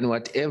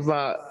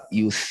whatever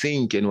you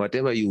think and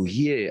whatever you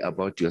hear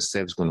about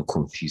yourself is going to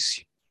confuse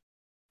you.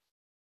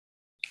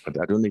 But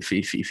I don't know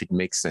if it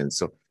makes sense.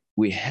 So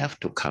we have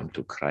to come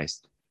to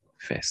Christ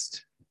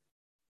first,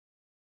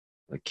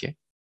 okay,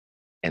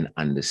 and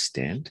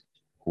understand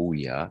who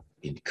we are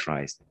in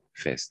Christ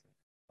first.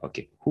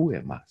 Okay, who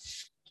am I?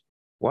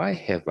 Why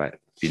have I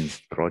been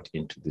brought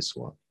into this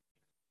world?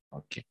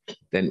 Okay,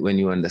 then when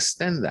you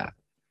understand that,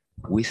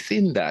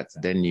 within that,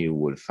 then you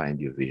will find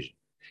your vision.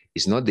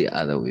 It's not the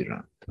other way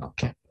around,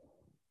 okay?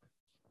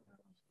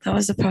 That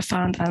was a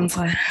profound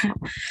answer.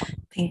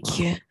 Thank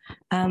you.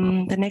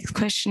 The next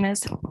question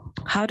is,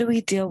 how do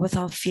we deal with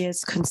our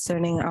fears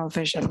concerning our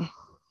vision?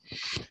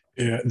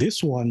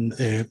 This one,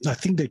 I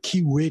think the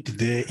key word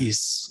there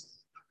is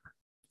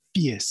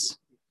fears.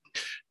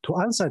 To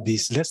answer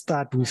this, let's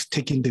start with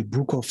taking the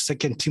book of 2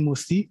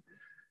 Timothy,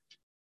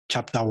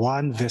 chapter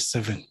 1, verse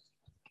 7.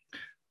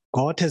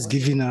 God has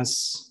given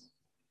us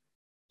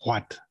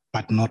what,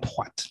 but not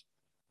what.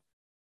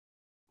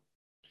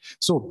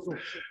 So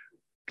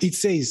it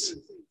says,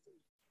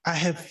 I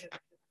have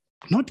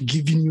not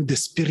given you the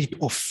spirit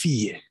of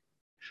fear.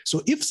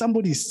 So if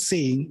somebody is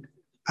saying,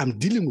 I'm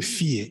dealing with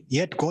fear,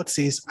 yet God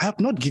says, I have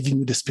not given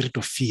you the spirit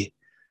of fear,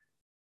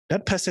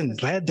 that person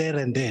right there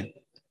and then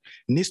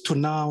needs to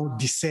now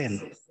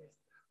discern,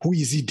 who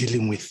is he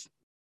dealing with?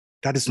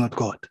 That is not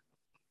God.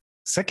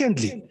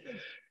 Secondly,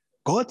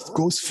 God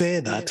goes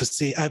further to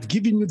say, I've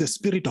given you the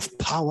spirit of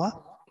power,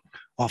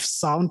 of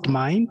sound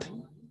mind,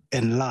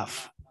 and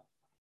love.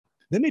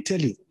 Let me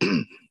tell you,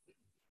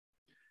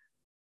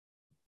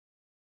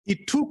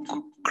 it took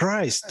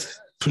Christ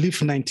to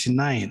leave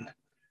 99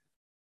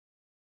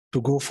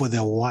 to go for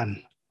the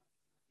one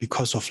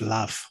because of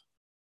love.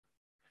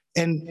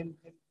 And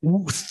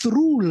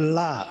through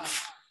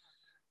love,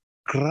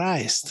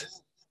 Christ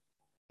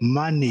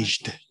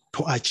managed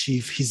to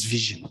achieve his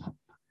vision.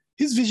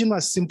 His vision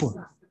was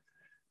simple.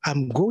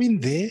 I'm going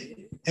there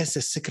as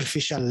a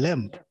sacrificial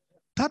lamb.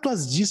 That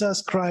was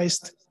Jesus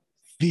Christ's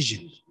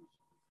vision.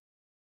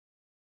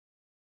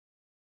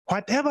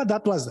 Whatever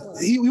that was,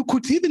 you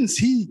could even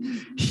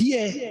see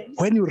here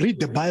when you read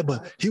the Bible,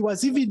 he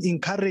was even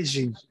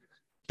encouraging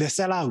the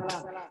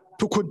sellout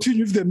to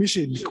continue the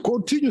mission,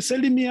 continue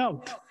selling me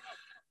out,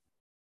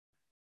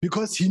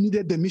 because he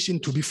needed the mission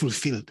to be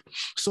fulfilled.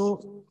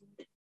 So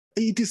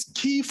it is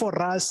key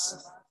for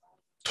us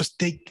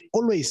to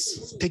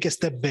always take a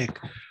step back.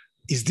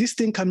 Is this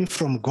thing coming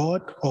from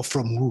God or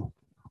from who?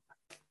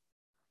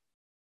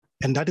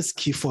 And that is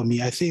key for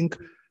me. I think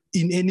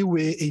in any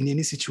way, in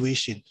any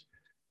situation,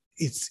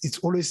 it's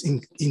always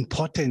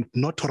important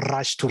not to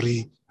rush to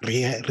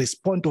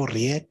respond or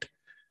react,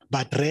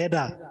 but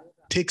rather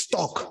take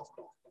stock.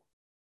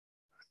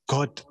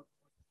 God,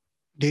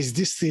 there's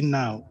this thing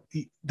now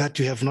that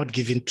you have not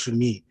given to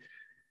me,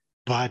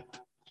 but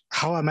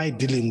how am I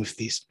dealing with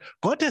this?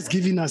 God has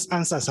given us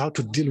answers how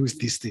to deal with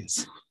these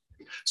things.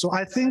 So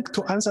I think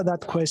to answer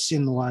that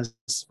question was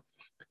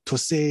to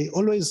say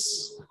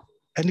always,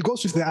 and it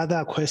goes with the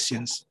other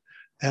questions.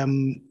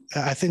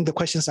 I think the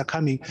questions are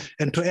coming.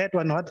 And to add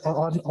on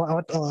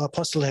what our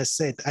apostle has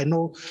said, I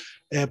know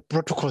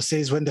protocol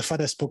says when the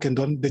father has spoken,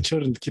 don't the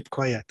children keep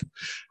quiet.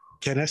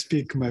 Can I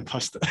speak, my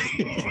pastor?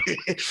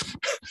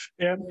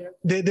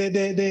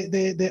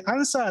 The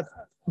answer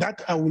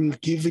that I will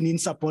give in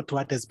support to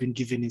what has been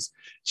given is,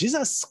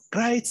 Jesus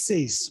Christ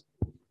says,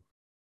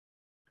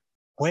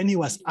 when he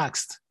was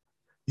asked,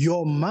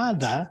 your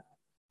mother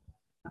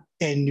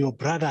and your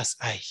brothers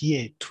are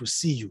here to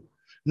see you.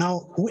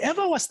 Now,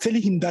 whoever was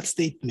telling him that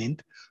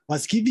statement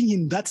was giving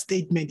him that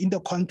statement in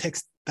the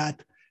context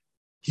that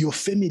your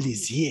family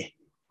is here.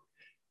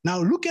 Now,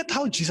 look at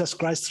how Jesus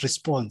Christ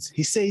responds.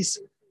 He says,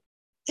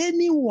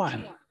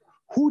 anyone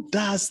who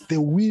does the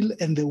will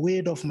and the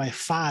word of my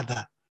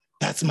Father,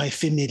 that's my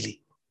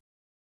family.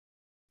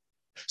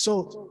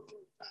 So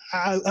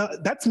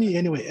that's me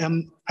anyway.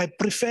 I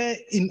prefer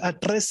in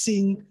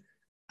addressing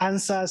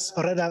answers,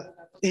 or rather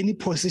any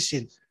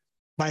position,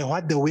 by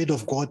what the word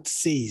of God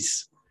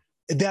says.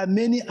 There are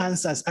many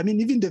answers. I mean,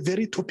 even the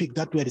very topic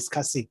that we're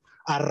discussing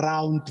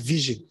around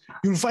vision,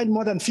 you'll find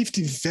more than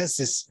 50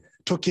 verses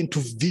talking to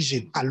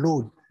vision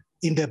alone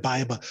in the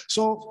Bible.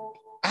 So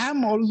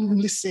I'm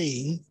only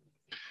saying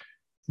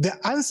the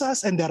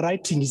answers and the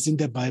writing is in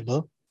the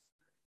Bible,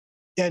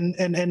 and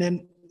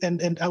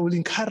I will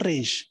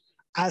encourage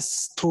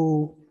us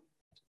to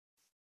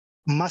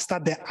master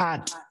the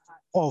art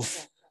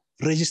of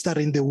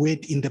registering the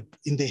word in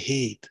the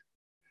head.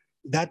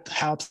 That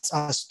helps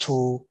us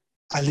to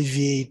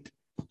alleviate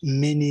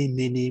many,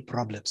 many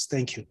problems.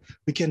 Thank you.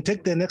 We can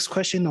take the next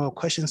question or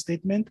question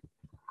statement.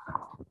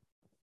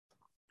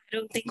 I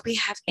don't think we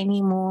have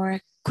any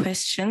more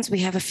questions. We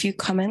have a few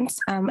comments.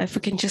 If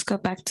we can just go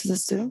back to the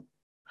Zoom.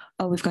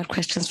 Oh, we've got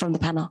questions from the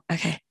panel.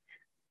 Okay.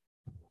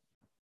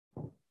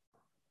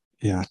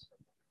 Yeah.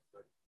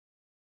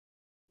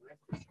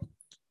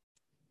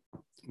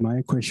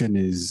 My question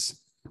is,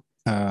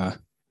 on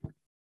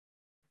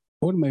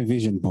my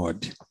vision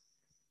board,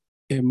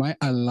 am I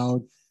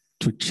allowed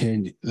to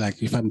change,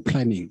 like if I'm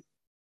planning,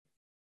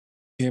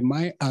 am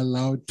I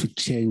allowed to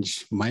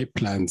change my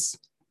plans,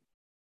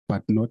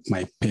 but not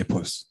my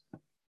purpose?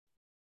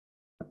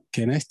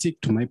 Can I stick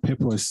to my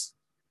purpose,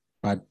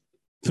 but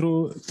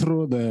through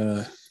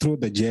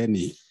the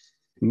journey,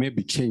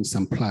 maybe change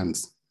some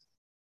plans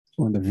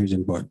on the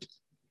vision board,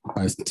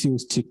 but still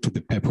stick to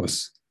the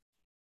purpose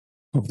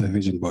of the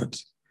vision board?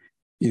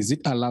 Is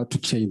it allowed to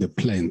change the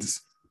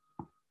plans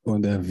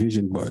on the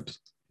vision board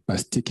by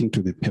sticking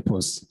to the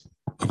purpose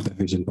of the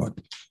vision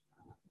board?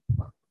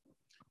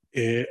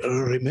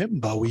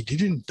 Remember, we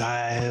didn't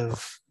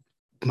dive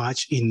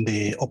much in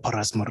the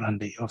operas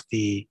morandi of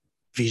the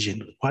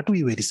vision. What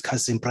we were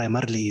discussing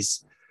primarily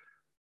is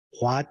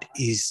what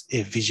is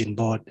a vision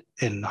board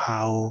and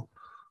how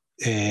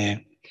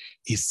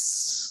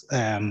it's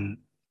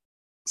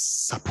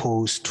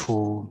supposed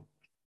to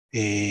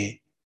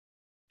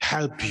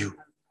help you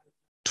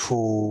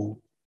to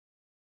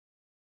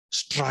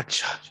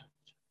structure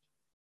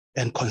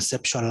and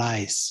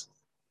conceptualize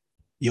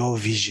your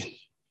vision.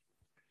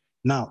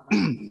 Now,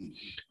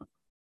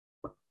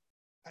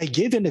 I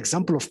gave an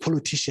example of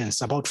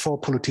politicians, about 4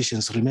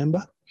 politicians,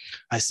 remember?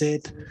 I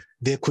said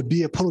there could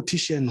be a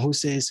politician who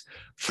says,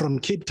 from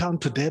Cape Town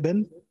to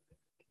Durban,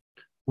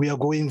 we are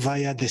going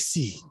via the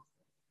sea.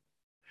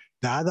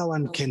 The other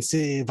one can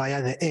say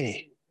via the air.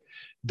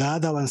 The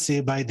other one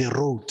say by the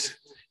road.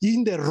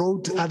 In the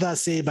road,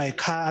 others say by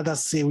car,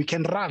 others say we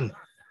can run.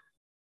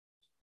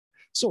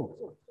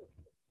 So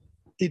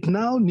it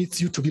now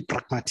needs you to be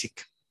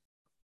pragmatic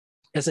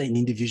as an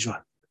individual.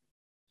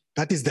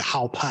 That is the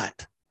how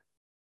part.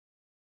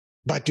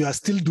 But you are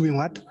still doing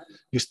what?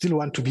 You still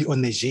want to be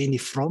on a journey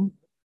from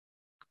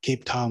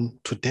Cape Town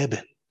to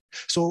Durban.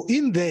 So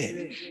in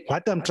there,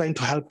 what I'm trying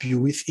to help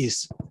you with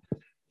is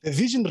the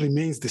vision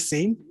remains the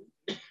same.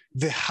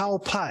 The how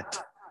part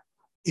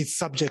is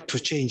subject to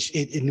change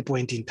at any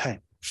point in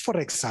time. For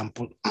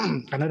example,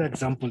 another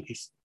example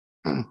is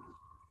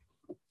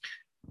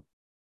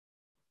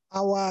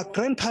our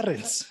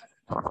grandparents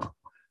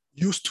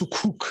used to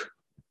cook,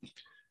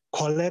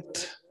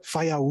 collect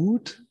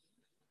firewood,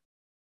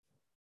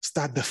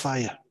 start the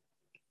fire.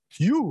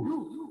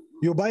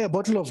 You buy a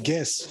bottle of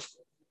gas,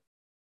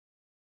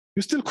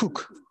 you still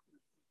cook,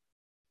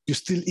 you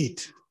still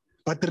eat.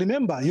 But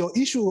remember, your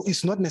issue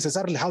is not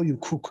necessarily how you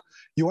cook.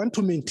 You want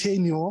to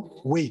maintain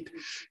your weight.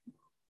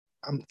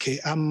 Okay,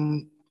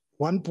 I'm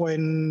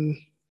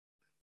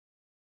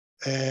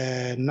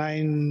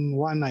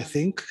 1.91, I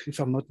think, if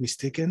I'm not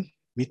mistaken,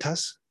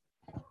 meters,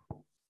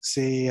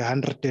 say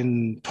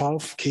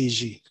 112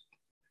 kg.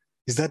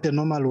 Is that a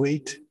normal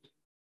weight?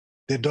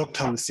 The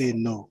doctor will say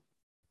no.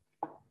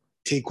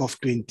 Take off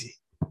 20.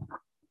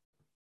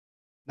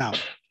 Now,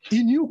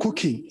 in you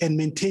cooking and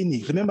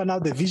maintaining, remember now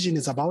the vision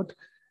is about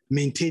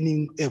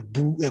maintaining a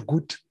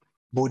good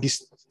body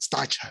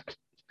stature.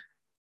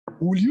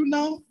 Will you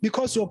now,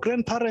 because your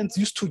grandparents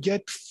used to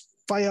get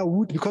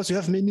firewood because you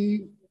have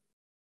many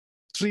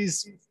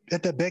trees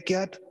at the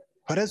backyard,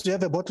 whereas you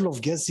have a bottle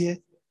of gas here?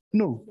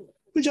 No,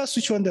 you just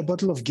switch on the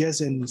bottle of gas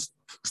and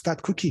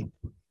start cooking.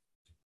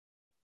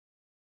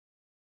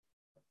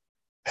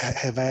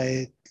 Have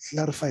I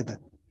clarified that?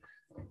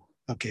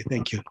 Okay,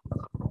 thank you.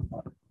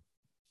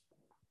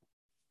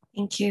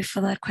 Thank you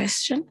for that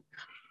question.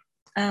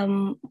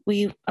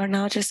 We are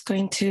now just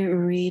going to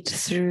read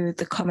through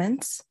the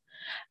comments.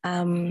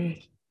 Having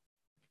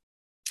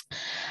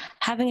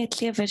a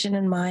clear vision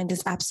in mind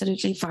is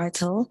absolutely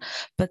vital,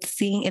 but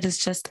seeing is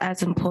just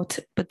as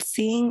important.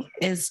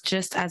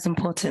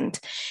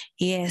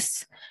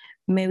 Yes,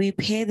 may we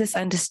pair this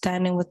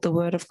understanding with the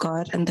Word of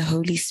God and the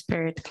Holy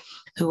Spirit,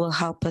 who will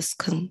help us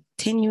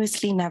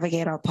continuously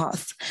navigate our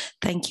path.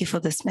 Thank you for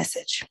this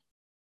message.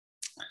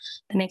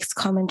 The next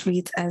comment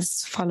reads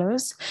as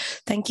follows.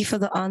 Thank you for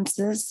the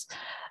answers.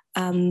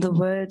 The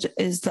word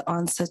is the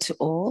answer to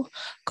all.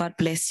 God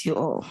bless you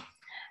all.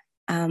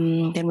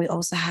 Then we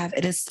also have,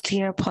 it is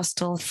clear,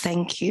 Apostle,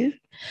 thank you.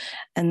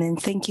 And then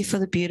thank you for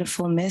the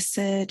beautiful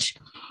message.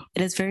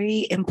 It is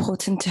very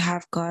important to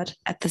have God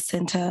at the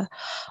center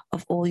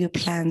of all your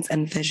plans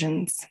and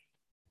visions.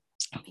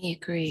 We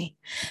agree.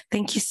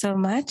 Thank you so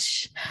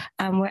much.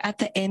 We're at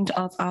the end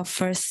of our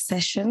first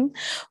session.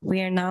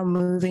 We are now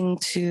moving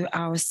to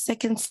our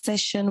second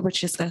session,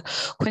 which is a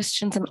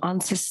questions and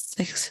answers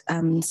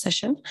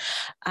session.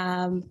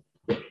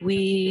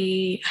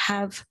 We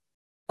have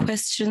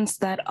questions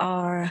that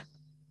are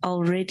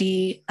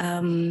already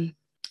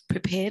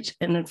prepared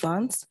in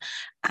advance.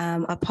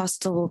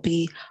 Apostle will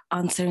be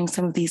answering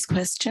some of these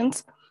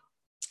questions.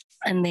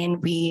 And then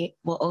we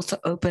will also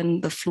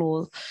open the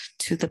floor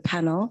to the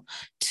panel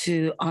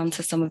to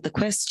answer some of the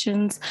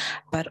questions,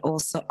 but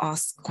also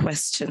ask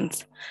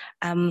questions.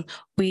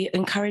 We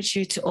encourage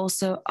you to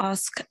also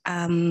ask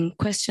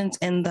questions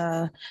in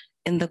the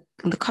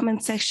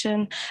comment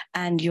section,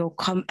 and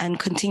and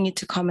continue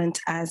to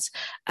comment as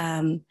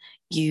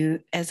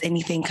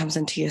anything comes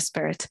into your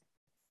spirit.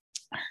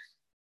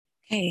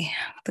 Okay,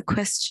 the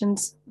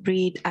questions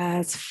read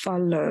as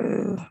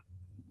follow.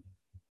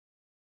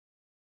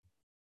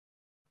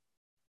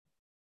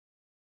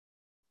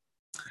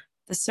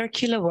 The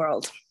circular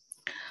world.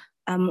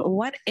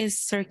 What is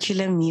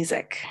circular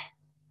music?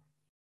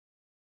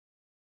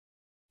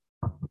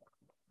 I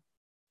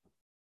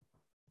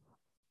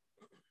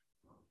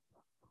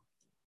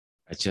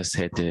just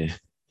had a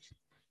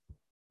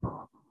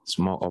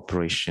small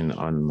operation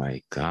on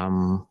my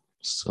gum,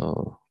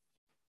 so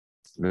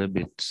a little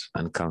bit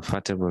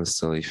uncomfortable.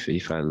 So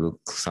if I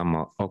look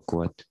somewhat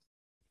awkward,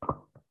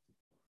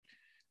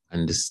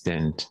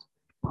 understand.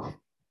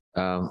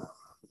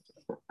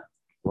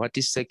 What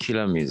is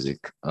secular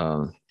music?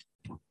 I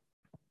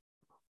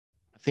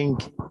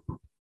think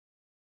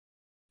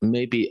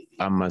maybe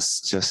I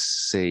must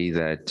just say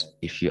that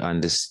if you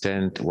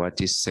understand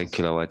what is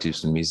secular, what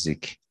is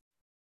music,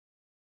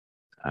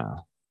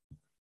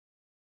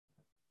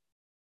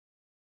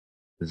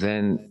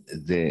 then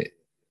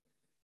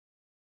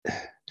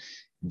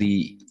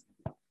the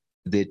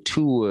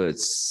two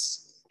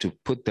words, to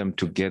put them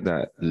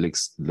together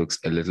looks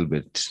a little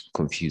bit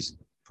confusing.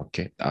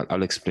 Okay,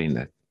 I'll explain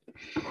that.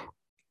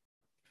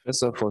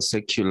 First of all,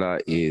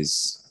 secular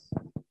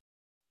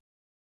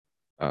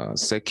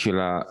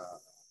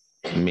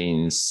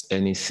means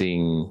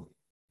anything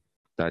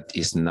that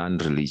is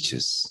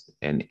non-religious,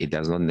 and it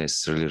does not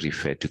necessarily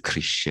refer to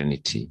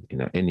Christianity.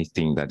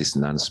 Anything that is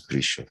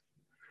non-spiritual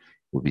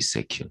will be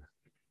secular.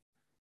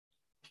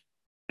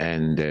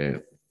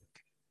 And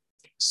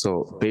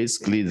So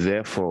basically,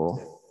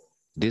 therefore,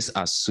 this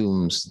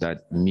assumes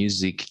that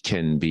music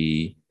can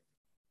be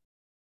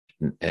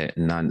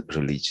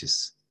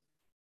non-religious.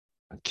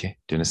 Okay,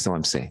 do you understand what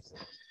I'm saying?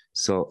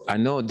 So I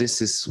know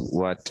this is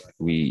what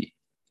we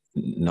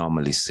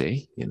normally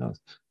say,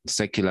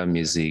 secular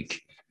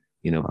music,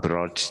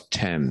 broad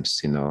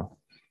terms,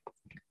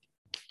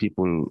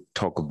 people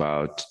talk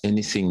about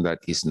anything that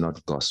is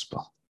not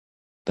gospel,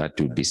 that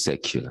would be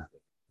secular.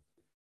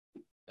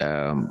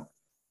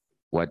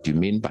 What do you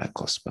mean by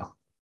gospel?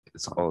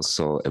 It's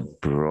also a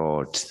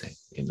broad thing.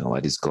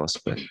 What is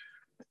gospel?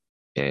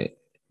 If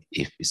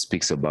it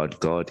speaks about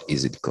God,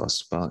 is it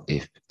gospel?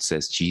 If it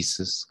says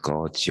Jesus,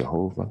 God,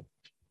 Jehovah,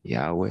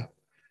 Yahweh,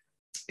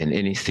 and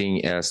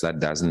anything else that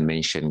doesn't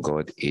mention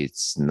God,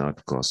 it's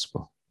not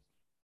gospel.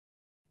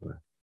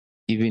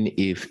 Even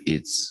if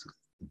it's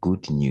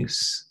good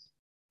news,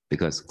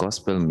 because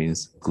gospel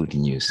means good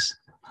news.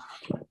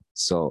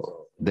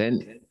 So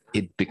then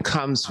it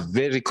becomes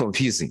very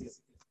confusing.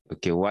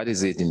 Okay, what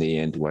is it in the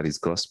end? What is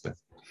gospel?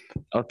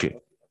 Okay,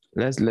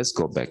 let's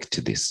go back to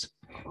this.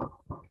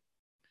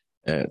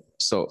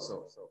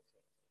 So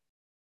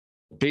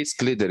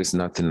basically, there is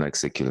nothing like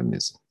secular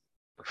music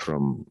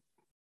from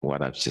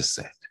what I've just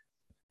said.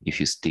 If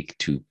you stick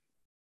to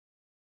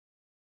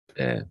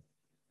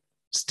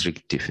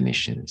strict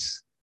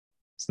definitions,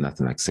 it's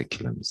nothing like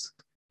secular music.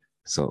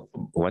 So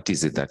what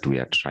is it that we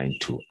are trying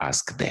to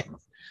ask them?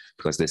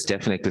 Because there's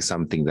definitely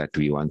something that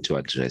we want to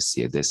address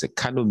here. There's a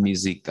kind of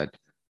music that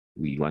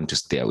we want to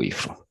stay away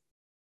from.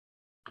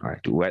 All right,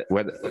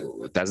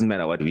 it doesn't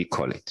matter what we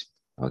call it,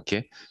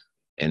 okay?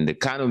 And the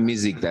kind of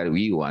music that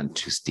we want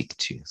to stick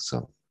to.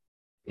 So,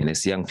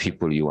 as young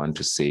people, you want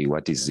to say,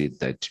 what is it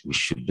that we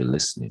should be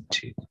listening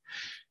to?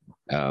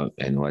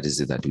 And what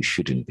is it that we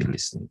shouldn't be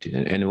listening to?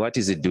 And what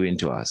is it doing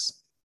to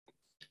us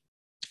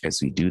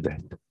as we do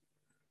that?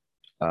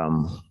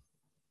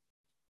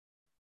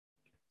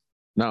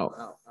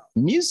 Now,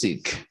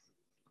 music.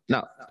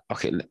 Now,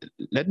 okay,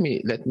 let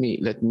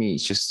me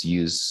just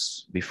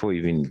use, before we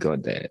even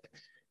got there.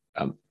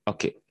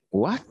 Okay,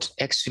 what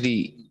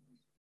actually?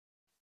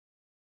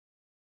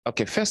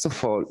 Okay, first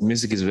of all,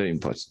 music is very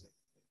important.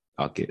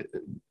 Okay,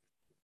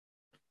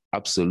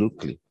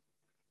 absolutely.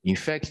 In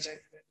fact,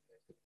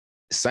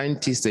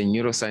 scientists and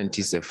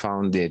neuroscientists have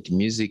found that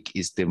music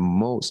is the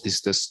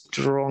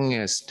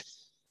strongest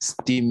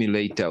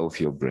stimulator of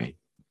your brain.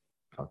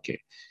 Okay,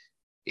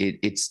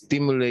 it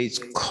stimulates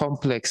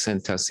complex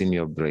centers in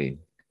your brain,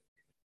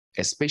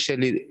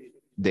 especially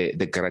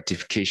the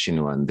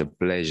gratification one, the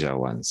pleasure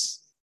ones,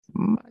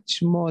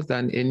 much more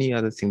than any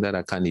other thing that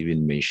I can't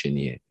even mention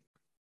here.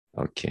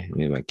 Okay,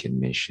 maybe I can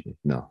mention it.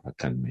 No, I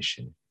can't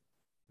mention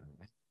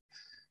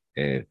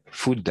it.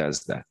 Food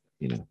does that,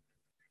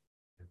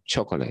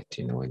 chocolate,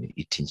 when you're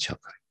eating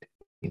chocolate,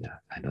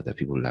 I know that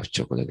people love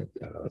chocolate,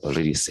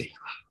 already say,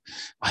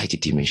 why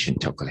did you mention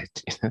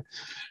chocolate?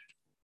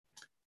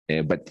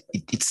 But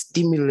it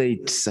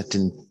stimulates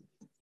certain,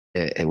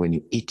 when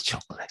you eat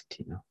chocolate,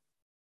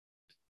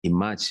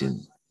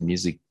 imagine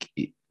music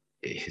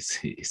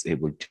is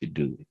able to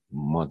do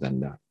more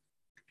than that.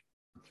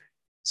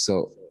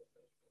 So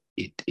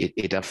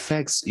it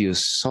affects your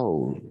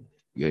soul,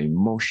 your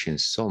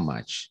emotions so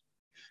much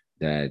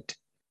that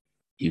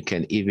you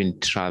can even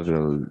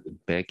travel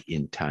back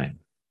in time.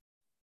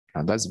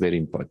 And that's very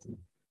important.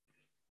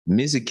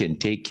 Music can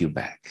take you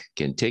back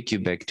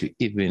to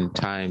even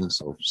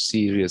times of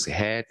serious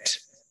hurt,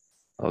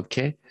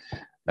 okay?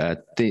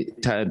 The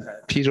time,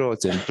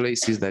 periods and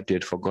places that you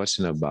had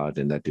forgotten about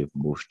and that you've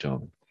moved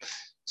on.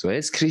 So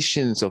as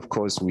Christians, of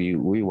course, we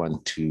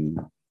want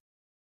to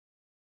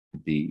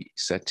be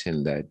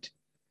certain that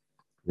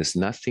there's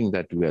nothing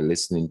that we are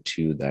listening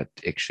to that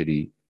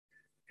actually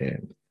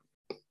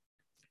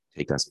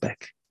take us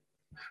back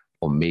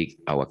or make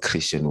our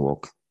Christian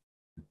walk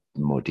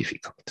more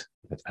difficult.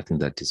 I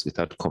think that is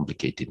without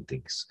complicating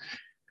things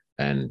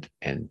and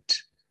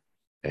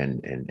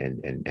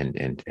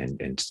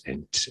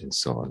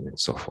so on and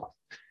so forth.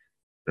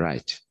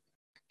 Right.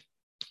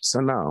 So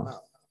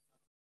now,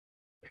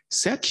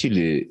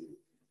 secularly,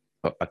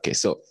 okay,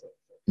 so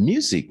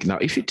music. Now,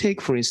 if you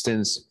take, for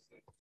instance,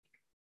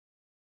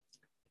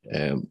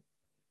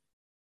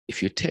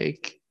 if you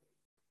take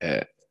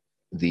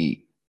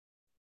the,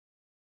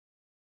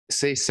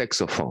 say,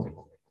 saxophone,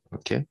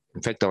 okay?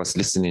 In fact, I was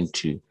listening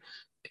to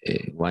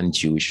one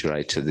Jewish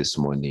writer this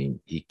morning.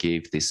 He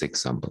gave this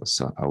example,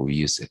 so I will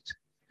use it.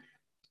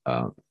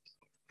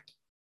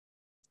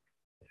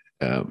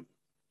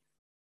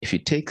 If you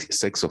take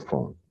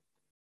saxophone,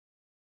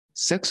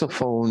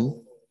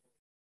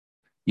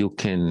 you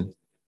can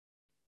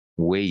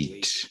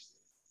weight,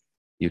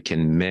 you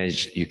can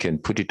measure, you can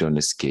put it on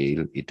a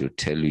scale. It will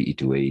tell you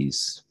it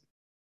weighs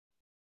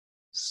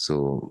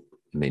so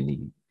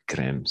many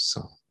grams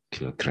or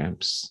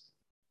kilograms,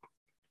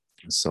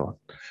 and so on.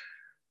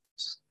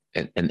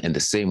 And the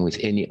same with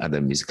any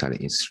other musical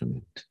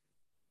instrument.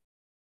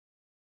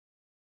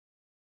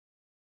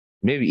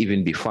 Maybe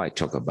even before I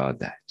talk about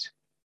that,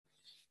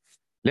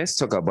 let's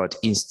talk about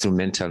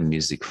instrumental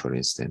music, for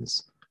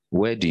instance.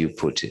 Where do you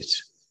put it?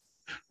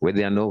 where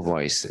there are no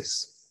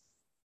voices,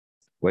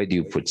 where do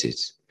you put it?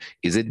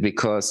 Is it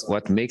because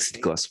what makes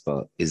it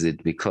gospel? Is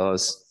it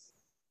because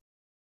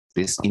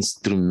these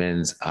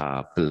instruments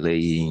are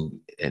playing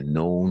a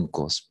known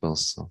gospel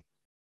song?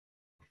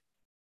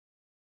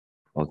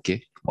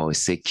 Okay, or a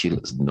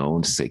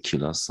known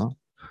secular song?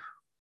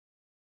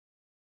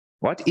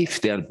 What if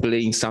they are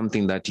playing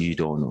something that you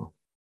don't know,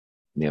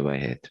 never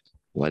heard?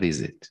 What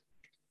is it?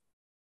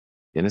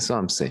 You understand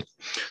what I'm saying?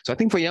 So I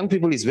think for young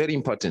people, it's very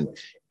important.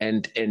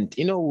 And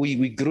you know,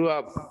 we grew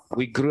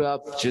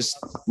up just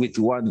with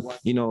one,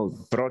 you know,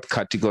 broad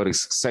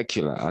categories,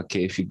 secular.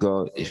 Okay, if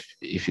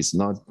it's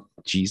not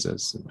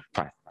Jesus,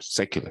 fine,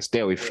 secular, stay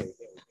away from it.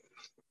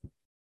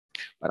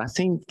 But I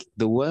think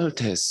the world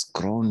has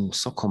grown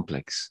so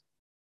complex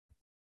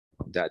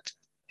that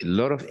a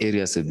lot of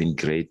areas have been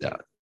grayed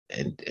out,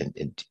 and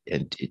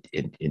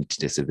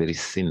there's a very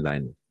thin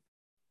line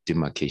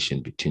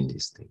demarcation between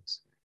these things.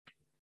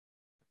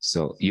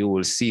 So you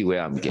will see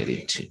where I'm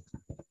getting to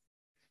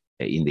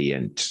in the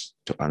end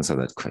to answer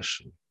that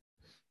question,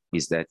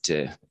 is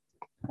that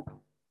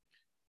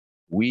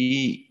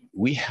we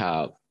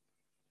have,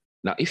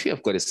 now if you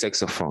have got a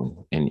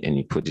saxophone and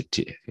you put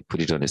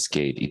it on a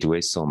scale, it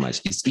weighs so much,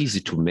 it's easy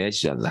to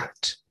measure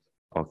that,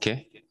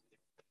 okay?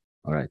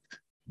 All right.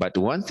 But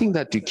one thing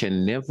that you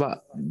can never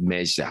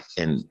measure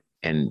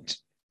and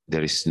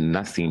there is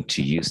nothing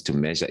to use to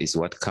measure is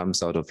what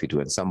comes out of it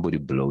when somebody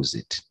blows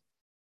it.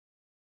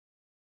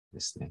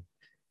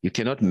 You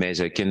cannot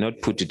measure, you cannot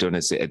put it on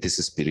and say, this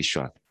is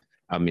spiritual.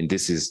 I mean,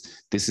 this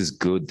is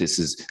good,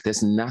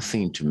 there's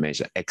nothing to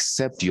measure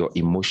except your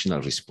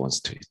emotional response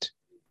to it.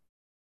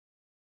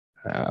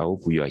 I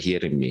hope you are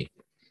hearing me.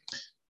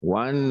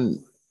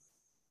 One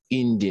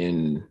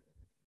Indian,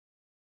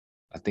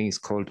 I think it's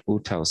called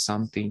Uta or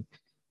something,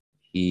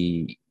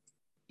 he's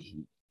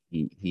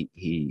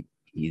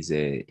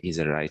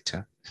a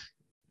writer,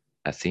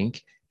 I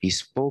think. He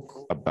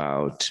spoke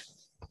about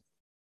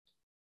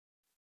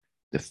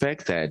the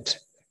fact that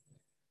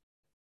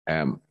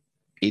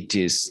it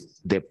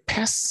is the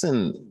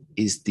person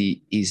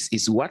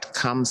is what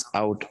comes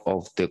out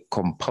of the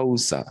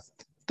composer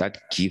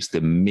that gives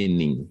the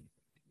meaning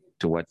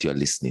to what you're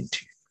listening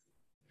to.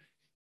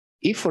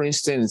 If, for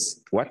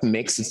instance, what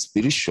makes it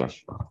spiritual,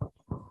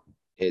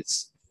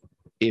 it's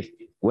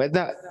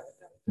whether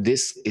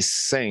this is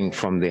sang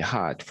from the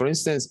heart. For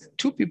instance,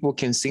 two people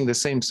can sing the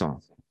same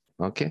song,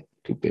 okay?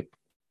 Two people.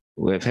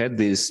 We've heard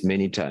this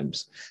many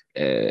times,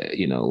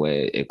 you know,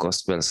 where a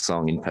gospel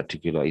song in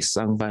particular is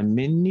sung by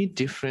many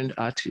different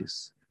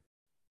artists,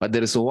 but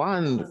there is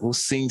one who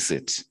sings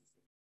it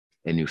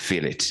and you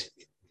feel it,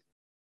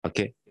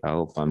 okay? I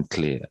hope I'm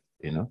clear,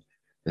 you know?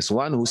 There's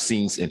one who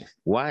sings, and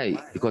why?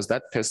 Because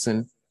that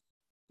person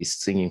is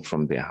singing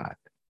from their heart.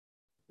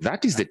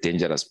 That is the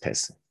dangerous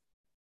person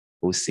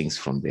who sings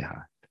from their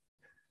heart,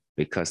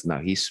 because now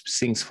he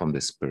sings from the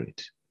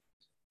spirit.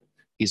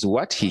 Is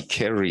what he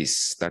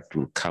carries that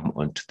will come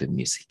onto the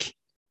music.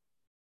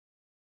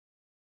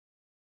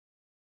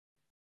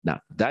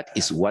 Now, that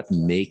is what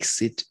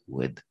makes it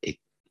with a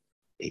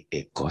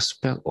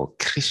gospel or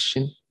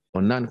Christian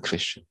or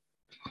non-Christian.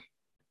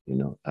 You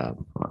know,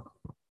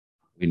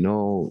 we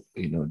know,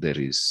 you know, there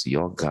is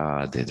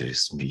yoga, there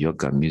is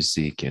yoga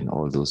music and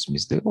all those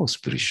music. They're all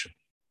spiritual,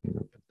 you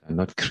know, but they're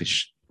not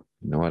Christian.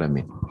 You know what I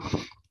mean?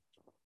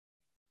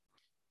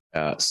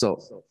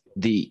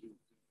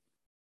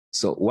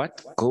 So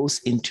what goes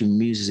into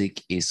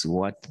music is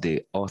what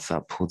the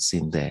author puts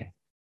in there,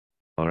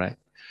 all right?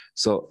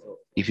 So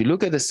if you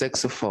look at the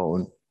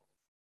saxophone,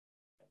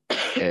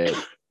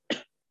 if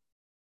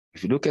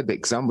you look at the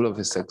example of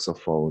a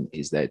saxophone,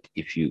 is that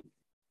if you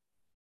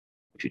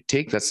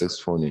take that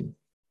saxophone and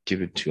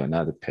give it to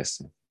another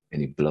person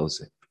and he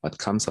blows it, what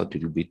comes out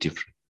will be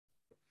different,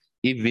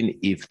 even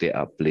if they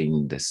are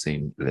playing the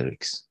same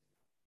lyrics.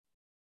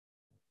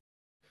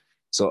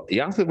 So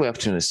young people have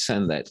to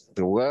understand that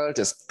the world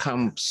has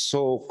come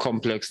so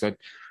complex that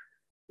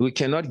we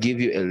cannot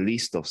give you a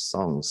list of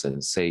songs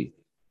and say,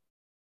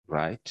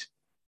 right,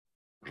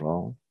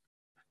 wrong,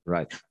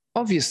 right.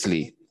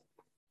 Obviously,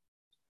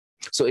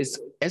 so it's,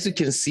 as you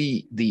can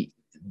see, the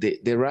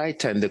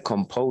writer and the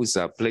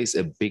composer plays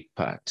a big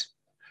part.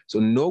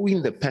 So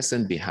knowing the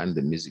person behind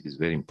the music is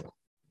very important.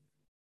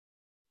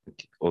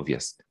 Okay,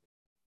 obviously.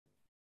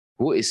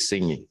 Who is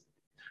singing?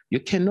 You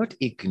cannot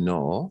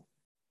ignore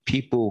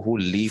people who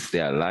live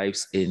their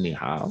lives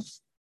anyhow.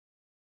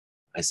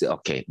 I say,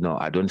 okay, no,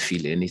 I don't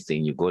feel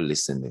anything. You go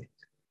listen to it.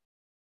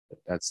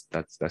 That's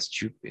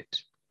stupid.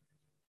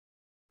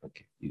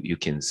 Okay, you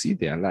can see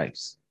their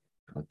lives.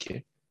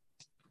 Okay,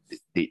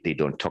 they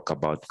don't talk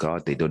about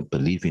God. They don't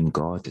believe in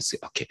God. They say,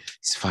 okay,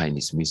 it's fine.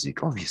 It's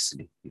music.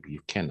 Obviously, you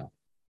cannot.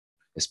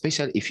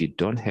 Especially if you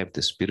don't have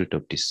the spirit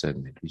of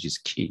discernment, which is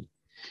key.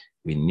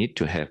 We need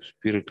to have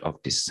spirit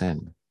of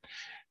discernment.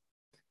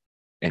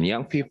 And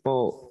young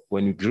people,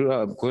 when we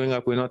growing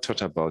up, we're not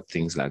taught about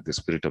things like the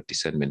spirit of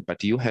discernment,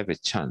 but you have a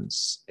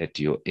chance at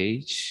your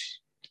age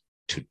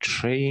to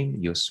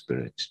train your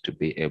spirit to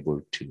be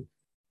able to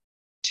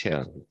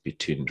tell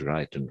between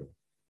right and wrong.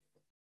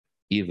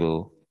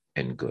 evil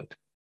and good.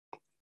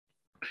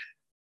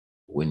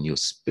 When your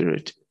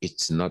spirit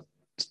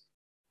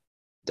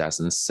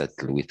doesn't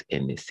settle with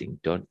anything,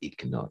 don't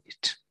ignore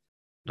it,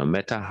 no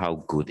matter how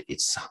good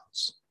it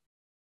sounds.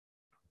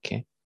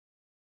 Okay?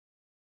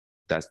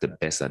 That's the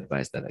best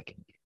advice that I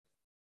can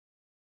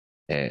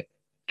give.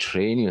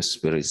 Train your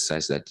spirit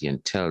such that you can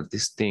tell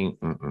this thing,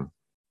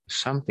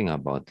 something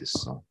about this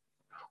song.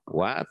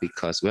 Why?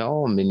 Because we're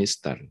all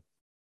ministering.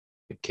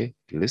 Okay?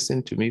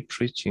 Listen to me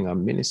preaching,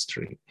 I'm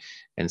ministering.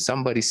 And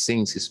somebody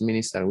sings his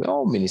ministry, we're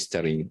all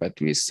ministering, but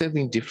we're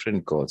serving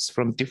different gods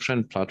from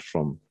different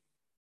platforms,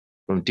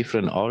 from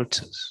different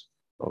altars.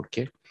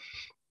 Okay?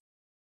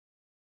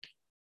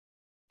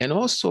 And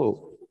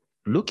also,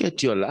 look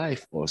at your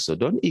life also.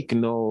 Don't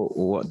ignore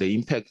what the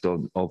impact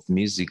of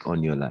music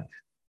on your life.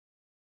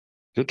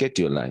 Look at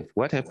your life.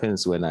 What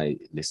happens when I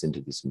listen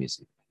to this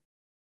music?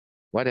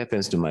 What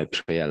happens to my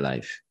prayer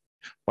life?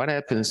 What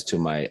happens to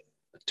my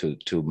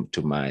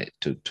my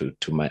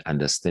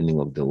understanding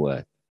of the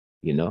word?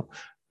 Do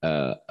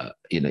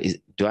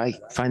I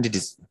find it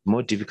is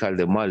more difficult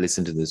the more I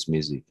listen to this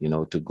music?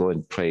 To go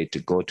and pray, to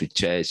go to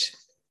church.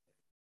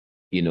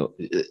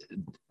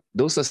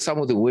 Those are some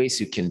of the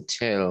ways you can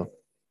tell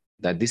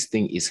that this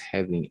thing is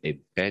having a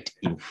bad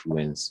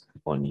influence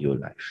on your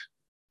life.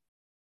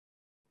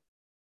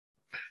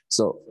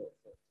 So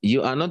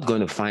you are not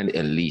going to find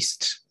a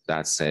list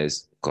that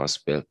says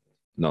gospel,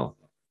 no,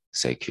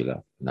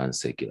 secular,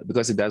 non-secular,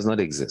 because it does not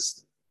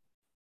exist.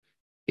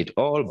 It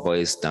all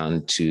boils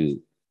down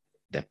to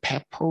the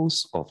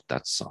purpose of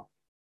that song.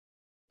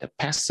 The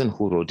person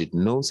who wrote it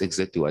knows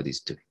exactly what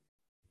he's doing.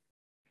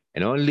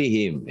 And only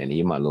him and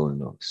him alone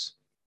knows.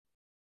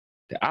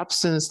 The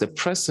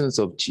presence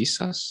of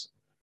Jesus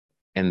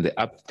and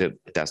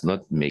does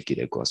not make it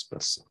a gospel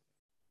song.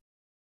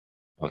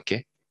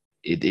 Okay?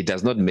 It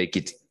does not make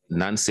it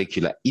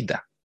non-secular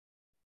either.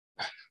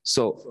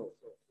 So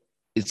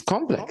it's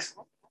complex,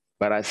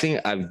 but I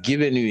think I've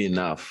given you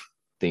enough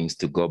things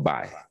to go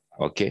by,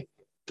 okay?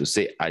 To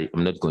say, I'm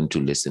not going to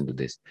listen to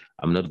this.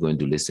 I'm not going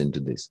to listen to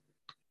this,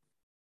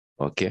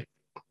 okay?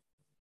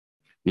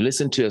 You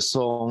listen to a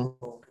song,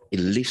 it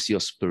lifts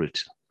your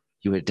spirit.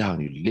 You were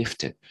down, you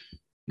lifted.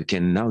 You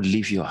can now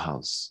leave your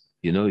house,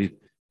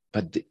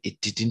 but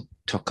it didn't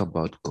talk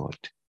about God.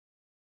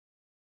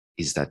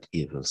 Is that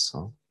evil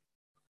song?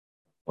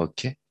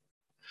 Okay?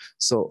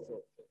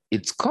 So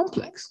it's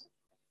complex,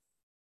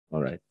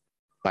 all right?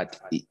 But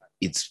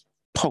it's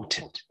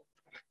potent,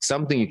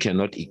 something you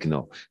cannot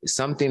ignore. It's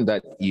something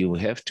that you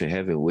have to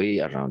have a way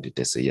around it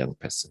as a young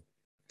person.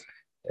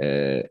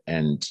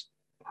 And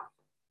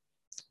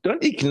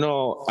don't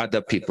ignore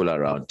other people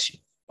around you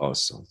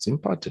also. It's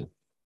important.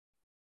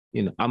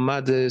 Our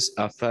mothers,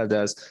 our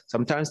fathers,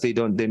 sometimes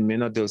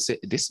they'll say,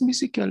 this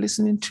music you're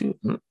listening to,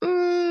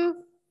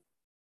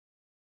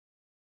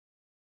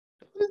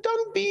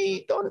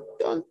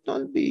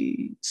 don't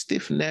be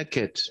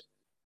stiff-necked.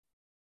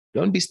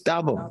 Don't be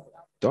stubborn.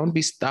 Don't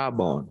be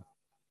stubborn.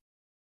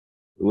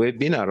 We've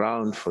been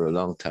around for a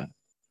long time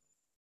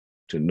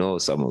to know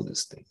some of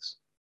these things.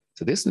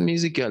 So this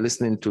music you're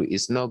listening to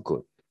is not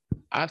good.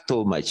 I've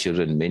told my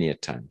children many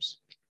times.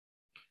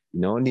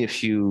 Only a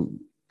few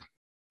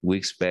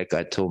weeks back,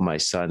 I told my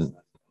son,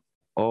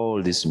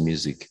 all this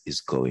music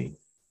is going.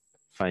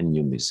 Find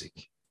new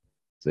music.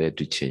 So I had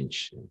to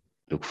change,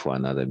 look for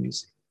another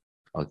music.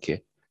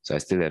 Okay? So I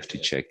still have to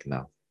check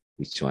now.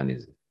 Which one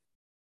is it?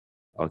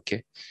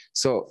 Okay?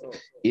 So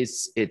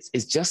it's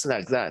just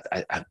like that.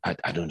 I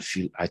don't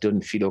feel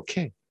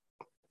okay.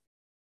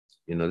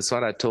 That's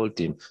what I told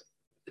him.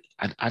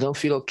 I don't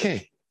feel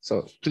okay.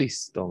 So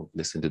please don't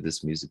listen to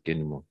this music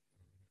anymore.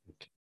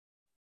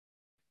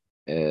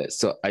 Okay.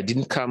 So I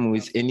didn't come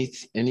with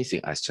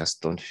anything. I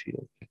just don't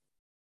feel okay.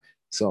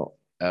 So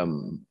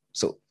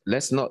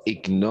let's not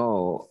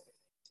ignore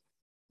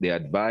the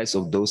advice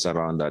of those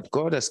around that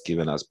God has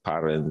given us,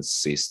 parents,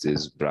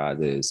 sisters,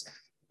 brothers,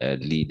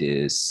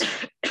 leaders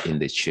in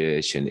the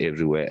church and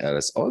everywhere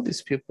else. All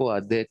these people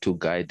are there to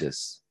guide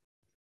us.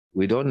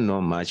 We don't know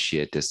much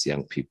yet as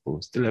young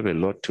people, still have a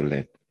lot to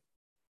learn.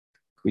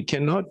 We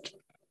cannot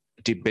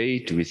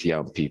debate with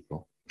young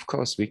people. Of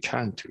course, we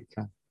can't.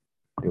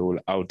 They will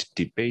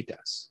out-debate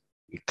us.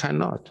 We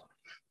cannot.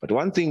 But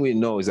one thing we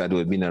know is that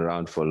we've been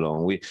around for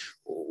long.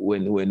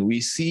 When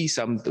we see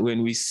something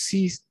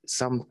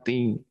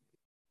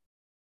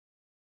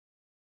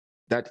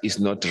that is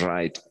not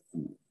right,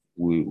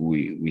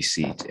 we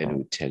see it and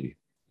we tell you.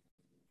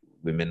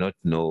 We may not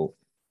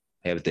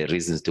have the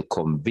reasons to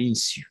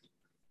convince you,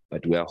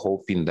 but we are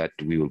hoping that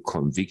we will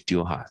convict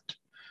your heart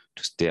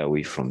to stay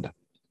away from that.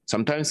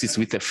 Sometimes it's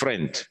with a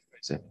friend.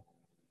 Say,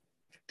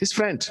 this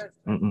friend,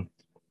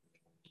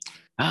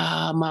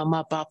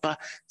 mama, papa,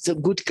 it's a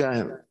good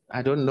guy.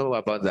 I don't know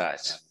about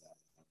that.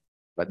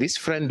 But this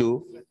friend,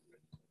 though,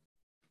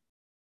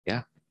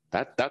 yeah,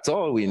 that's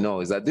all we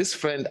know is that this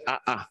friend,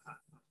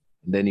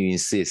 then you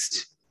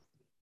insist.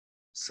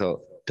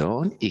 So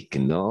don't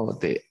ignore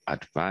the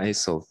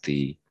advice of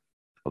the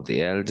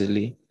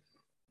elderly,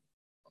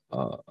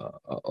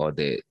 or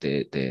the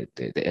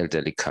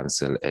elderly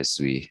council, as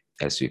we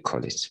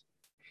call it.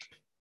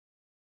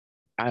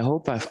 I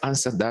hope I've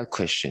answered that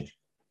question.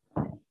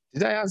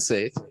 Did I answer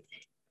it?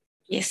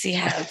 Yes, you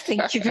have.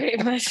 Thank you very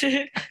much.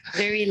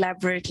 Very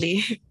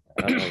elaborately.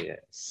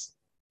 Yes.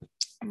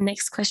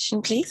 Next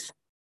question, please.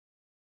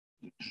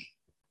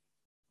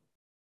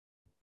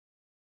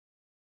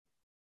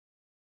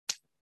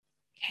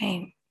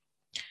 Okay.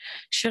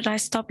 Should I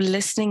stop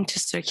listening to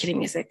circular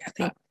music?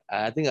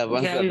 I think I've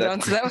answered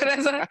that one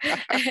as well.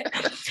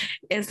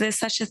 Is there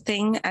such a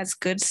thing as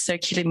good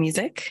circular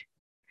music?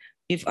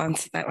 You've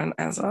answered that one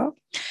as well.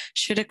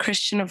 Should a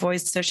Christian avoid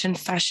certain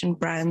fashion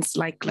brands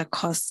like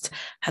Lacoste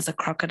has a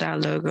crocodile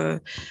logo,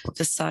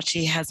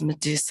 Versace has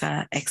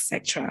Medusa,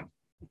 etc.?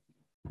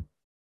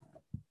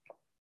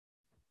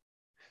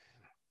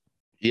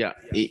 Yeah,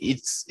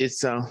 it's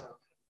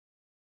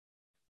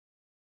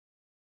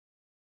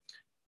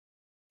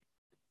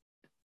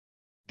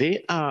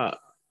they are,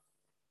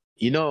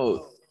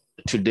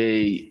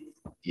 today,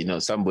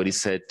 somebody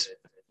said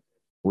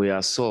we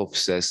are so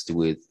obsessed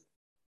with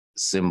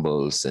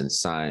symbols and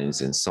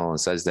signs and so on,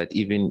 such that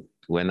even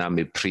when I'm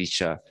a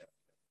preacher,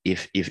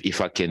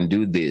 if I can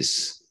do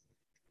this,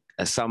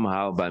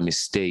 somehow by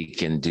mistake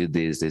can do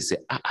this, they say,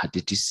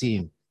 did you see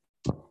him?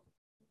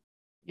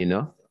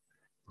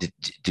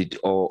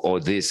 Or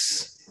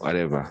this,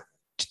 whatever.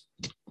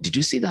 Did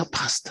you see that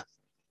pastor?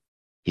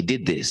 He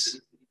did this,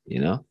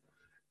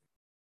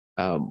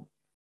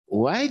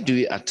 Why do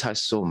we attach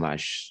so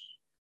much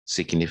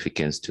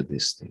significance to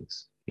these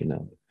things?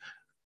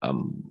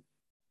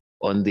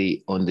 On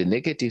the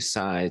negative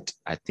side,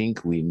 I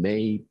think we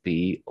may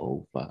be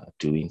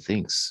overdoing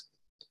things.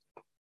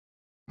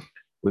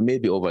 We may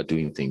be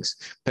overdoing things.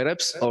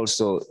 Perhaps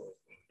also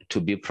to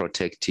be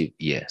protective,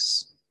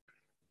 yes.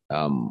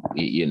 And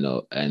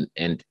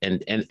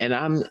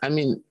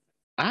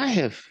I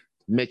have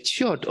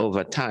matured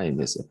over time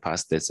as a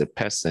pastor, as a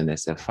person,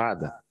 as a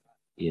father,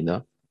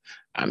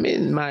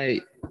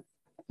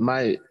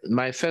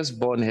 my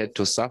firstborn had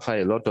to suffer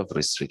a lot of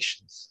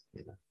restrictions,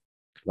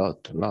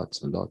 lots.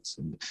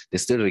 They're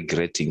still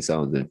regretting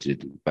some of them,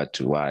 but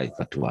why,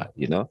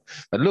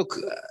 But look,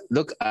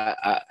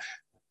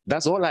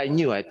 that's all I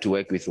knew. I had to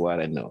work with what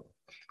I know.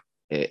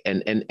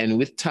 And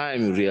with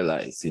time, you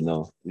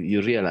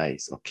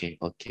realize, okay,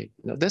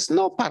 there's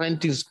no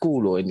parenting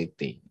school or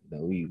anything.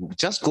 We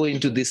just go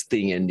into this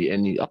thing and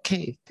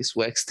okay, this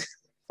works.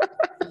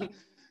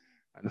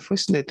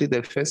 Unfortunately,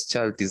 the first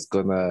child is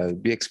gonna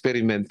be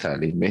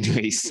experimental in many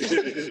ways.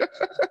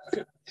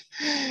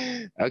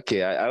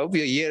 Okay, I hope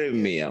you're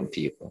hearing me, young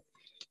people.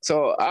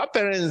 So our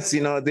parents,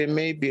 they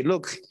may be,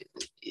 look,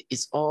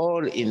 it's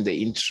all in the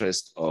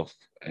interest of,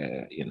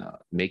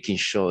 making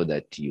sure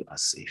that you are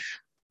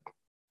safe.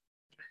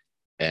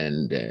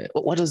 And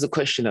what was the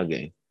question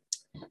again?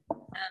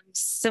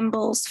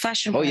 Symbols,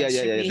 fashion. Oh, yeah,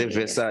 the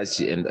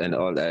Versace and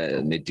all,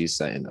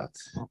 Medusa and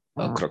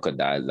all,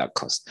 crocodile,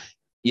 Lacoste.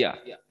 Yeah.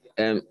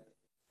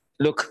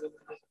 Look,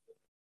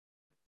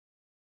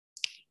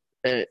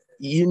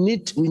 you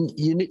need,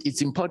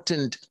 it's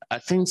important. I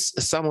think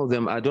some of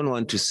them, I don't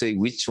want to say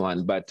which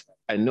one, but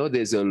I know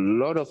there's a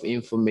lot of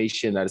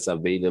information that's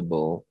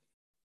available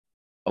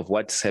of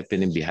what's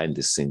happening behind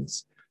the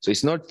scenes. So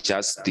it's not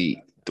just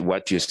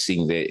what you're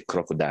seeing the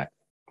crocodile.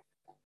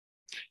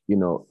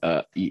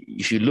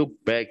 If you look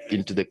back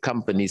into the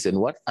companies and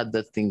what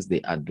other things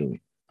they are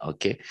doing,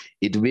 okay,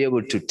 it'll be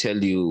able to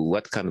tell you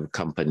what kind of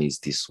company is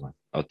this one.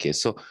 Okay,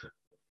 so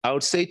I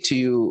would say to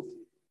you,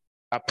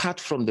 apart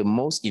from the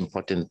most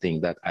important thing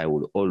that I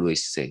will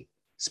always say,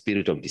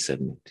 spirit of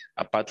discernment.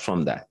 Apart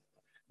from that,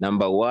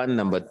 number one,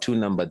 number two,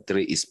 number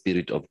three is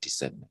spirit of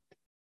discernment.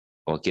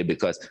 Okay,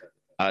 because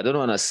I don't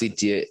want to sit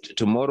here.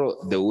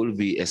 Tomorrow there will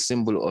be a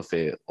symbol of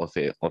a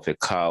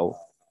cow,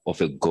 of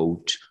a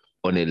goat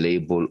on a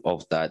label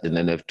of that, and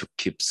then I have to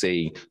keep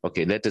saying,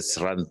 okay, let us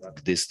run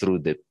this through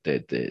the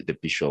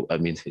bishop.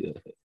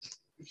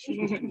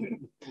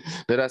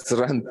 Let us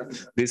run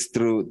this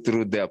through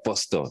the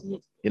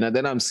apostle.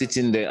 Then I'm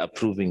sitting there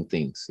approving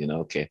things.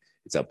 Okay,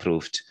 it's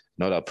approved,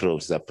 not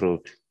approved, it's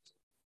approved.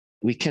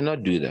 We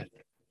cannot do that.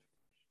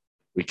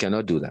 We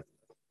cannot do that.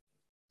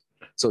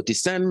 So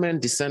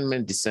discernment.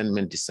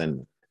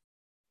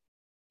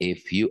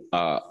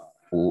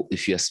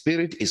 If your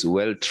spirit is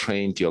well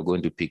trained, you're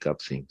going to pick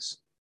up things.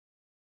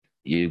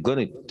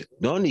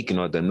 Don't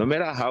ignore them, no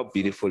matter how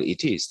beautiful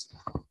it is.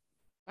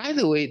 By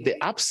the way,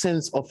 the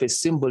absence of a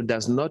symbol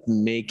does not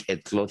make a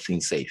clothing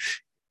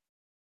safe.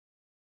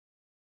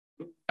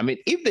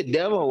 If the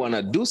devil want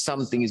to do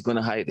something, he's going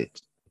to hide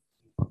it.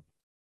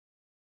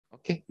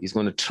 Okay, he's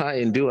going to try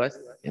and do it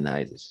and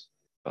hide it.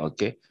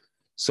 Okay,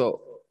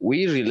 so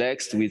we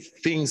relaxed with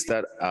things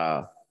that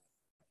are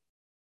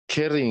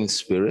carrying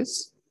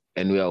spirits,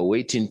 and we are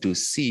waiting to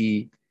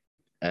see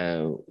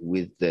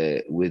with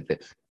the.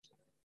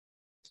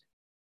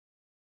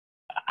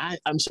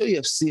 I'm sure you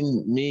have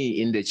seen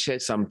me in the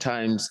church.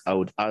 Sometimes I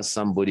would ask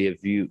somebody,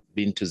 have you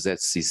been to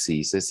ZCC?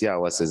 He says, yeah, I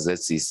was at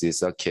ZCC.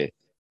 It's okay.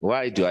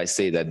 Why do I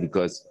say that?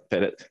 Because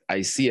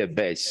I see a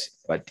badge,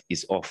 but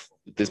it's off.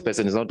 This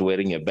person is not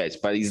wearing a badge,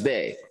 but he's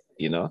there,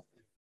 you know.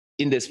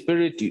 In the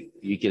spirit,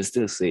 you can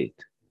still say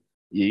it.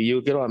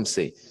 You get what I'm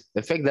saying?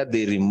 The fact that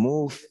they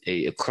remove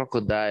a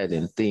crocodile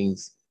and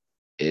things,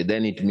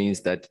 then it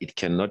means that it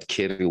cannot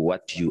carry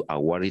what you are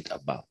worried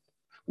about,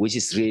 which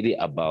is really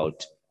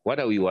about, what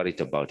are we worried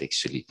about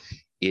actually?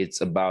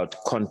 It's about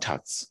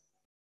contacts,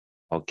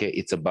 okay?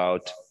 It's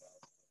about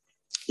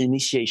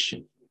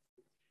initiation.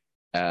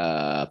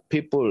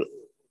 People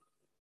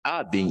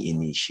are being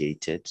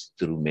initiated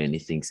through many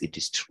things. It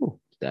is true.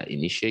 They're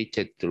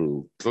initiated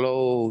through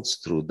clothes,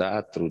 through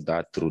that, through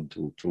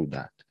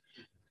that.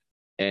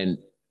 And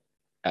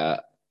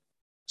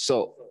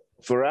so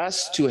for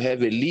us to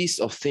have a list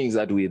of things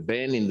that we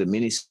ban in the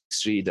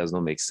ministry does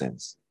not make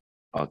sense.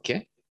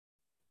 Okay?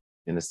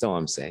 You understand what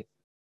I'm saying?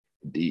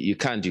 You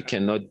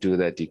cannot do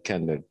that. You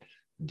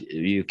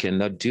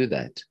cannot do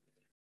that.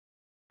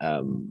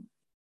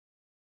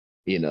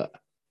 You know,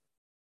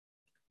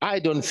 I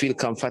don't feel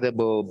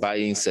comfortable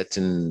buying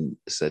certain,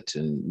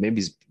 maybe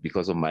it's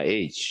because of my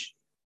age.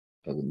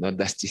 Not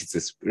that it's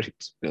the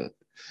spirit, no.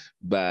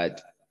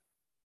 But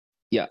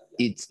yeah,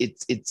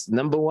 it's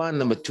number one,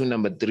 number two,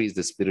 number three is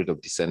the spirit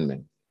of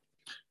discernment.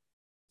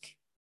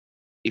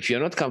 If you're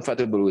not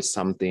comfortable with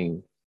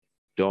something,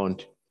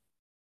 don't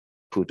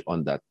put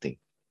on that thing.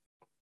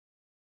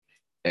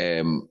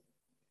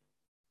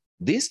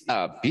 These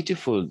are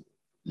beautiful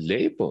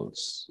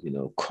labels, you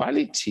know,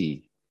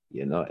 quality,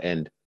 you know,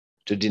 and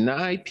to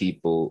deny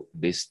people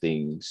these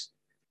things,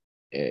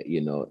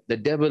 you know, the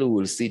devil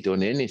will sit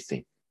on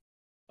anything,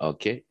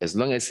 okay? As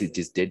long as it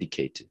is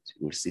dedicated,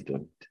 he will sit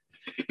on it.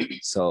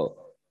 So,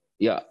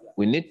 yeah,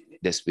 we need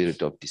the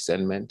spirit of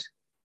discernment,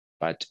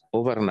 but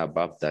over and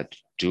above that,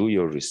 do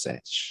your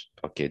research,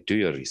 okay? Do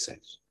your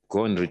research.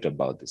 Go and read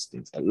about these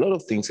things. A lot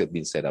of things have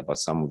been said about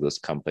some of those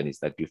companies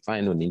that you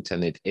find on the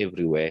internet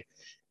everywhere,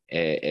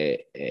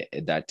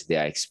 that they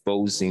are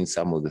exposing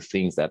some of the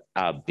things that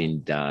are being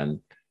done,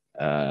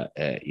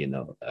 you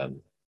know,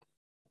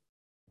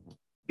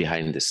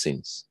 behind the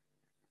scenes,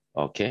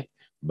 okay?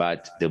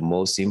 But the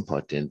most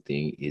important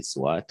thing is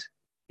what?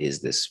 Is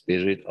the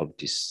spirit of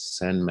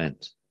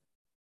discernment.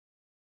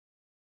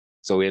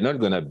 So we're not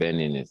going to ban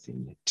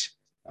anything yet,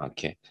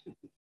 okay?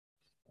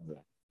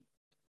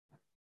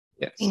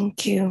 Yes.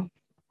 Thank you.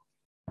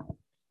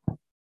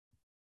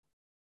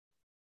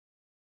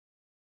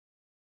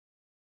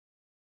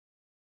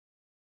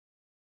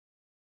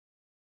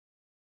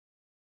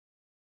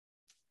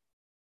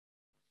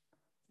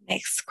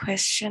 Next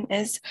question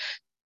is,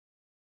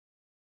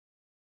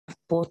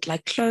 bought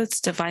like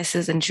clothes,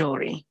 devices, and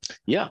jewelry.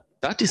 Yeah,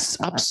 that is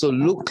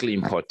absolutely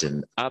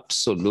important.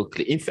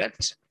 Absolutely. In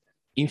fact,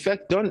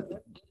 don't,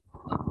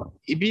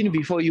 even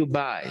before you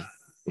buy,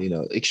 you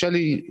know,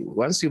 actually,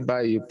 once you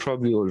buy, you're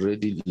probably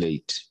already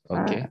late,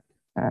 okay?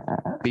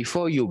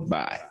 Before you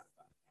buy,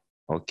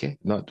 okay?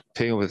 Not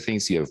paying over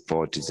things you have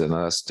bought is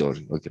another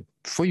story, okay?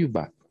 Before you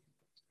buy,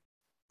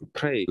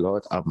 pray,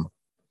 Lord,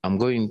 I'm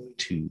going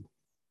to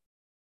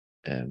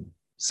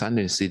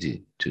Sunday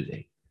City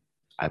today.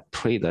 I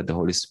pray that the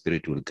Holy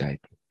Spirit will guide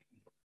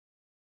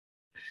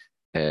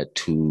me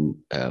to,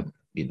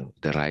 you know,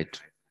 the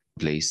right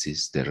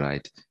places, the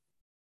right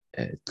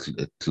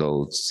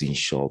clothes in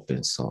shop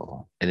and so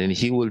on. And then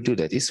he will do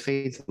that. He's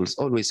faithful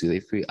always.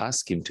 If we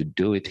ask him to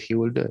do it, he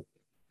will do it.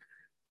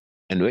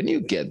 And when you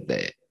get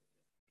there,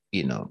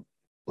 you know,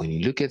 when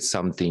you look at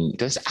something,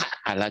 just,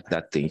 I like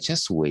that thing,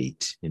 just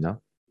wait, you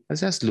know,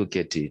 let's just look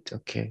at it.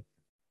 Okay.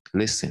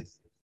 Listen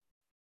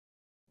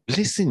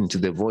to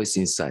the voice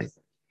inside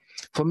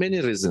for many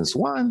reasons.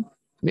 One,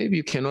 maybe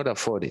you cannot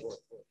afford it.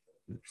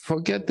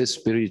 Forget the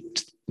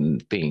spirit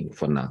thing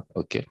for now.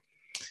 Okay.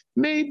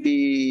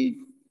 Maybe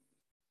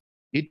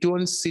it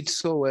won't sit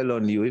so well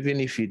on you, even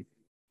if it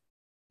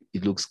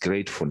looks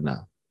great for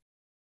now.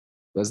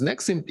 Because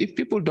next thing, if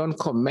people don't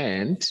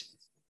comment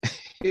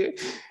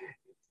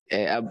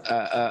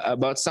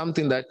about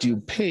something that you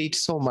paid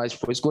so much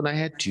for, it's going to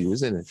hurt you,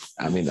 isn't it?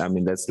 I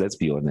mean, let's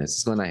be honest.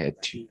 It's going to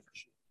hurt you.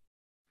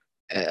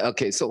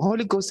 Okay, so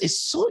Holy Ghost is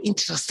so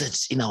interested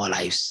in our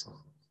lives.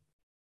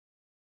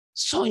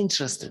 So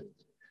interested.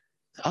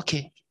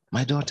 Okay,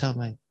 my daughter,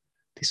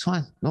 this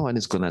one, no one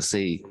is going to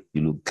say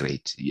you look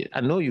great. Yeah,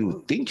 I know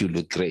you think you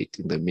look great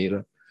in the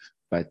mirror,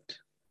 but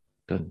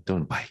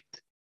don't buy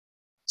it.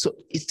 So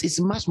it's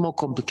much more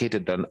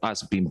complicated than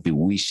us being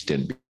bewitched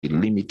and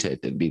being limited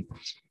and being.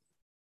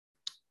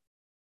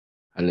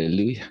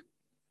 Hallelujah.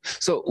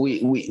 So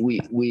we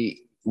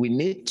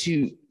need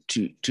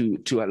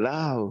to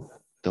allow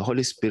the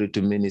Holy Spirit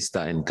to minister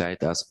and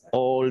guide us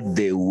all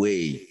the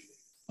way.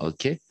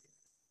 Okay.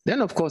 Then,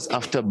 of course,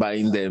 after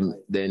buying them,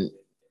 then,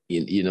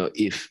 you know,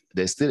 if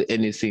there's still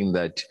anything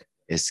that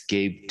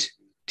escaped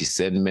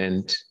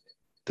discernment,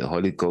 the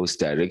Holy Ghost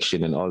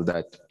direction and all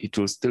that, it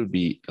will still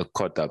be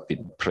caught up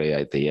in prayer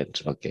at the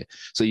end. Okay.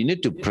 So you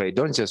need to pray.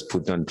 Don't just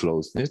put on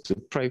clothes. You need to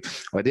pray.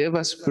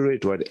 Whatever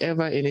spirit,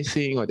 whatever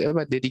anything,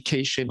 whatever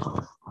dedication.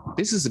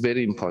 This is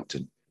very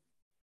important.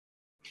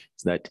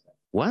 It's that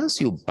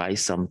Once you buy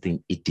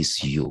something, it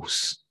is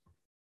yours.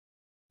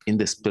 In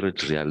the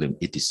spirit realm,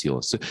 it is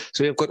yours.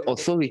 So you've got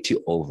authority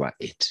over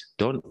it.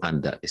 Don't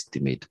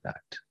underestimate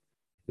that.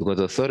 Because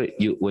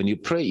authority, when you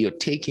pray, you're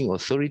taking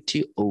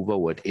authority over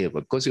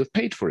whatever, because you've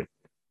paid for it.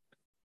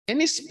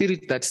 Any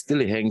spirit that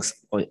still hangs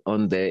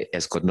on there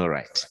has got no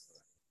right,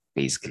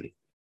 basically.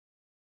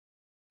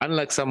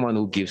 Unlike someone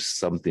who gives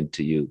something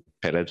to you,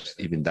 perhaps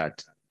even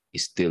that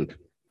is still.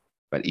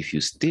 But if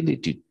you steal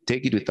it, you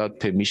take it without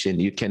permission,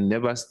 you can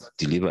never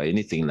deliver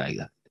anything like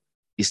that.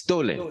 It's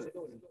stolen.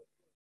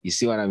 You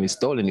see what I mean?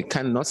 Stolen, you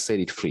cannot set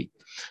it free.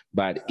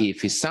 But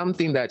if it's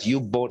something that you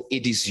bought,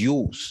 it is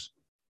yours.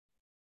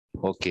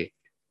 Okay.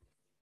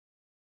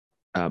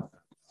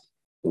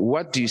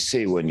 What do you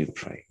say when you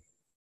pray?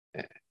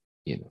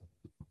 You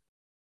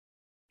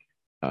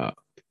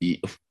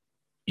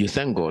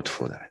thank God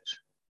for that.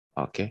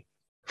 Okay.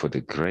 For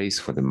the grace,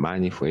 for the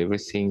money, for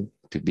everything,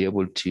 to be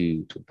able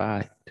to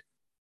buy it.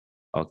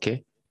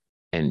 Okay.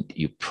 And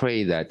you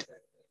pray that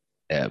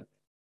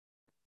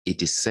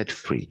it is set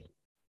free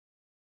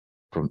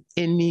from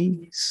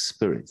any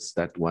spirits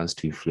that wants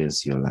to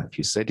influence your life.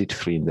 You set it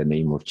free in the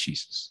name of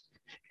Jesus.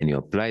 And you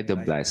apply the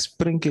blood,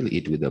 sprinkle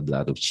it with the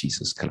blood of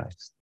Jesus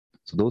Christ.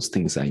 So those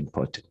things are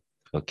important,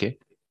 okay?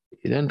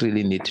 You don't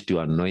really need to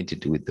anoint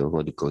it with the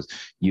Holy Ghost.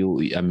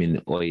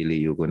 Oily,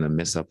 you're going to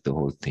mess up the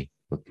whole thing.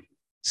 Okay?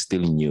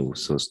 Still new,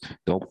 so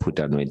don't put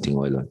anointing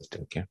oil on it,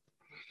 okay?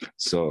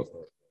 So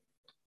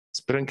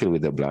sprinkle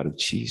with the blood of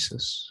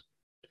Jesus.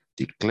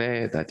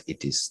 Declare that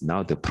it is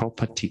now the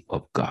property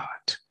of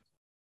God.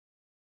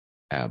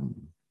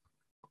 And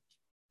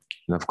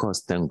of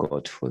course, thank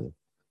God for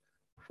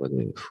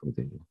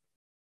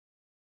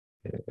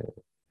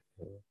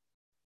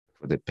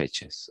the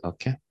purchase.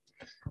 Okay,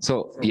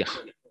 so yeah,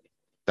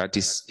 that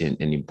is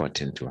an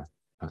important one.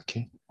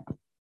 Okay.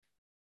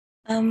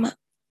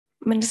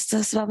 Minister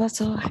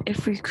Svabato,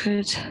 if we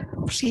could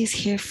please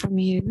hear from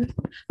you.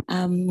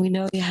 We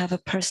know you have a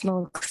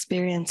personal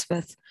experience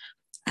with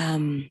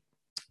the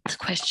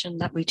question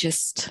that we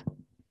just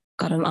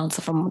got an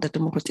answer from the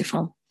democracy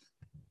from.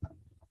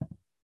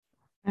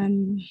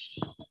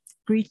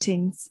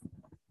 Greetings.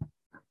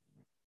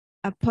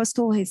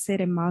 Apostle has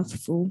said a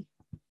mouthful.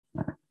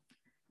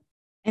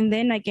 And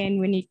then again,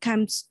 when it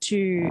comes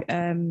to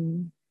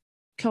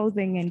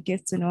clothing and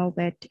gifts and all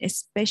that,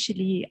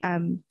 especially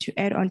to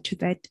add on to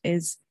that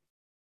is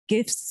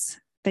gifts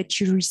that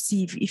you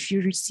receive. If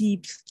you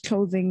receive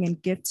clothing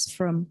and gifts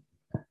from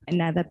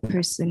another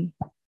person,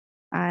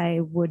 I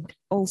would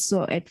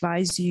also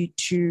advise you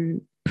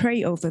to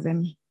pray over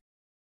them,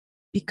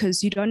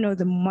 because you don't know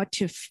the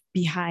motive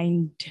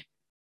behind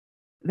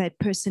that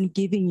person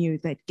giving you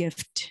that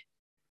gift.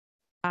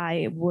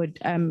 I would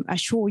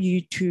assure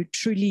you to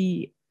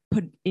truly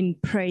put in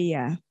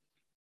prayer,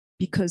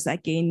 because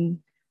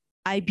again,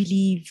 I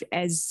believe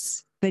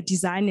as the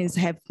designers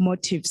have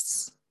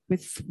motives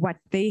with what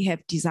they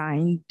have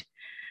designed,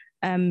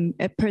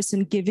 a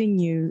person giving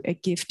you a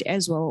gift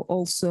as well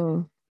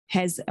also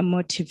has a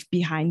motive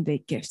behind their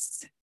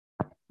gifts.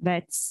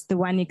 That's the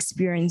one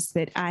experience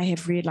that I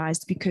have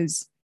realized,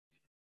 because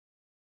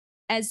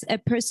as a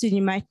person,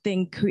 you might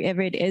think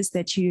whoever it is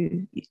that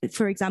you,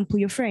 for example,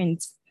 your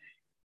friends,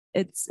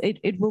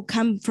 it will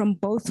come from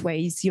both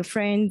ways, your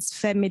friends,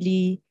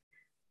 family.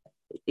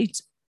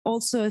 It's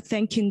also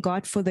thanking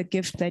God for the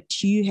gift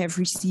that you have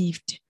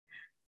received.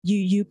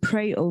 You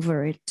pray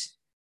over it.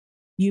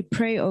 You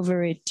pray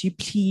over it. You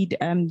plead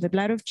the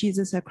blood of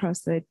Jesus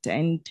across it,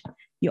 and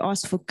you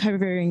ask for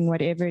covering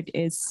whatever it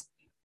is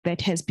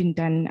that has been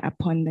done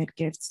upon that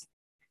gift.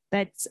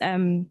 That's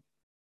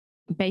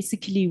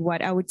basically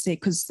what I would say,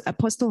 because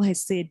Apostle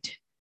has said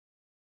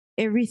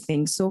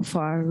everything so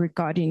far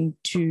regarding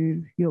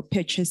to your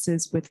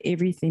purchases with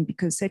everything,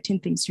 because certain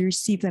things you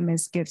receive them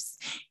as gifts.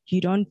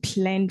 You don't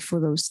plan for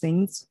those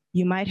things.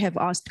 You might have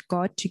asked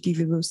God to give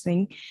you those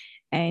things.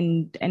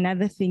 And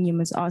another thing, you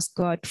must ask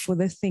God for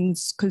the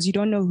things, because you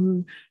don't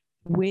know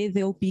where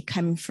they'll be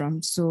coming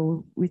from.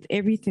 So with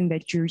everything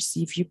that you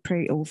receive, you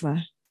pray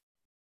over.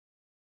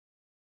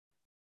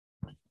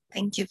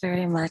 Thank you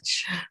very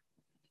much.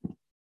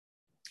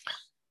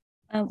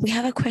 We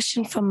have a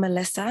question from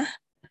Melissa.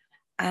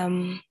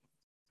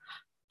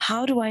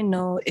 How do I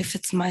know if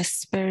it's my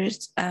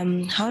spirit?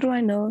 How do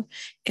I know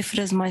if it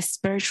is my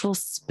spiritual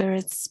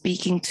spirit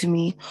speaking to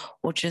me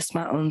or just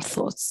my own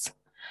thoughts?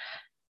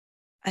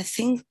 I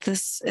think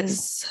this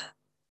is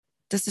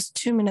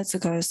 2 minutes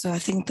ago. So I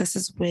think this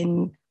is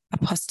when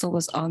Apostle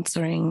was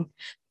answering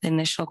the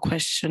initial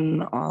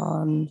question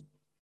on,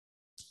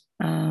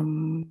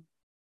 the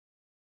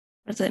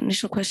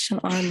initial question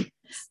on,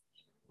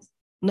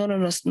 no,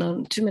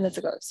 2 minutes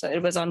ago. So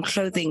it was on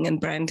clothing and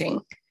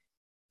branding.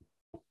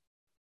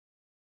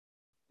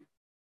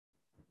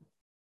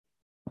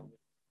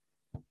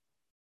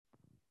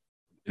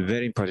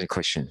 Very important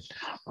question.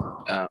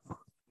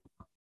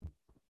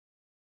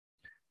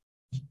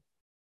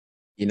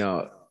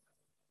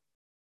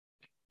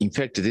 In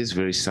fact, this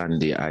very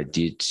Sunday, I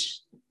did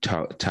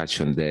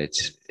touch on that,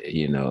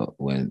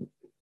 when,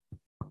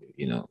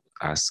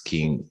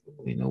 asking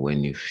You know,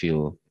 when you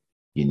feel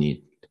you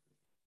need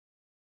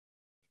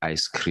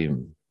ice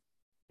cream,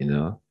 you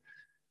know,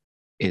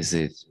 is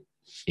it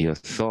your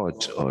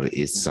thought or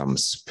is some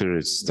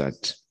spirits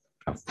that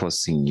are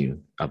forcing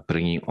you, are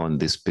bringing on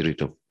the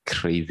spirit of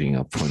craving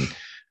upon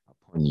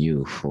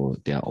you for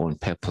their own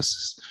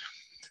purposes?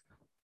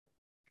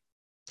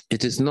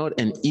 It is not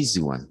an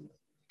easy one.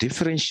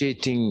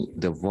 Differentiating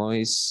the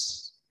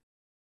voice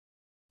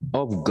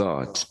of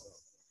God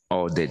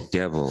or the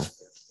devil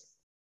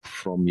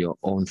from your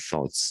own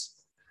thoughts,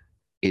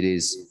 it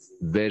is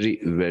very,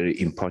 very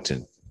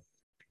important.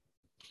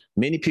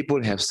 Many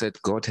people have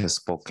said, God has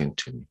spoken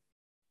to me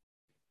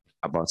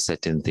about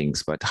certain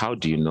things, but how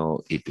do you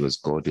know it was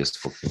God who has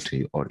spoken to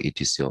you or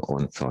it is your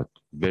own thought?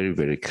 Very,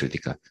 very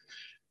critical.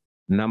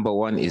 Number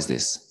one is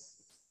this.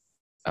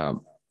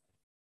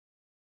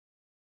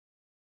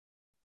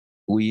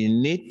 We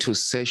need to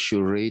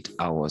saturate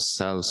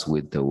ourselves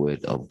with the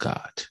word of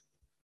God.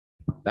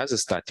 That's a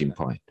starting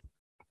point.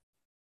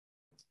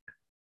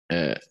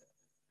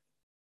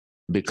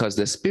 Because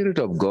the Spirit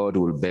of God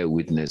will bear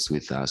witness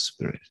with our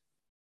spirit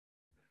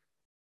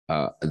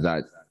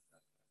that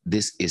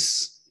this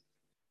is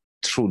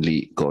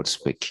truly God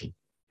speaking.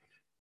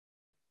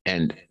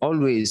 And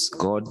always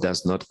God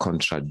does not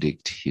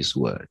contradict his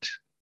word.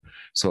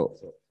 So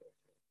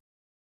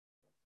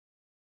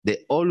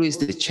always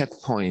the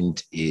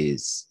checkpoint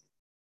is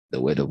the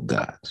word of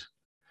God.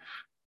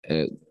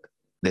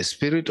 The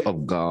Spirit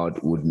of God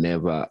will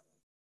never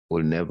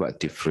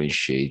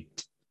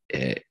differentiate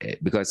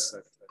because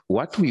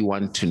what we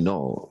want to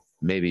know,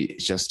 maybe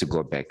just to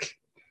go back,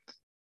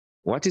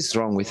 what is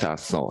wrong with our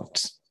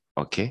thoughts,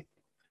 okay?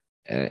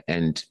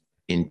 And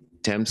in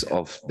terms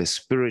of the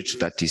spirit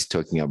that he's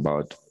talking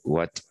about,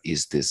 what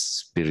is this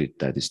spirit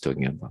that he's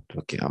talking about?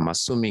 Okay, I'm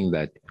assuming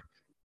that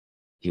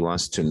he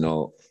wants to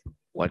know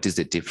what is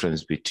the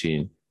difference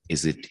between,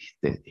 is it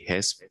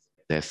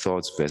their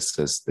thoughts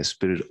versus the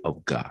Spirit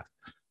of God,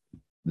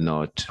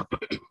 not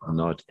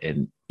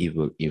an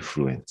evil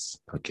influence,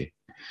 okay?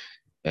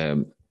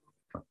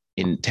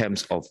 In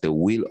terms of the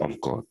will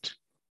of God,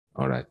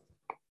 all right?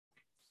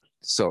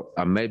 So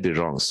I may be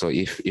wrong. So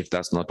if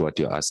that's not what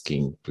you're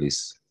asking,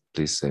 please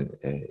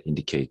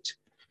indicate.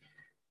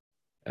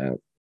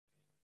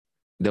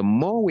 The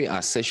more we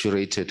are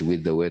saturated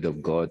with the word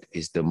of God,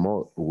 is the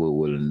more we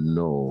will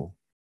know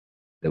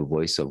the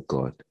voice of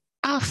God.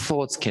 Our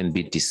thoughts can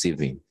be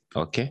deceiving,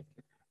 okay?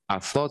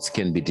 Our thoughts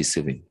can be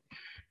deceiving.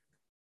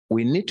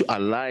 We need to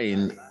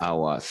align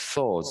our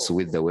thoughts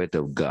with the word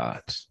of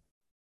God,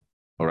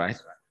 all right?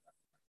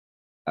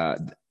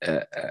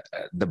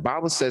 The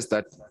Bible says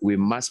that we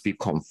must be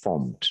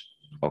conformed,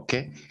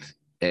 okay?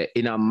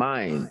 In our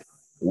mind,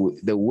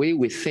 the way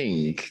we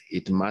think,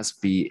 it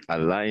must be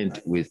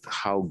aligned with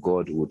how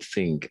God would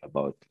think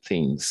about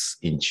things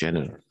in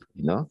general,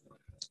 you know?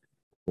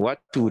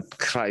 What would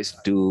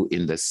Christ do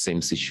in the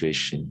same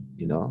situation,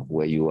 you know,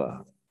 where you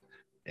are?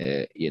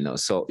 You know,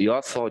 so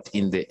your thought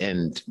in the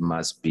end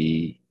must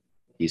be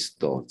his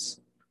thoughts,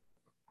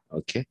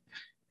 okay?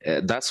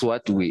 That's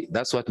what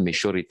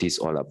maturity is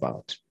all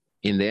about.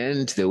 In the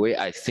end, the way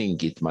I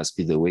think, it must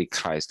be the way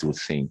Christ would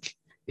think.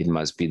 It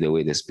must be the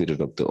way the Spirit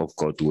of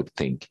God would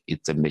think.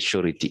 It's a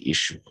maturity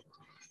issue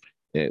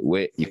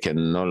where you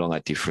can no longer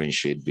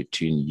differentiate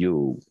between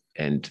you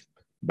and,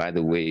 by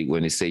the way,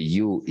 when you say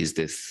you, is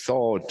the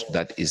thought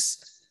that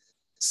is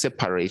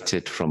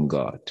separated from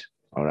God,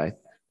 all right?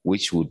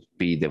 Which would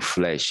be the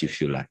flesh,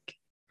 if you like,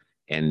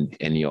 and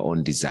your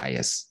own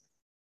desires,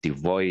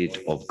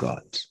 devoid of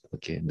God.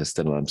 Okay,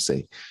 understand what I'm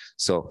saying?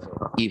 So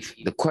if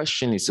the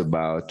question is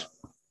about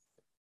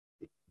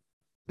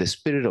the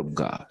Spirit of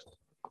God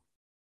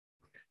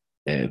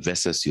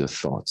versus your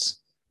thoughts,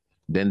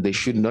 then there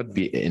should not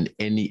be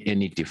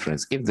any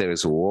difference. If there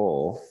is a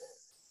war,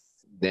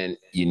 then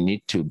you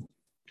need to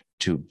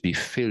be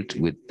filled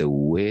with the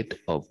word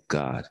of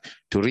God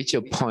to reach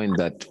a point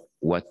that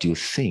what you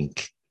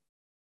think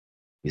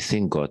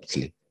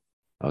godly,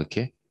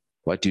 okay?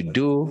 What you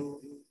do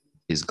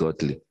is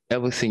godly.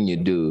 Everything you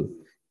do,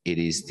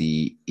 it's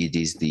the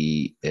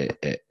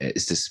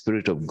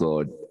Spirit of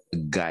God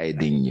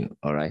guiding you,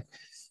 all right?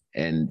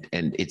 And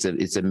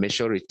it's a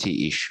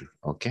maturity issue,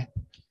 okay?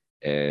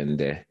 And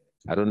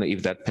I don't know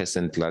if that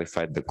person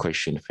clarified the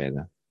question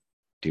further.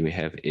 Do we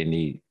have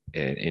any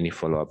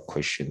follow-up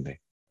question there?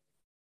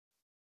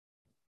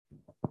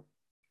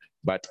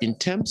 But in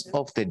terms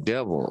of the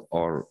devil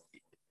or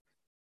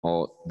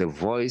the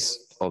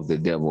voice of the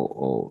devil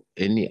or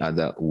any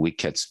other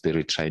wicked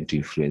spirit trying to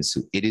influence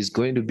you, it is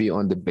going to be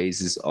on the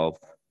basis of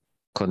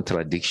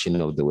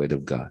contradiction of the word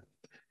of God.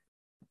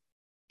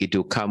 It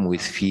will come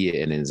with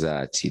fear and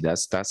anxiety.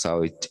 That's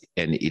how it,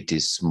 and it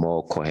is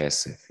more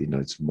cohesive, you know,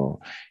 it's more,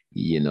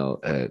 you know,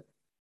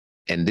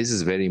 and this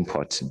is very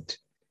important.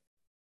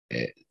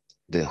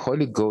 The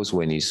Holy Ghost,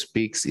 when he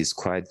speaks, is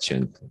quite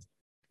gentle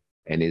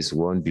and it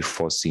won't be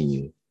forcing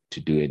you to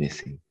do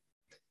anything.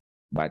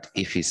 But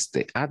if it's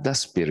the other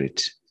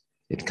spirit,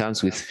 it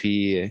comes with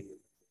fear,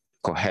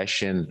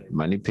 coercion,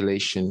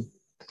 manipulation,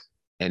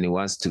 and he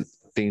wants to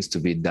things to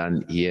be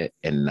done here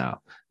and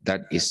now.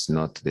 That is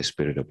not the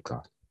Spirit of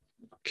God.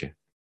 Okay.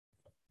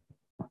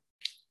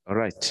 All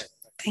right.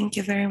 Thank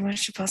you very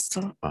much,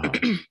 Apostle.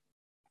 Okay.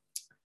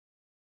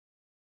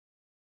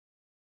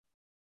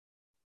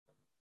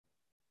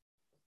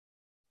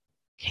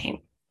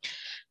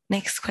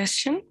 Next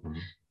question.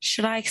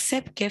 Should I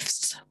accept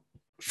gifts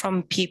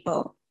from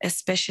people,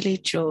 especially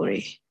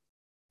jewelry?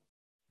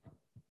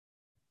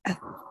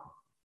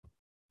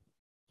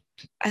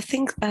 I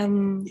think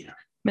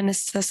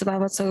Minister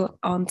Sababato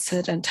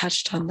answered and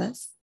touched on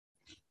this.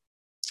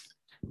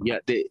 Yeah,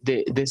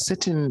 there's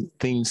certain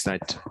things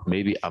that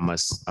maybe I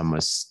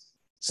must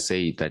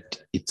say that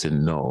it's a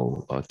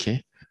no,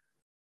 okay?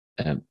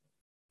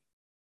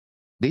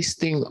 This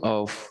thing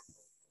of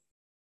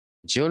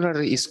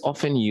jewelry is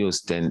often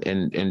used and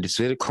it's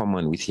very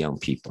common with young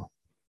people.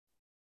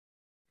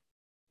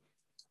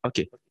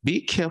 Okay,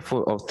 be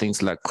careful of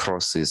things like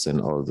crosses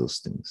and all those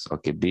things.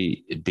 Okay,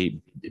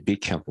 be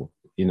careful.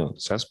 You know,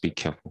 just be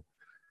careful.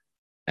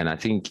 And I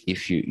think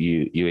if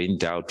you're in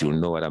doubt, you'll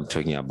know what I'm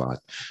talking about.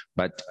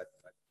 But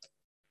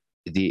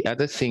the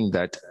other thing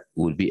that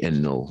would be a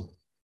no,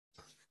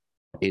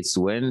 it's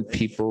when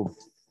people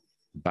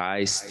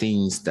buy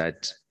things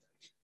that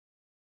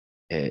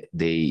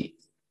they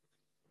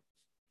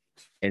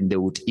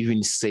would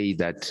even say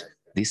that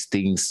these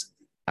things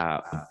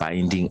are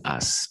binding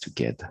us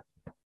together.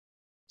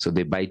 So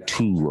they buy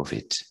two of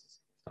it,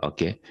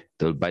 okay?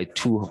 They'll buy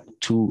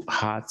two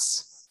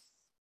hearts,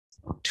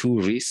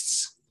 two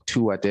wrists,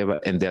 two whatever,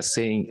 and they're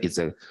saying it's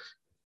a,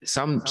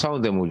 some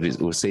of them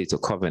will say it's a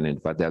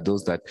covenant, but there are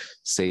those that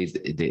say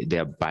they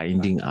are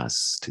binding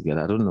us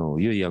together. I don't know,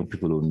 you young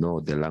people who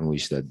know the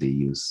language that they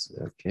use,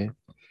 okay?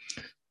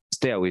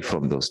 Stay away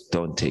from those,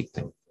 don't take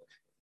them,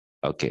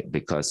 okay?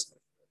 Because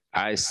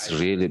I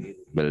really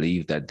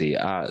believe that they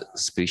are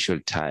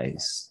spiritual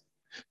ties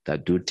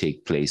that do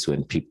take place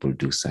when people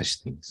do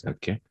such things,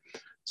 okay?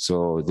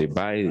 So they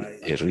buy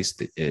a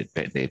wrist,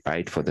 they buy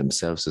it for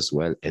themselves as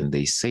well, and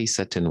they say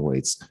certain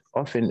words,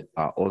 often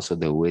are also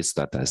the words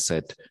that are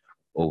said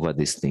over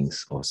these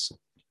things also,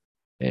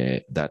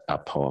 that are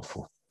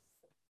powerful.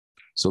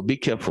 So be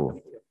careful.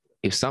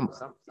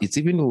 It's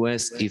even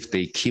worse if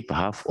they keep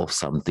half of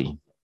something.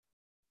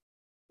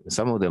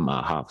 Some of them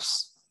are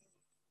halves.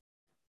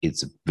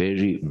 It's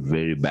very,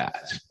 very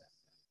bad.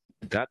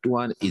 That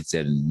one is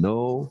a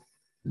no,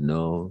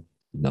 no,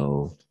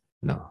 no,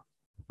 no.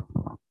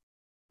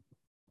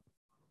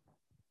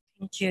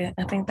 Thank you.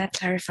 I think that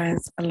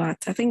clarifies a lot.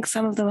 I think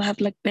some of them have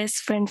like best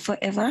friend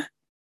forever.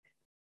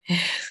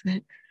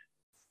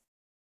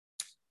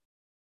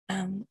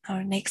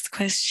 Our next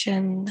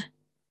question.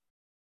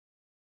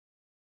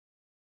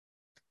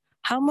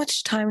 How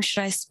much time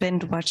should I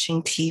spend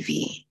watching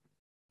TV?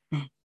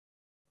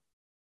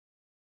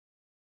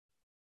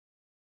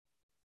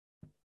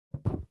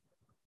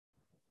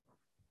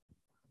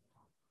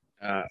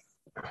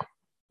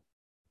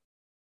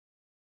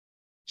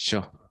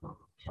 Sure.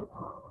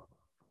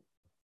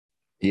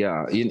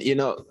 Yeah,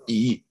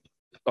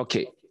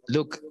 okay,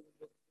 look,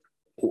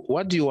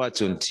 what do you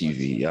watch on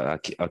TV?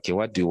 Okay,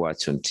 what do you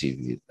watch on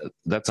TV?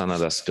 That's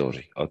another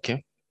story,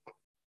 okay?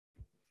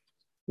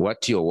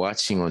 What you're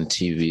watching on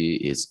TV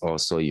is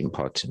also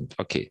important.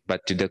 Okay,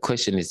 but the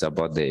question is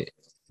about the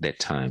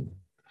time.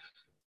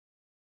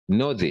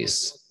 Know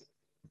this,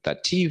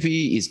 that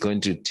TV is going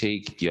to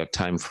take your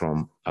time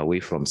away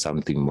from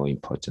something more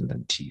important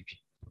than TV.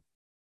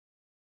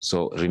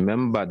 So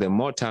remember, the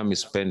more time you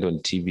spend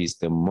on TVs,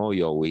 the more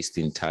you're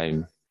wasting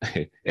time,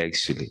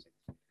 actually.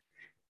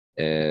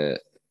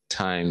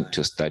 Time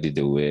to study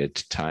the word,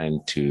 time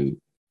to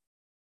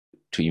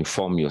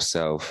inform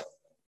yourself,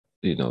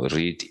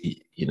 read,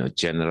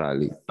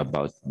 generally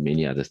about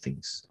many other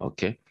things,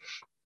 okay?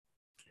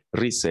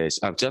 Research,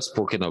 I've just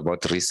spoken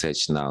about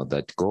research now,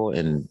 that go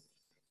and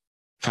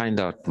find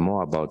out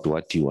more about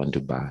what you want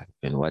to buy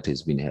and what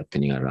has been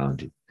happening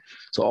around you.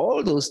 So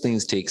all those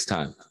things takes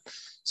time.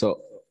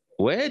 So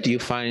where do you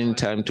find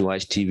time to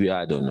watch TV?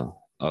 I don't know,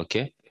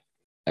 okay?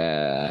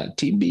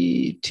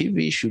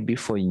 TV should be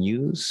for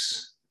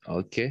news,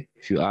 okay?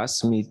 If you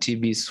ask me,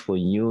 TV is for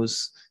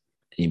news,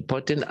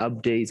 important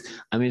updates.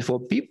 I mean, for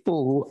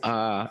people who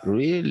are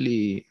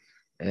really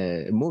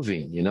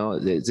moving,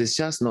 there's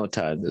just no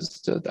time.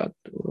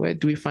 Where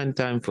do we find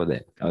time for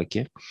that,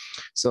 okay?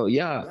 So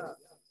yeah,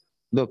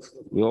 look,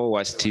 we all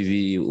watch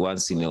TV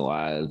once in a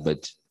while,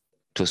 but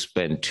to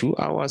spend 2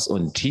 hours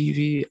on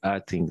TV, I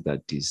think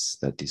that is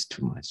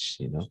too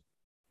much,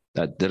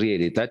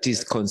 that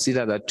is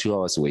considered that 2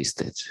 hours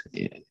wasted.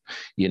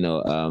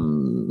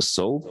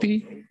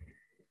 Soapy,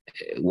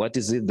 what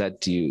is it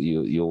that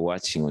you're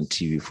watching on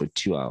TV for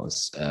 2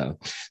 hours? I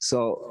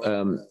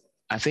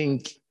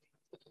think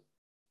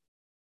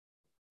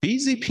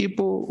busy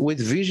people with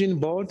vision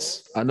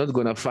boards are not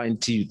going to find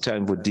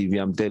time for TV,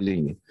 I'm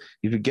telling you.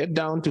 If you get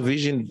down to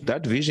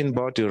that vision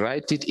board, you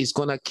write it, it's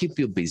going to keep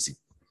you busy.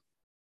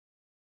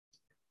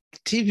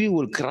 TV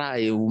will cry,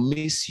 it will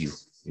miss you,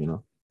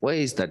 Where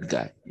is that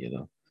guy,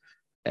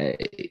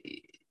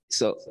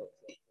 So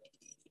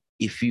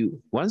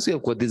once you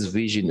have got this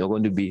vision, you're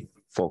going to be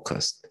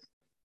focused.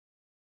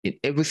 In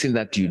everything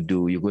that you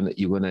do, you're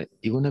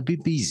gonna be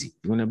busy.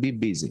 You're gonna be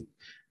busy.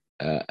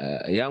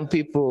 Young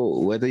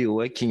people, whether you're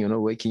working, you're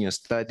not working, you're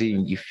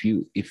studying,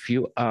 if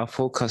you are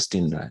focused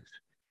in that,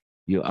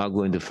 you are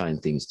going to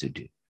find things to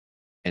do.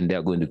 And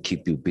they're going to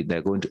keep you busy.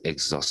 They're going to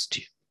exhaust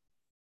you.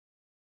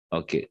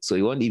 Okay, so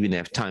you won't even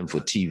have time for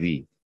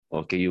TV.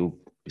 Okay, you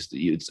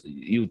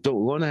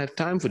don't want to have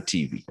time for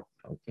TV.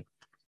 Okay,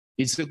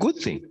 it's a good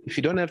thing. If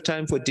you don't have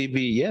time for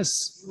TV,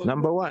 yes,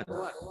 number one,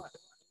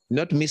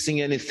 not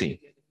missing anything.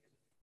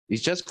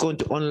 It's just going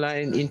to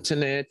online,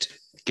 internet,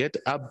 get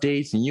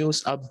updates,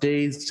 news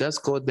updates,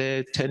 just go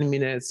there, 10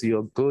 minutes,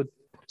 you're good,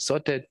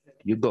 sorted,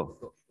 you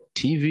go.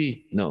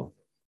 TV, no.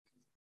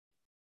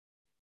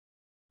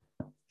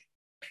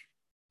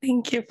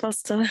 Thank you,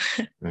 Pastor.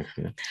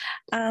 Okay.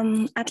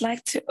 I'd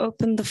like to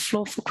open the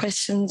floor for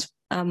questions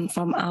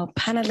from our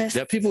panelists.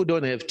 There are people who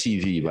don't have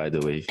TV, by the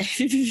way.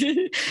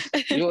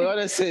 You want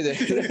to say that?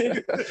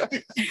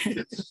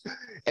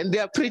 And they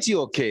are pretty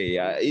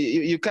okay.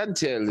 You can't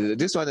tell.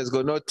 This one has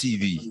got no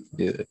TV.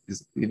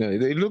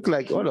 They look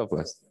like all of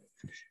us.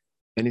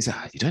 And he said,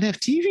 you don't have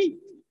TV?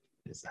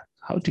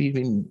 How do you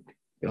even...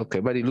 Okay,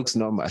 but it looks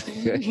normal.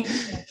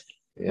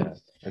 Yeah,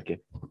 okay.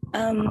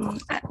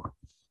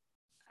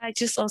 I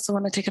just also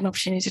want to take an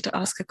opportunity to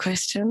ask a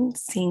question,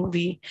 seeing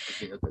we...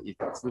 Okay.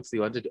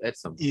 You wanted to add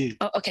something? Yeah.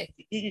 Oh, okay,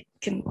 you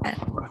can add.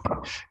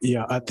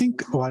 Yeah, I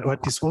think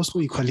what is also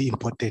equally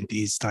important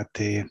is that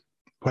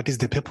what is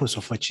the purpose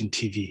of watching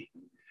TV?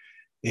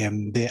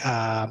 There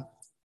are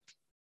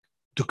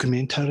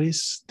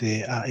documentaries,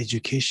 there are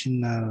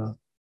educational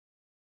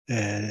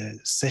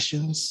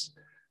sessions,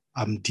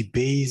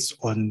 debates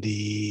on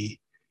the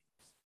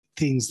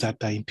things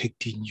that are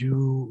impacting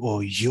you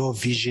or your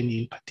vision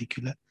in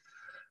particular.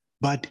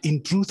 But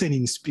in truth and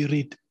in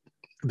spirit,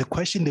 the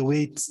question, the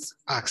way it's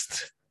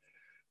asked,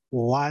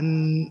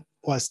 one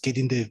was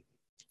getting the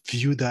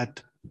view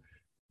that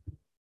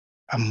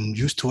I'm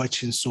used to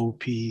watching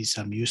soapies,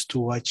 I'm used to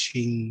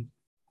watching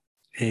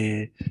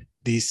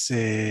these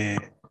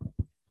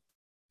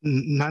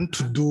none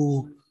to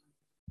do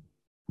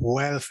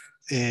wealth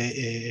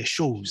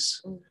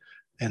shows.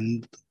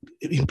 And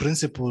in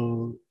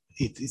principle,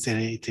 it's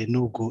a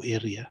no-go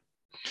area.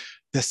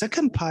 The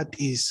second part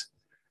is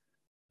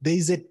there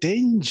is a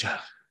danger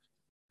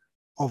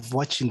of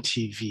watching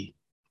TV.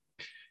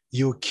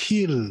 You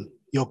kill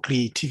your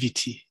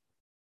creativity.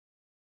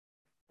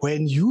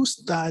 When you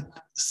start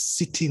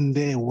sitting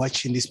there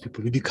watching these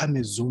people, you become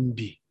a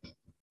zombie.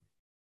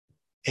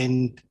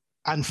 And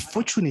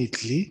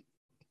unfortunately,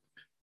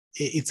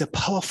 it's a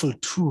powerful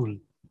tool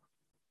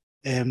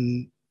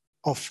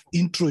of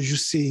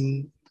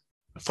introducing,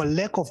 for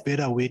lack of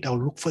better word, I'll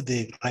look for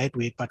the right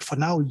word, but for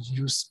now,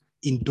 use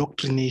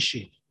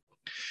indoctrination.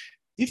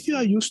 If you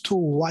are used to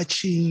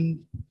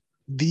watching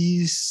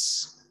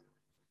these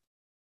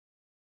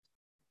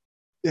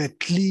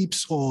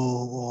clips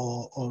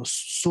or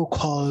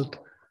so-called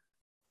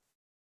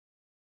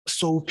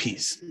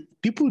soapies,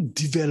 people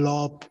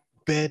develop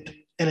bad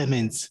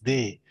elements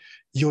there.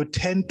 You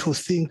tend to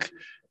think,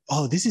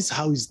 oh, this is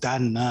how it's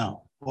done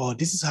now, or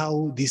this is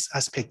how this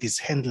aspect is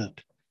handled,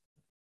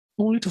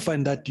 only to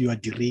find that you are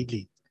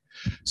derailing.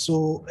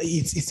 So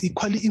it's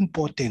equally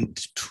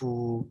important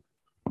to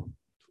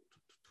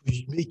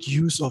make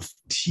use of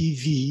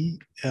TV.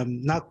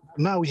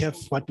 Now we have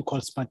what we call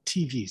smart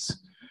TVs.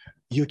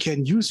 You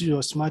can use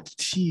your smart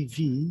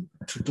TV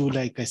to do,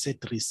 like I said,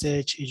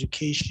 research,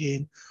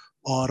 education,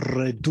 or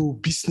do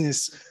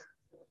business,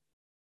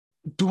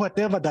 do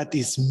whatever that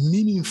is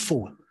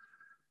meaningful.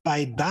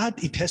 By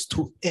that, it has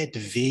to add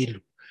value.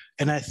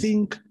 And I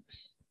think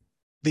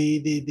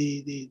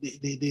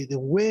the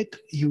word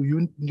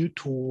you need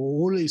to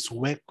always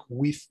work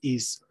with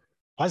is,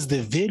 what's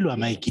the value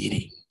am I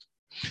getting?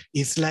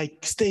 It's like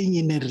staying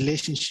in a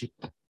relationship.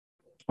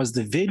 What's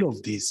the value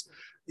of this?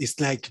 It's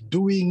like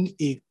doing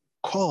a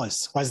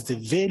course. What's the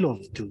value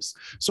of this?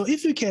 So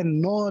if you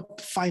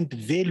cannot find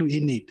value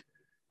in it,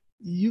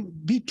 you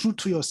be true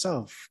to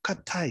yourself,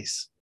 cut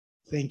ties.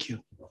 Thank you.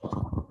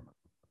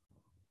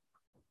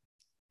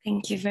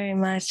 Thank you very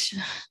much.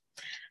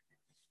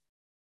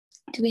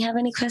 Do we have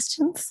any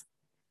questions?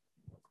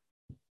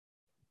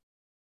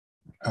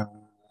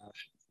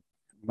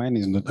 Mine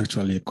is not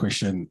actually a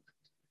question,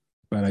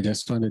 but I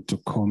just wanted to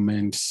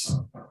comment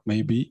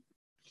maybe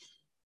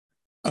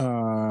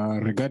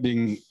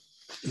regarding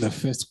the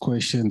first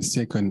question,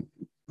 second,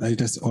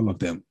 just all of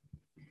them.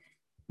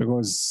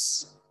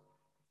 Because,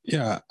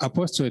 yeah,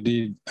 Apostle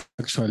did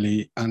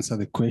actually answer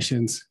the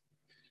questions,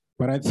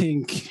 but I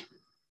think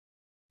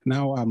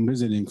now I'm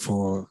reasoning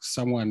for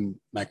someone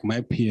like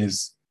my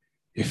peers,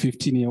 a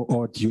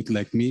 15-year-old youth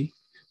like me,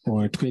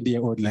 or a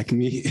 20-year-old like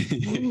me.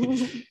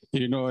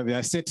 There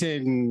are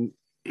certain,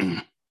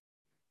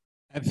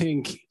 I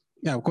think,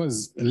 yeah, of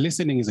course,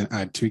 listening is an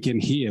art. We can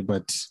hear,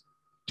 but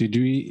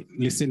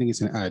listening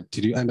is an art.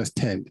 Did you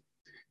understand?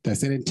 There are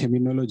certain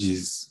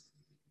terminologies.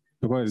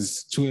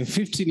 Because to a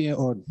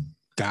 15-year-old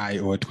guy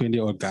or a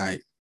 20-year-old guy,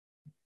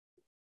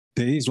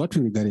 there is what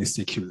we regard as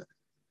secular.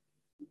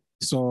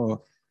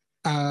 So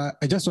I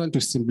just want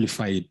to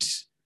simplify it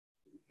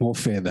more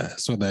further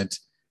so that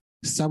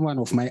someone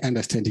of my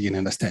understanding can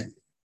understand.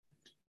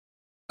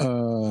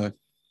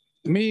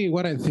 Me,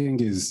 what I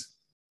think is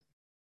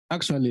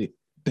actually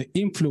the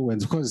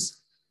influence,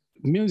 because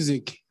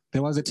music,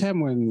 there was a time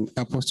when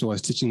Apostle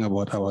was teaching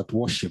about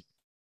worship.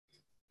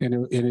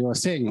 And he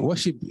was saying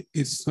worship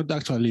is not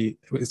actually,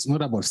 it's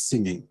not about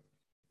singing,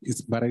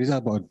 but it is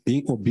about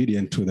being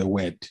obedient to the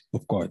word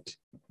of God.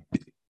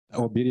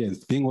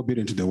 Obedience, being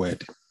obedient to the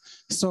word.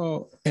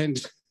 So,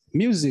 and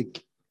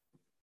music,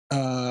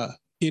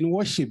 in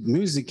worship,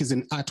 music is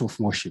an art of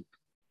worship.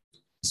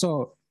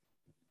 So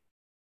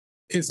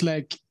it's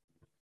like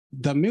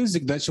the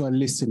music that you are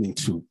listening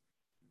to,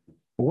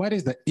 what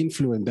is the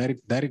influence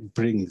that it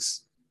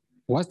brings?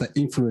 What's the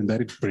influence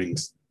that it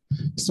brings?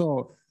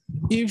 So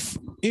if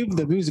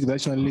the music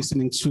that you are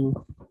listening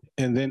to,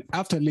 and then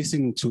after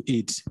listening to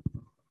it,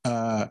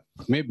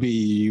 maybe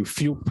you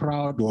feel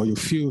proud, or you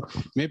feel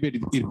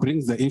maybe it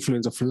brings the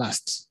influence of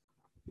lust.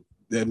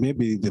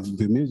 Maybe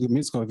the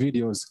musical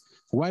videos.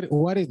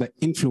 What is the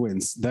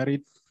influence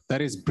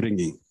that is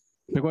bringing?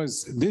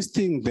 Because this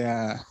thing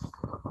they're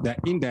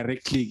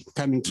indirectly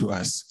coming to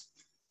us.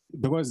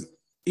 Because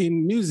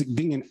in music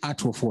being an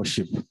art of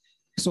worship,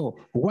 so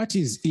what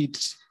is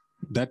it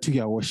that we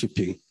are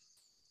worshiping?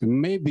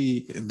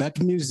 Maybe that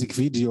music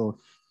video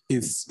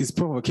is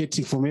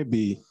provocating for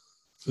maybe,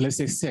 let's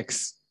say,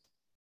 sex.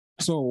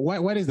 So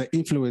what is the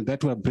influence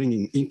that we're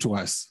bringing into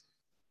us?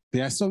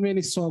 There are so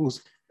many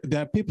songs.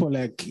 There are people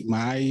like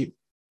my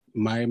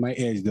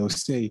age, they'll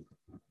say,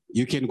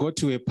 you can go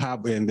to a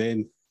pub and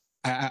then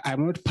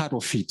I'm not part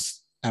of it.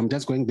 I'm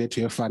just going there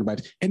to have fun,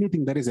 but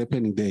anything that is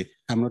happening there,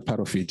 I'm not part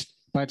of it.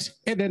 But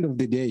at the end of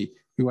the day,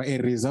 you are a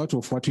result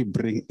of what we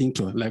bring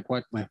into, like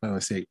what my father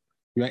was saying.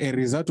 You are a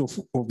result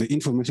of the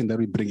information that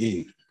we bring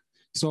in.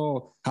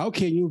 So how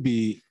can you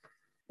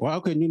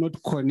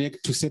not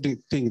connect to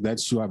certain things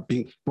that you are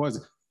being,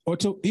 because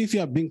if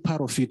you are being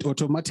part of it,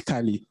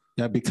 automatically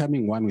you are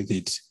becoming one with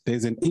it.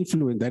 There's an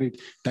influence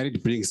that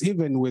it brings,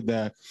 even with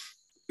the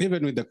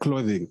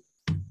clothing.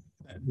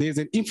 There's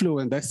an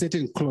influence that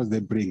certain clothes they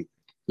bring,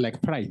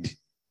 like pride.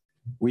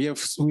 We have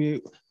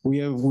like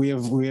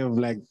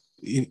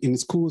in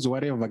schools or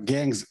whatever,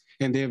 gangs,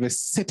 and they have a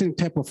certain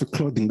type of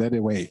clothing that they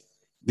wear.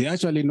 They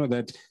actually know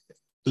that,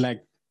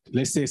 like,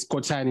 let's say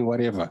Scotland,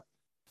 whatever,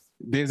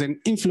 there's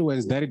an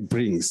influence that it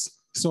brings.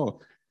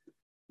 So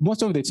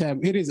most of the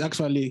time, it is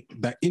actually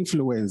the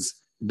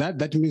influence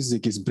that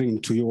music is bringing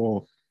to you,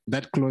 or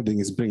that clothing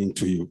is bringing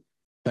to you,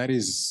 that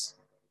is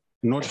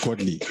not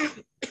godly.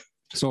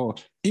 So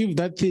if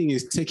that thing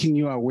is taking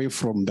you away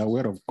from the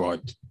word of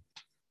God,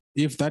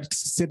 if that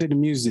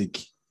certain music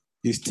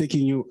is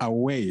taking you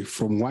away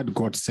from what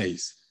God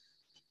says,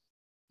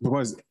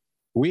 because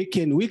we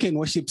can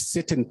worship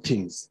certain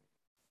things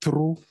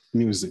through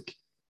music.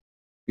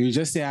 You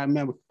just say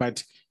amen,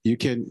 but you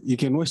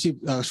can worship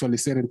actually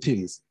certain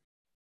things.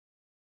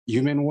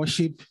 Human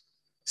worship,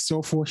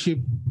 self-worship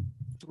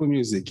through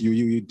music.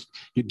 You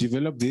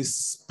develop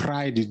this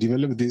pride, you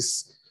develop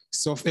this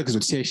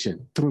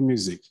self-exaltation through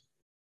music.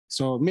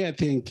 So I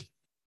think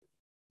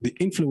the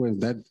influence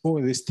that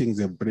all these things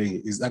they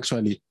bring is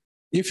actually,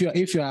 if you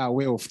are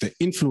aware of the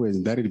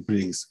influence that it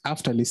brings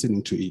after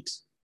listening to it,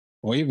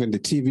 or even the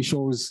TV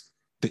shows,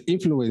 the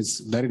influence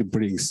that it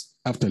brings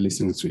after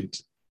listening to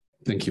it.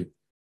 Thank you.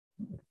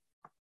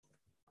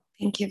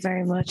 Thank you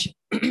very much.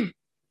 We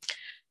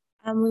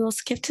will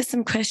skip to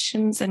some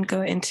questions and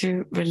go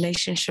into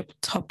relationship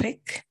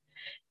topic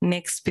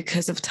next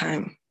because of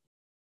time.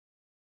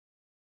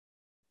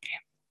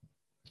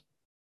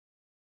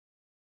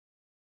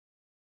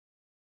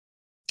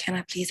 Can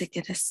I please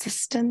get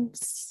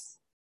assistance?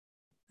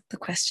 The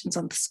questions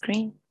on the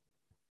screen.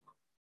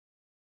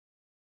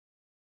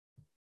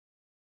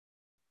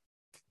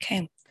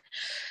 Okay.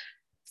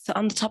 So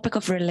on the topic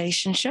of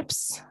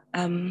relationships,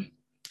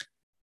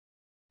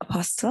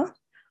 Apostle,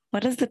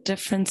 what is the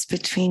difference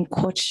between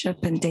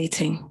courtship and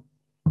dating?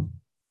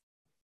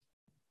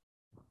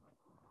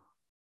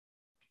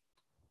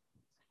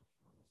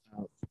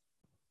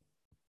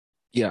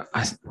 Yeah.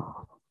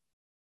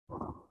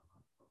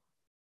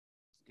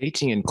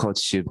 Dating and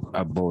courtship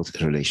are both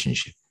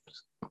relationships.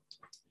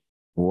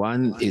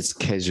 One is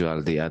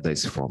casual, the other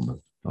is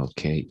formal.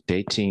 Okay.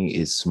 Dating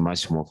is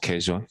much more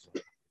casual.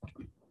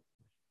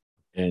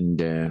 And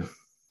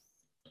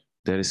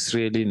there is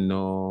really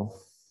no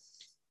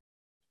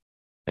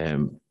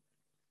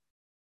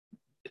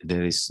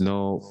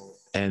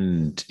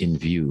end in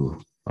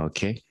view.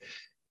 Okay.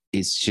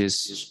 It's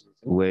just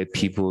where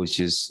people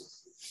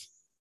just,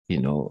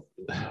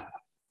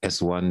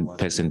 as one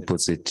person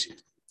puts it,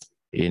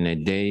 in a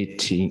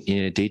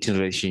dating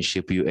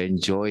relationship, you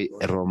enjoy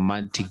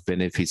romantic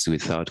benefits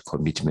without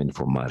commitment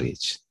for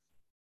marriage.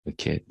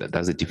 Okay,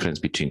 that's the difference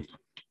between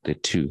the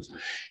two.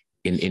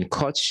 In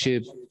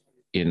courtship,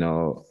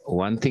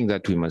 one thing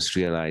that we must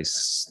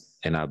realize,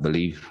 and I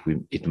believe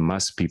it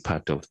must be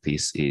part of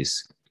this,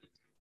 is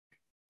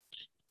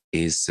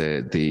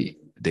the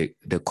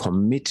the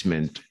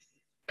commitment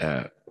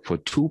for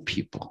two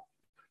people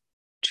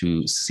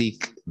to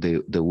seek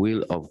the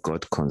will of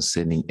God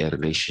concerning a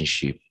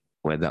relationship,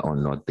 whether or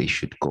not they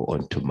should go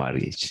on to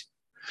marriage.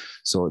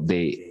 So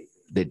the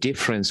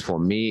difference for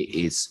me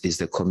is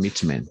the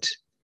commitment.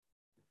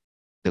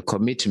 The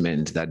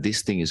commitment that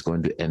this thing is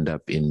going to end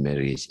up in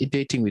marriage. In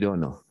dating, we don't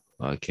know.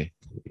 Okay.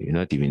 You're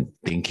not even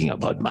thinking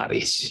about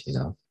marriage, you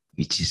know.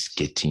 It's just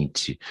getting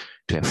to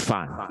have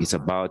fun. It's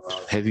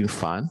about having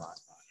fun,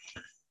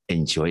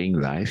 enjoying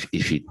life.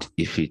 If it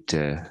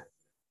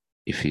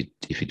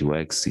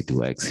works, it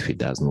works. If it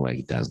doesn't work,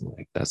 it doesn't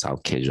work. That's how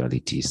casual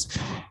it is.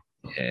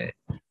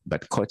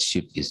 But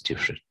courtship is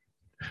different.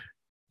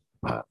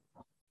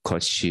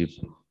 Courtship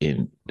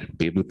in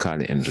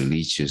biblical and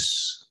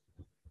religious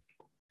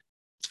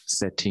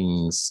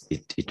settings,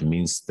 it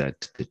means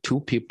that the two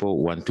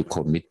people want to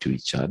commit to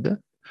each other,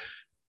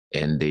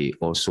 and they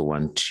also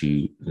want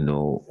to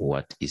know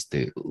what is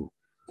the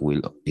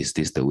will. Is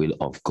this the will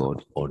of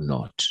God or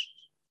not?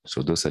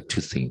 So those are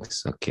two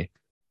things, okay?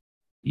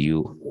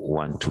 You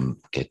want to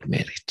get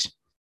married.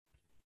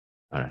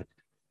 All right.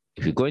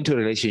 If you go into a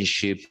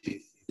relationship,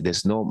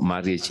 there's no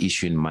marriage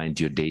issue in mind,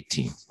 you're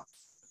dating.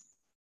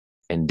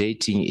 And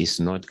dating is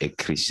not a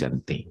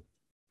Christian thing.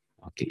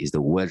 Okay, it's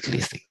the worldly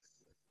thing.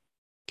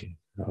 Okay,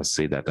 I'll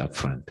say that up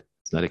front.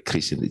 It's not a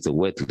Christian, it's a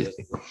worldly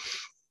thing.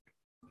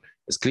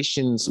 As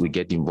Christians, we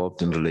get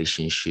involved in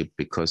relationship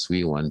because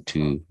we want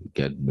to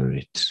get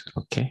married.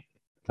 Okay,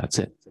 that's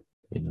it.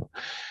 You know,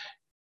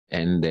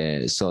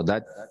 and so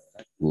that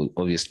will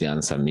obviously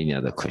answer many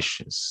other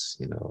questions.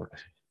 You know,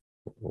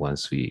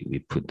 once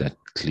we put that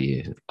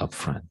clear up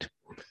front.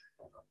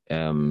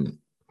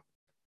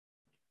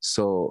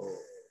 So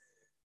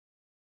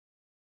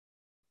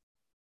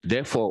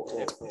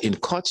therefore, in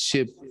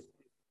courtship,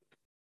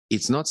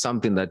 it's not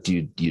something that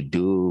you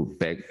do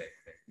back,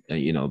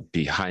 you know,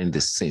 behind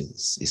the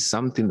scenes. It's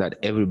something that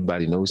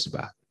everybody knows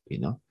about, you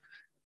know.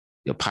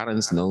 Your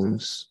parents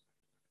knows,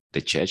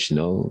 the church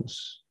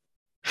knows,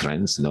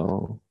 friends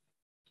know,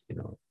 you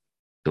know,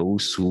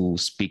 those who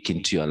speak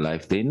into your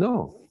life, they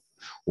know.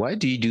 Why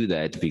do you do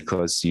that?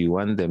 Because you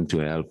want them to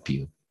help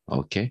you,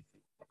 okay?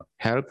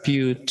 Help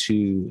you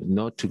to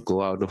not to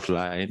go out of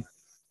line,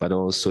 but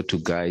also to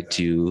guide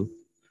you.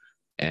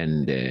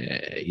 And,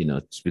 you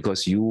know,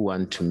 because you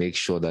want to make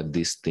sure that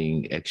this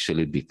thing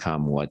actually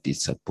become what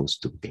it's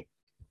supposed to be.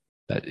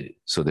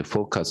 So the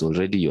focus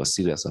already, you're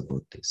serious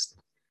about this.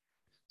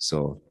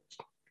 So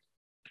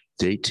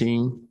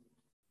dating,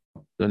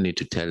 don't need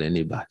to tell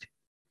anybody,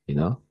 you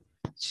know,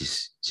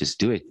 just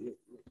do it.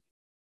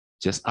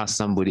 Just ask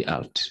somebody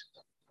out.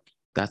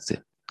 That's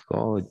it.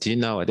 Oh,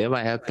 Gina, whatever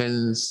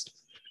happens,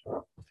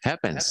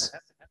 happens.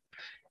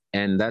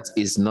 And that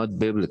is not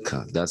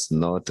biblical. That's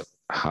not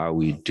how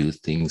we do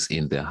things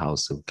in the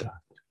house of God.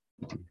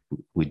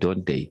 We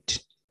don't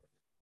date.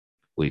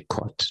 We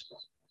court.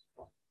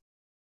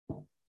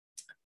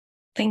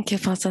 Thank you,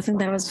 Pastor. I think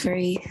that was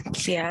very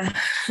clear.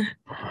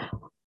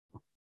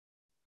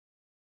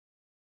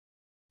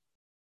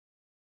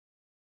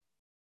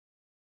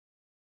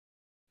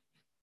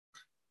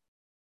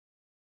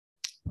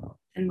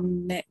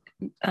 And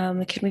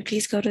can we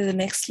please go to the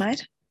next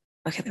slide?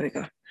 Okay, there we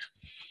go.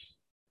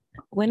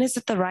 When is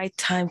it the right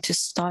time to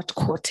start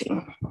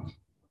courting?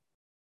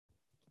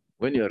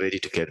 When you're ready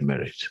to get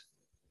married.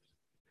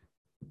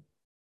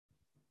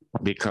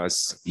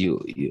 Because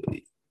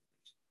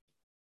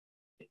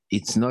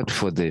it's not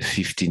for the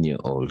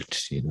 15-year-old,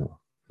 you know.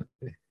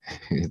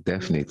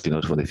 Definitely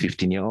not for the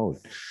 15-year-old.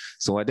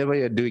 So whatever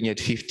you're doing at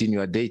 15,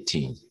 you're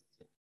dating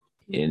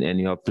and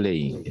you're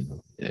playing, you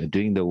know,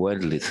 doing the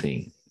worldly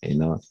thing, you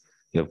know.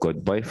 You've got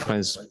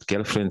boyfriends,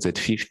 girlfriends at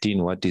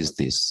 15. What is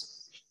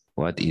this?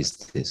 What is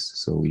this?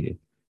 So we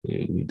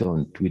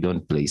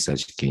don't play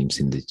such games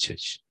in the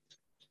church.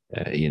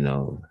 You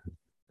know,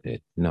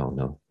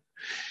 no.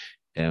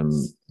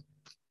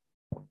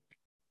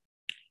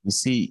 You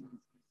see,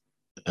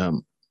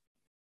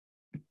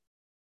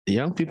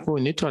 young people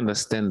need to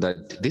understand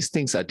that these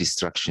things are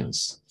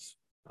distractions,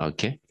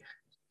 okay?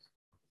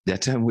 They're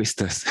time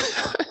wasters.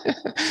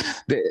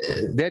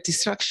 They're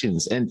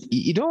distractions, and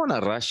you don't want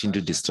to rush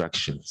into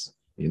distractions.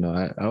 You know,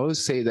 I always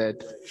say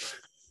that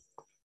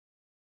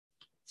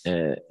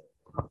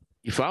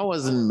if I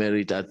wasn't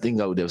married, I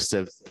think I would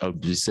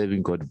be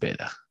serving God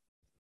better,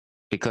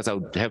 because I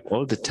would have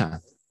all the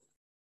time.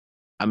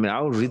 I mean,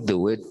 I'll read the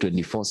word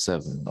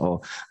 24/7,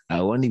 or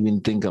I won't even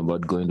think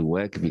about going to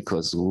work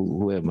because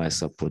who am I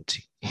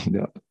supporting? You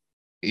know,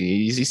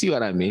 you see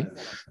what I mean?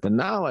 But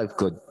now I've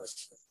got,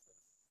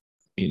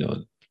 you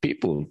know,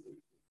 people,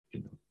 you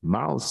know,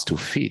 mouths to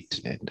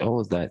feed and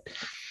all that.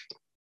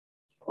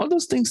 All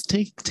those things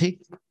take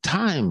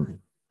time.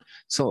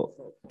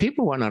 So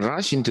people want to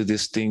rush into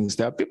these things.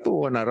 There are people who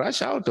want to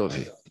rush out of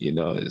it, you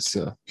know.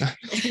 So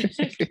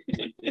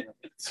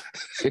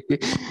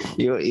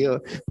you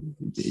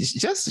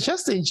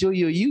just enjoy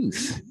your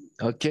youth,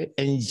 okay?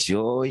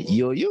 Enjoy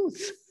your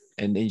youth,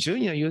 and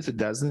enjoying your youth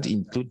doesn't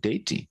include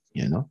dating,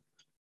 you know.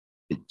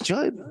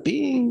 Enjoy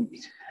being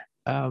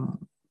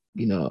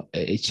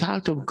a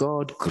child of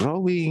God,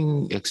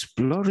 growing,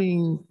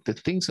 exploring the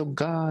things of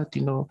God,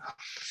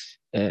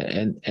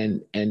 and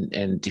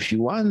if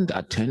you want,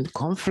 attend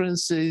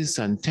conferences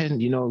and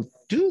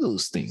do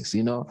those things,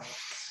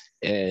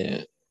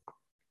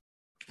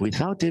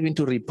 without having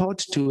to report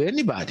to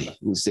anybody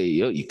who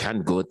say, oh, you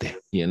can't go there,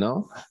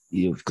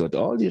 you've got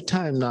all your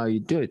time now, you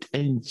do it.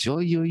 Enjoy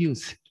your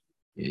youth.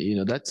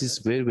 That is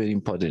very, very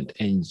important.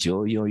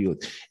 Enjoy your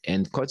youth.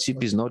 And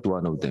courtship is not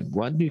one of them.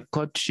 When you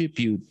courtship,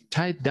 you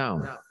tie it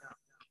down.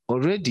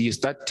 Already you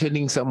start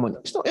telling someone,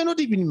 you're not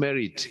even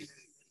married,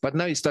 but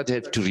now you start to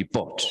have to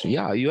report.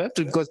 Yeah, you have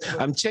to, because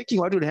I'm checking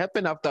what will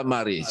happen after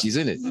marriage,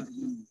 isn't it?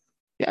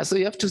 Yeah, so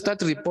you have to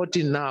start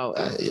reporting now.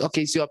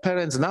 Okay, so your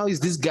parents, now is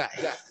this guy.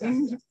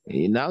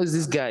 Now is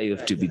this guy you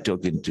have to be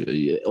talking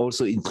to,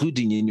 also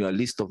including in your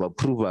list of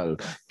approval,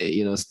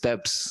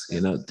 steps.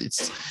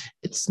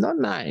 It's not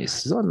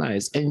nice. It's not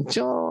nice.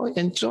 Enjoy,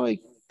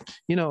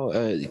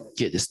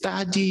 get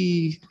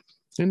study,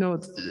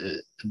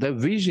 the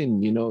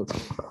vision,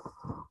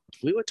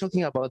 we were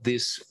talking about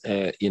this,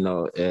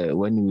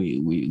 when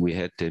we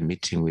had a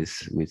meeting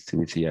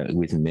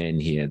with men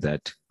here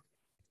that,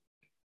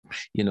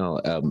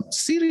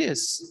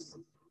 serious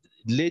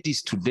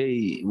ladies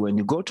today, when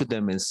you go to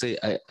them and say,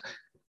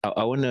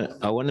 I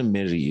wanna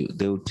marry you,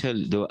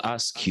 they'll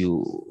ask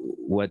you,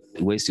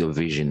 where's your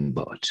vision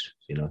board?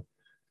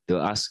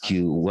 They'll ask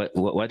you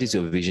what is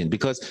your vision,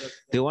 because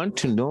they want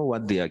to know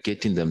what they are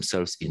getting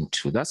themselves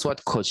into. That's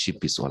what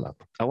courtship is all about.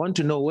 I want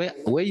to know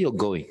where you're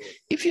going.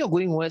 If you're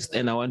going west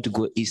and I want to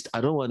go east,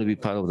 I don't want to be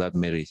part of that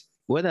marriage,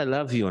 whether I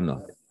love you or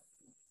not.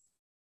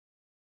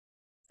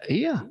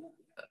 Yeah,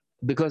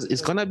 because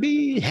it's gonna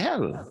be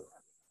hell.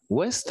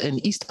 West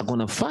and east are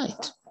gonna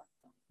fight.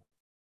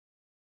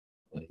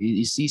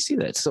 You see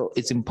that? So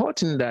it's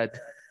important that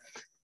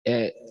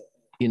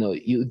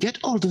you get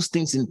all those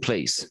things in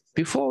place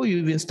before you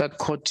even start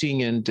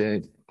courting. And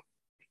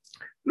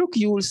look,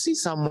 you will see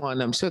someone.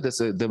 I'm sure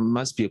there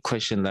must be a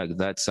question like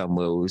that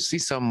somewhere. We'll see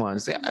someone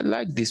say, "I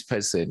like this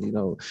person."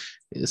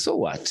 So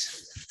what?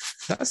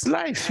 That's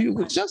life.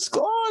 You just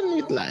go on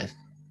with life.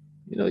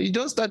 You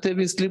don't start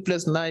having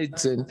sleepless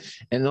nights and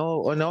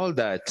all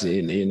that.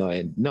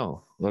 And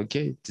no,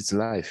 okay, it's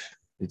life.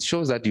 It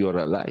shows that you're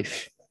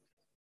alive.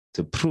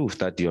 To prove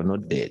that you're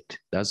not dead.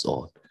 That's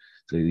all.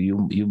 So you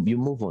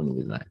move on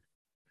with life.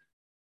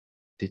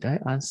 Did I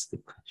answer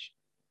the question?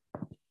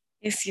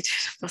 Yes, you did,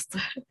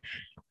 Pastor.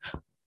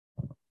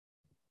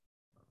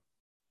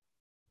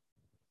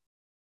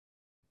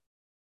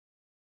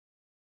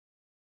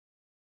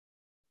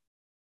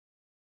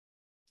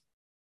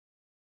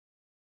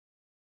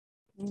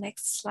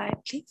 Next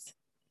slide, please.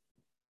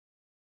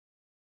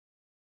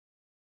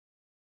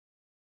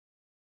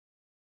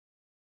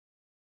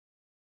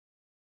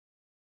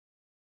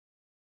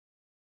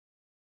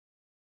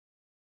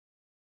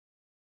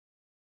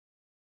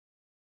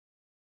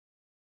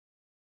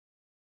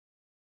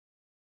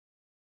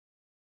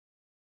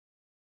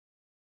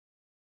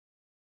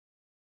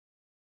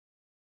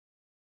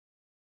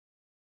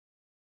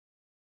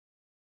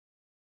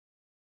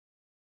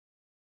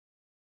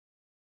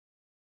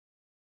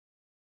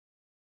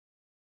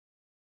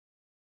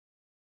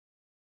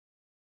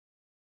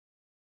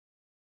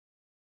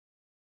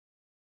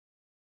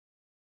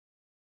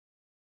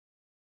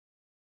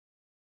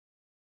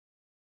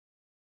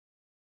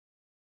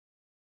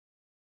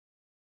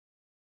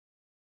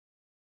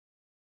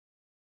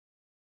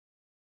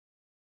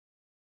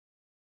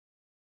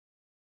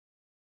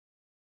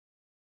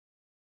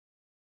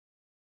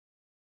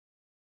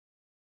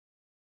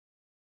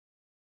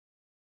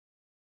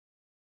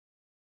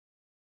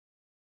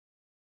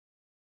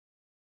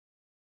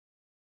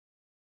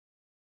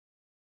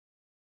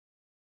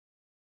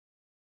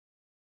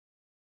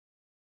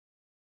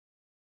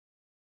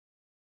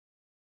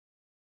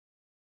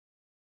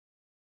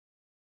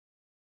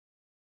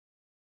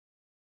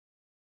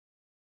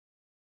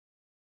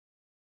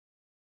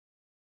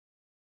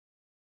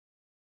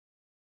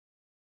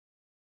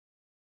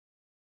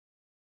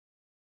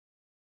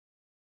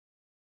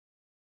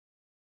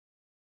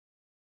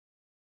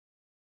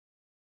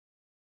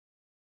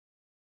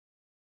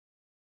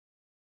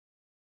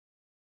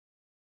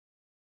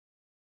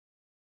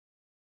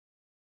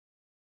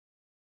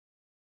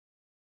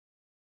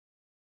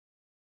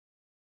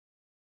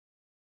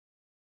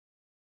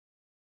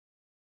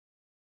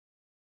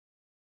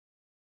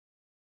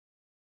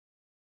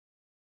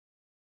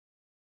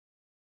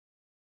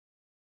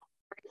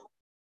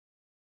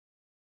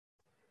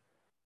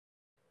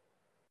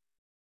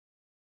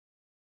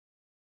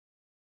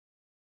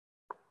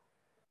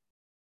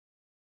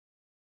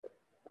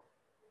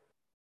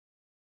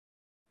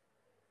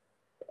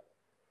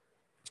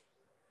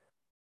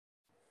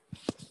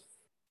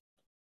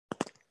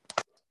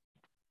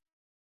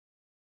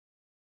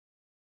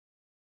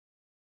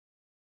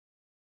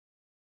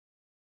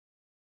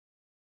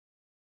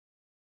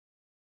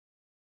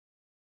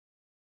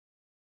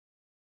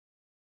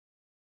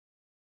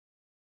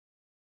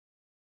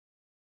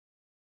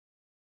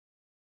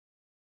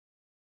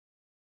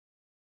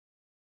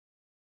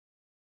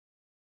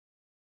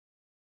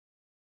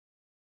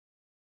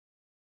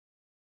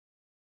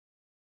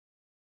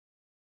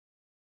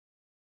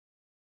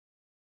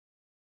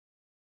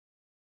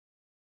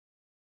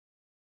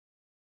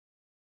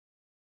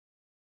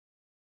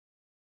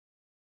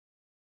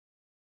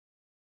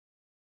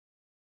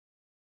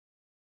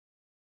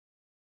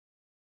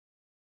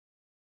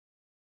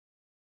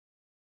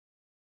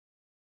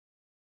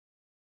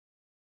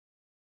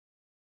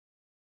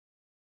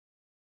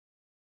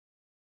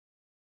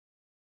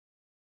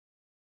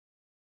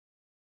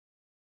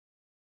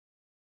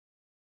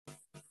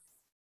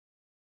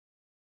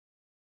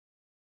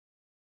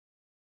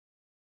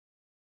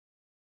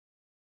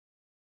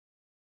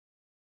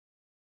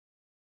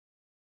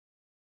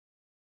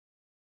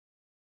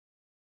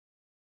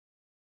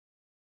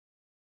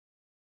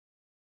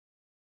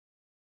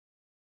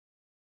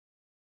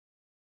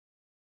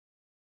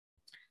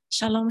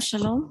 Shalom,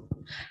 shalom.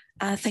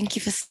 Thank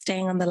you for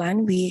staying on the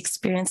line. We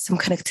experienced some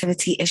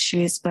connectivity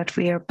issues, but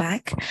we are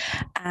back.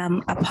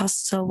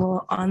 Apostle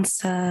will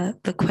answer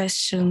the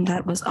question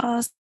that was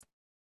asked.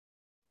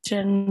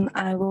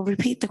 I will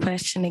repeat the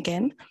question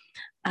again.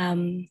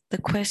 The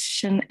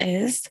question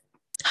is,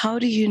 how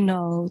do you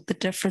know the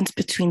difference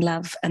between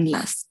love and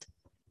lust?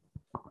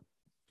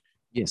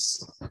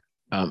 Yes.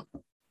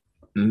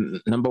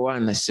 Number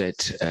one, I said,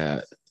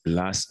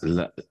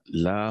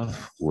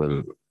 love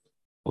will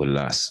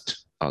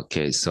last.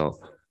 Okay, so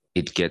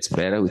it gets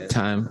better with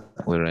time,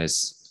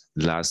 whereas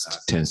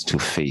lust tends to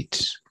fade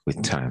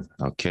with time.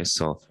 Okay,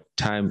 so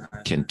time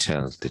can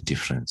tell the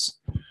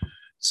difference.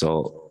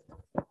 So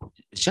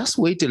just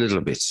wait a little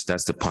bit.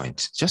 That's the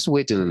point. Just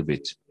wait a little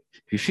bit.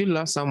 If you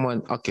love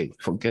someone, okay,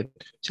 forget.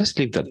 Just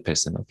leave that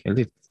person. Okay,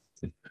 leave.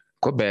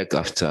 Go back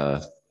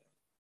after.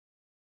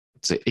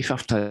 So if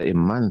after a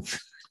month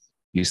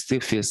you still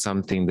feel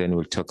something, then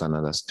we'll talk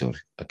another story.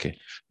 Okay.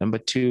 Number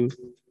two,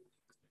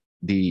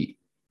 the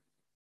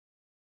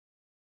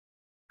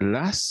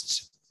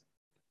last,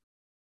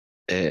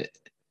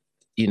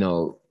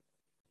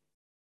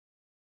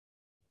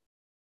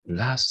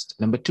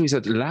 number two is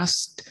that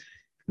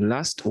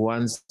last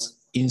one's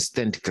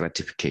instant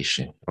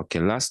gratification. Okay.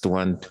 Last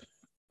one,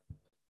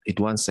 it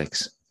wants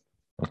sex.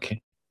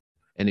 Okay.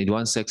 And it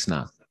wants sex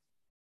now.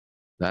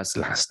 That's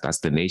lust. That's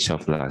the nature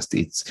of lust.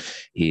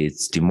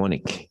 It's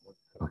demonic.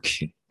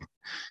 Okay.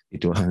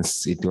 It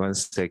wants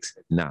sex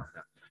now.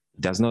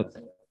 It does not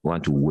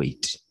want to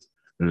wait.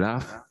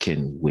 Love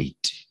can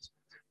wait.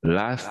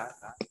 Love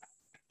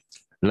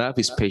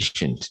is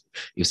patient.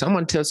 If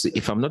someone tells you,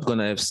 if I'm not going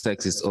to have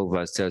sex, it's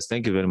over, tells,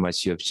 thank you very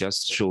much. You have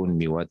just shown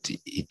me what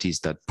it is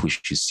that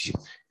pushes you.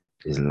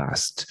 Is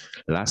lust.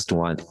 Last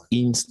one,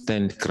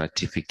 instant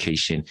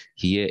gratification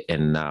here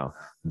and now.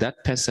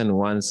 That person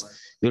wants,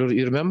 you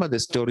remember the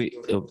story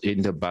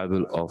in the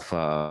Bible of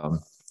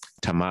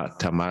Tamar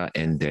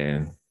and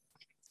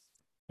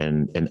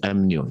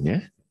Amnon,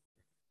 yeah?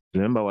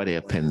 Remember what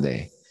happened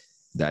there?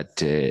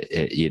 That,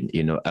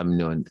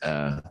 Amnon,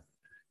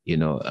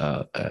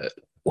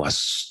 was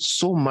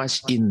so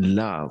much in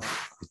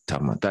love with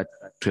Tamar that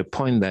to a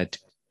point that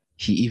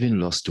he even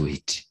lost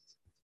weight.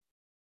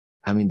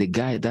 I mean, the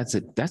guy, that's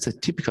a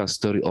typical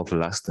story of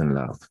lust and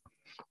love.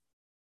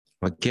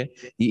 Okay?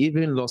 He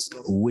even lost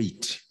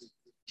weight.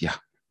 Yeah.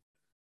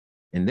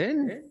 And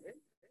then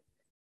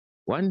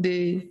one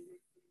day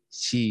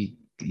he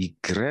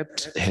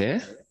grabbed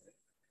her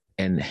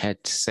and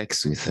had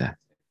sex with her.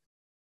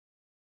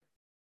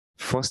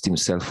 Forced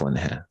himself on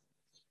her.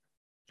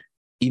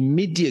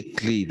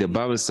 Immediately, the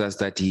Bible says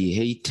that he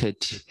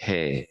hated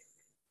her.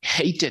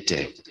 Hated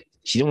her.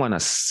 She didn't want to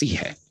see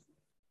her.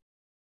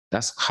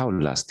 That's how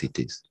lust it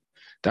is.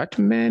 That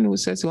man who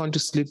says he wants to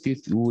sleep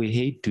with you will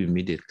hate you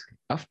immediately.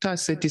 After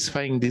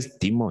satisfying this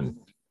demon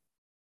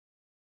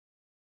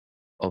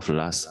of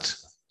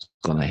lust,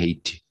 gonna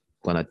hate you,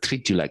 gonna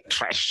treat you like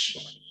trash.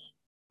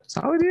 That's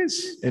how it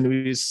is. And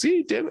we see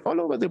it all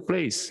over the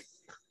place.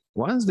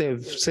 Once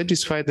they've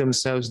satisfied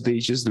themselves, they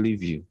just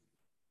leave you.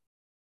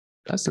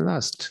 That's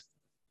lust.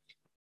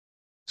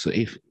 So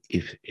if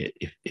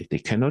they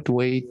cannot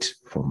wait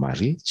for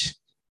marriage,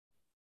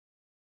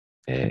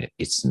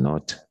 it's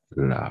not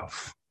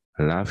love.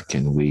 Love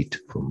can wait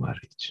for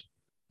marriage.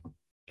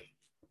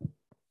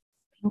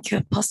 Thank you,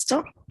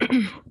 Apostle.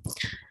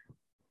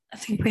 I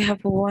think we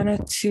have one or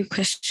two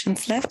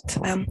questions left.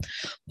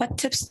 What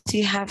tips do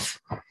you have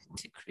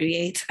to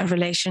create a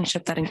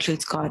relationship that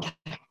includes God?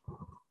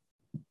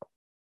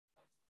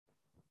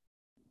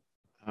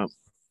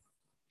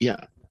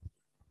 Yeah.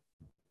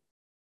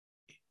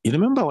 You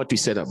remember what we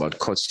said about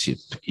courtship,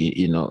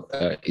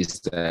 is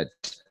that,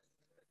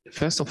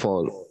 first of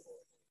all,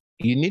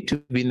 you need to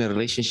be in a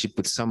relationship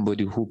with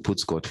somebody who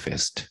puts God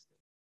first.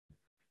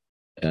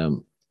 A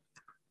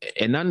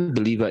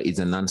non-believer is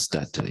a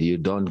non-starter. You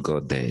don't go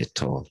there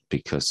at all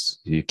because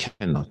you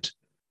cannot.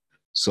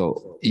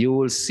 So you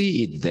will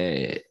see it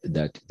there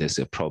that there's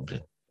a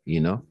problem,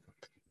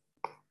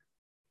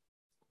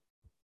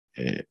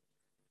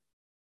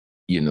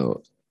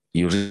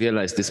 you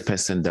realize this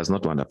person does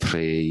not want to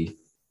pray.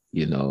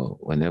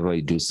 Whenever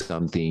you do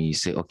something, you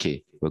say,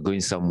 okay, we're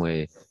going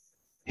somewhere,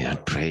 you're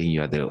not praying,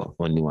 you're the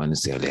only one who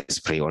say, let's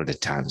pray all the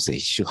time. Say,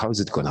 sure, how is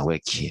it going to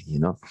work here?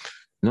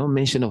 No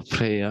mention of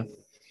prayer,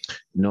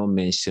 no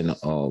mention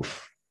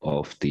of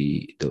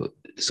the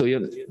so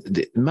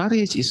the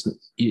marriage is,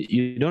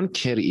 you don't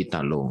carry it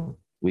alone.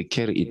 We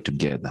carry it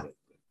together.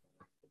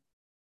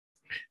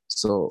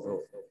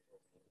 So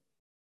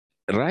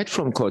right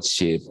from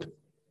courtship,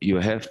 you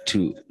have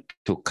to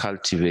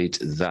cultivate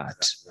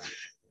that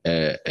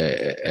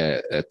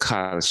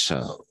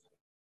culture.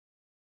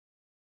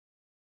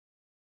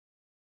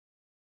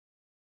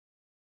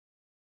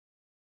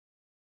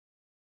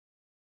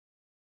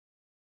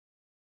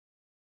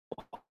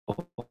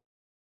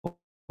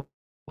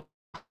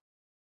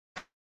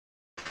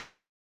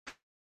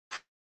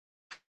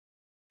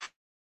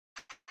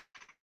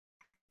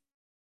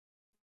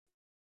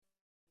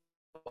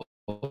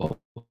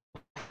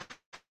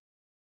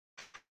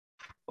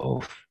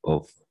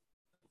 of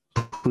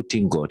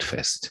putting God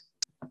first.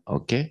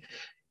 Okay,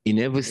 in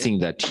everything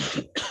that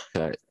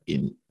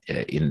you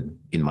do,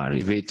 in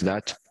marriage,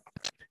 that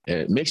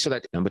make sure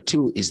that number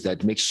two is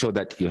that make sure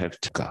that you have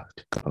to God.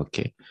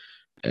 Okay,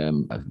 I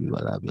will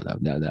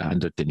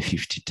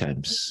 150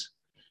 times.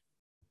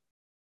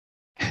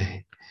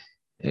 Can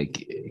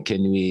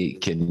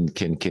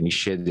you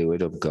share the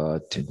word of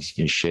God? And you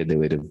can share the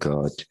word of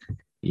God.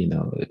 You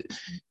know,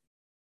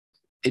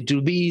 it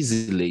will be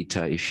easy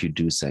later if you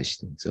do such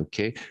things.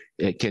 Okay,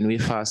 can we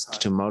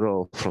fast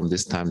tomorrow from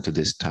this time to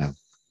this time?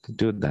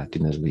 Do that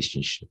in a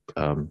relationship.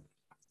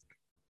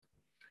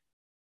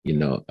 You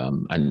know,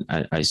 and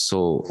I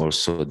saw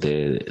also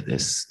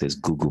there's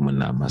Google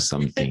Monama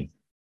something.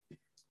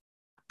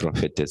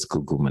 Prophetess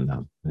Google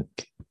Monama.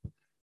 Okay.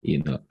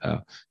 You know,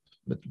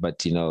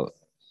 but you know,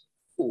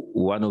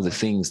 one of the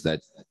things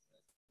that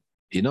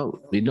you know,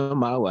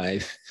 my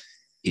wife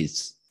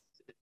is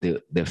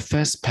the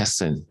first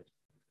person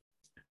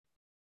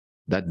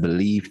that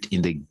believed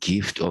in the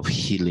gift of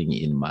healing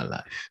in my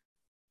life.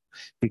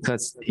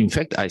 Because in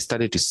fact, I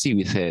started to see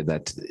with her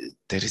that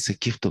there is a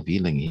gift of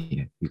healing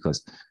here.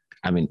 Because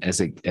I mean,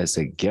 as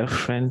a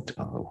girlfriend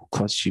or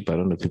courtship, I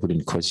don't know, people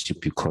in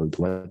courtship,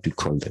 what do you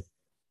call them?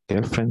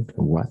 Girlfriend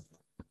or what?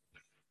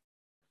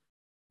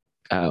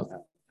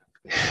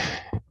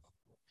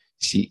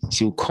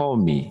 She'll call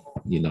me,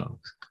 you know,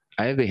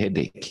 I have a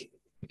headache,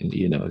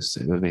 you know,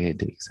 so I have a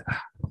headache.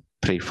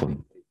 Pray for me.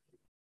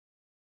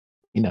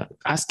 You know,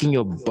 asking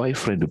your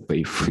boyfriend to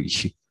pray for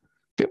you.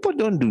 People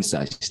don't do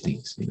such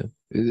things, you know,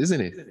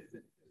 isn't it?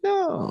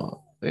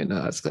 No, you know,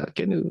 ask her,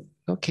 can you,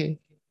 okay,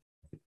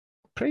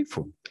 pray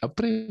for me. I'll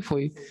pray for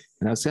you.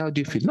 And I'll say, how do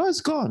you feel? No,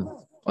 it's gone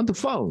on the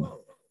phone.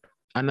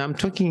 And I'm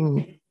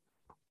talking,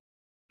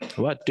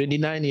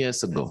 29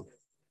 years ago.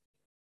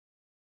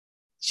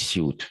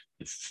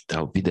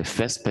 I'll be the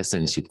first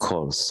person she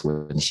calls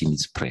when she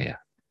needs prayer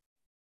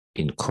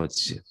in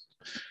courtship.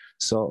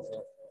 So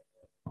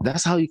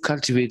that's how you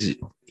cultivate it.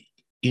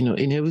 You know,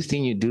 in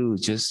everything you do,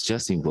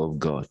 just involve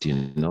God,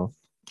 you know.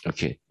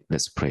 Okay,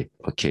 let's pray.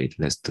 Okay,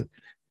 let's do.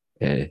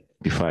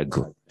 Before I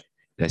go,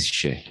 let's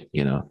share,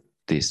 you know,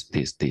 this.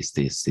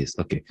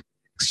 Okay,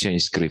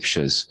 exchange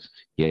scriptures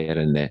here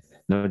and there.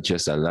 Not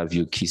just I love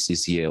you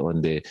kisses here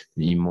on the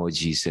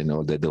emojis and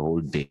all that the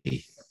whole day,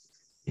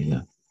 you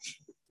know.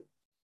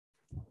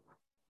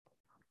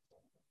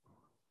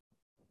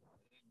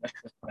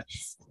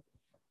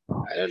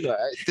 I don't know.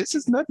 This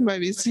is not my.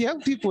 It's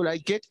young people. I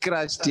get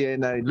crushed here,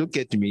 and I look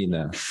at me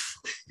now.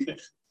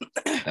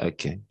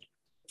 Okay.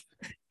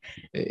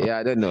 Yeah,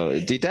 I don't know.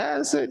 Did I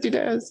answer? Did I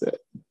answer?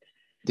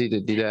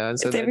 Did I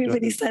answer? Is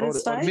everybody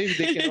satisfied? Or maybe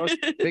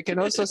they can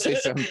also say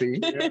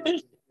something.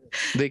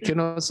 They can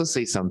also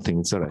say something.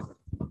 It's all right.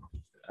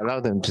 Allow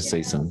them to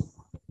say something.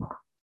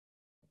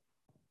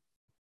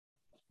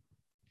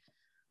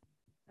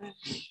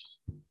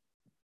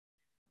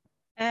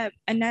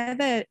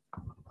 Another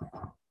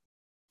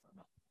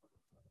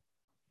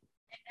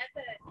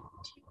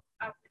tip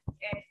I would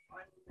add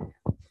on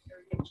the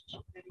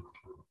relationship that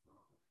includes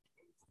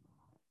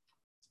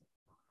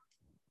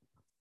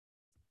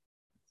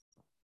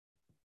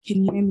can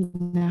you hear me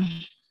now?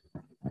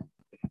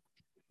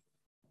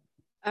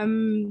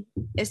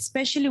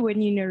 Especially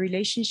when you're in a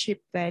relationship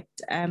that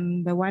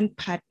the one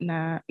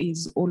partner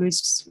is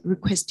always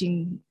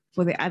requesting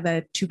for the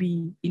other to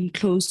be in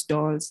closed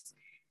doors.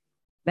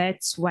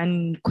 That's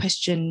one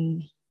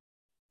question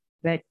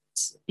that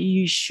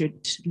you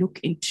should look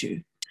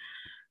into.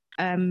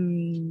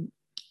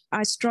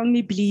 I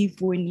strongly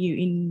believe when you're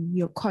in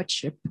your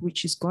courtship,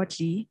 which is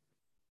godly,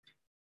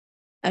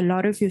 a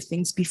lot of your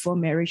things before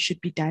marriage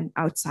should be done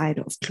outside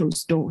of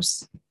closed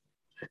doors,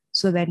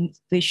 so that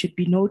there should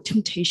be no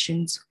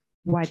temptations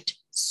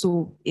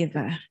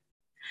whatsoever.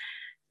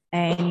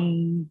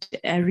 And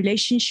a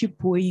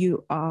relationship where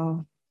you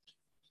are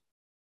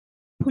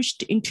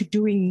pushed into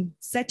doing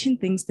certain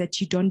things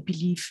that you don't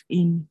believe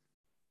in,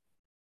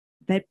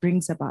 that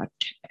brings about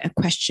a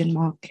question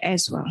mark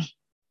as well.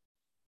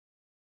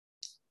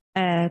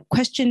 A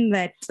question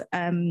that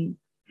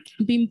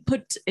being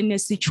put in a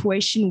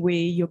situation where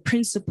your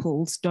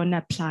principles don't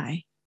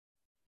apply,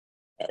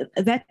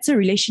 that's a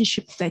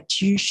relationship that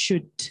you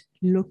should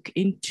look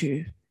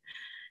into.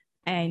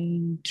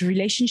 And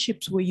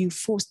relationships where you're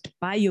forced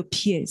by your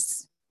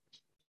peers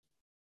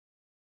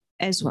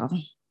as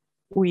well,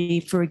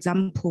 where, for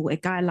example, a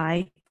guy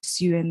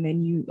likes you and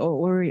then you,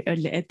 or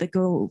the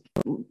girl,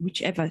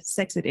 whichever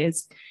sex it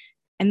is,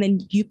 and then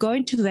you go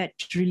into that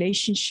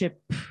relationship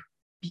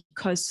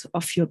because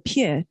of your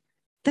peer.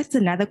 That's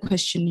another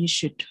question you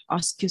should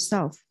ask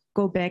yourself.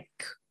 Go back,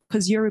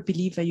 because you're a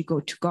believer, you go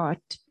to God.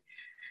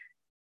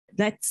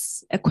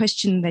 That's a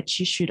question that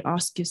you should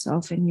ask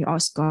yourself, and you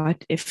ask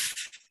God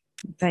if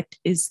that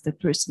is the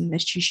person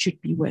that you should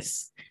be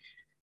with.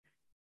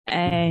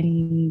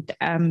 And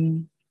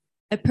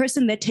a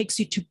person that takes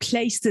you to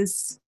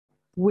places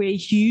where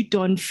you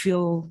don't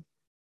feel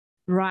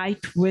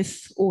right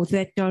with, or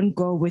that don't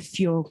go with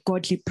your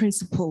godly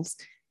principles,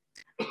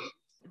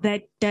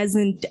 that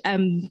doesn't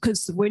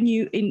because when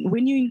you're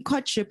in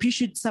courtship, you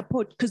should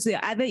support, because there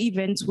are other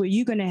events where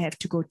you're going to have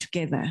to go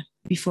together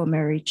before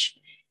marriage,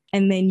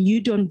 and then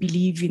you don't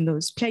believe in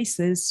those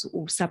places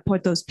or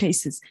support those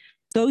places.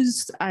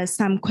 Those are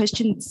some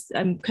questions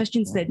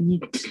that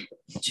need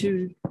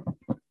to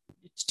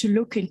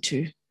look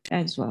into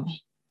as well.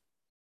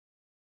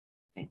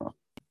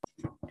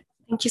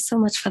 Thank you so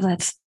much for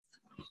that.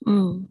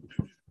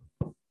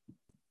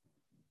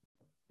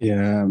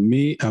 Yeah,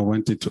 I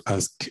wanted to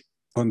ask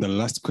on the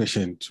last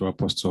question to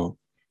Apostle,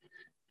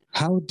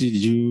 how did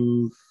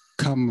you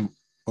come,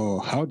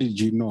 or how did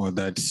you know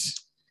that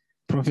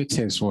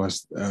prophetess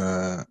was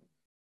a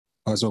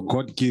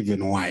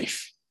God-given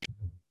wife?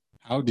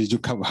 How did you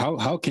come?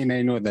 How can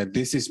I know that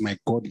this is my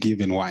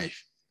God-given wife?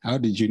 How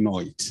did you know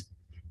it?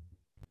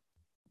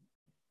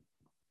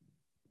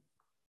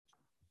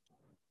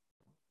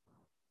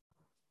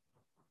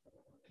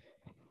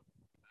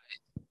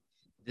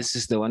 This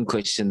is the one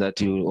question that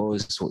you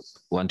always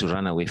want to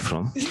run away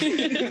from.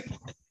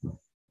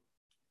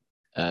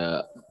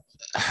 I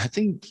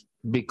think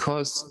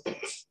because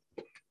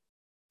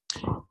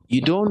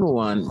you don't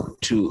want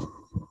to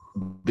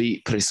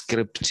be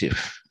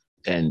prescriptive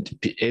and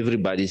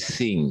everybody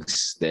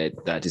thinks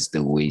that that is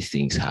the way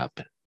things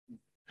happen.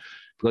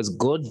 Because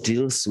God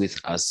deals with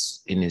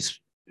us in a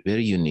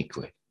very unique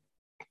way.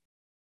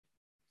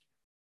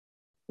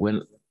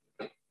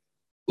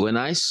 When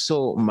I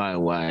saw my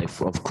wife,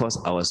 of course,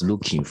 I was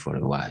looking for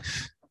a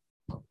wife.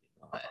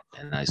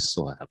 And I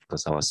saw her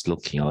because I was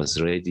looking, I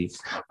was ready.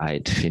 I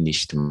had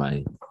finished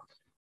my,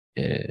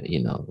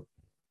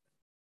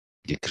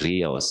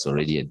 degree. I was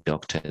already a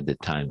doctor at the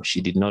time.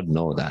 She did not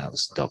know that I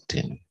was a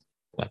doctor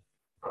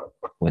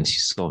when she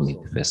saw me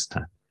the first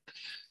time.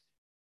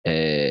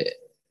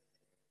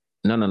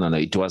 No,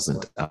 it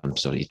wasn't. I'm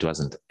sorry, it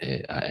wasn't.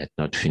 I had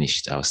not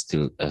finished. I was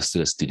still a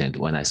student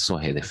when I saw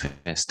her the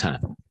first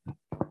time.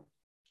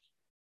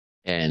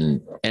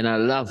 And I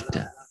loved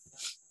her.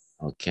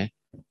 Okay.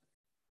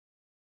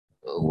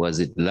 Was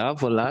it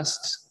love or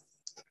lust?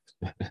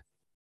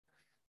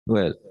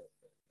 Well,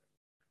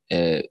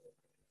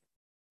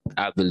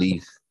 I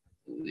believe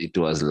it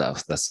was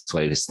love. That's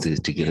why we're still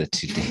together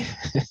today.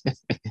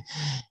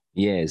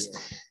 Yes.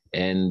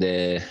 And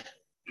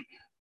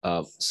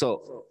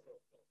so,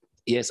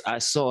 yes, I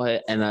saw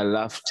her and I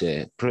loved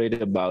her,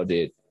 prayed about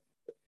it.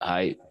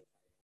 I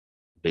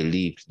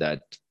believed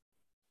that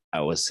I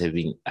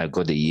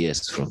got a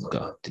yes from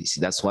God. You see,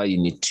 that's why you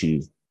need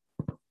to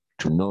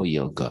know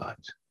your God.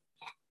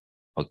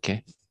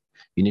 Okay?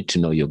 You need to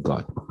know your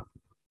God.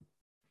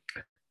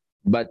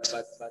 But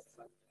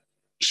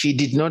she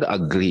did not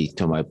agree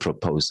to my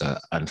proposal,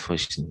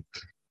 unfortunately,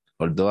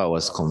 although I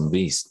was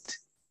convinced,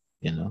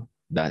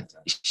 that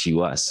she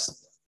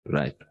was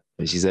right.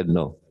 But she said,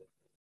 no,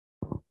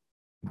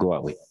 go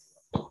away.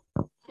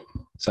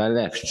 So I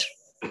left.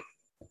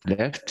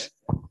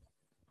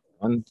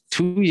 On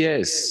 2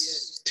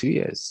 years.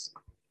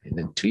 And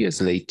then 2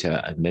 years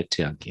later, I met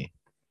her again.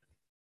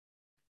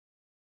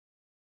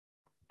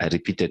 I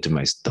repeated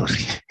my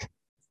story.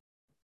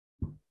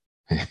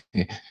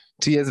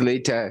 2 years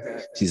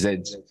later, she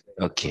said,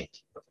 okay,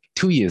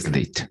 2 years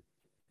later,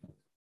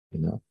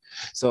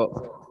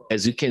 So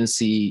as you can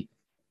see,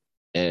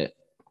 if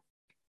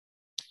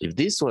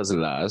this was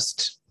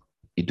last,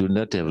 it would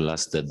not have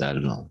lasted that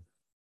long.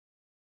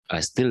 I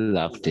still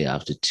loved her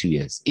after 2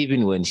 years,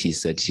 even when she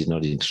said she's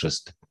not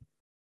interested.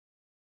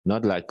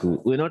 Not like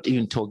we're not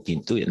even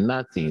talking to it,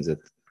 nothing. That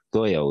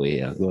go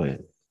away, go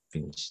ahead,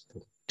 finish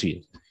 2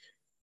 years.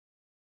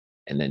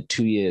 And then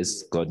 2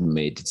 years, God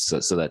made it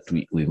so that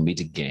we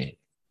meet again.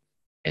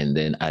 And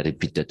then I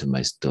repeated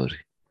my story,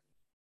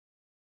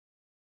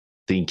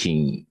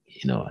 thinking,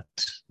 what,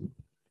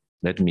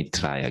 let me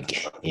try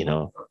again,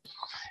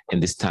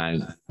 And this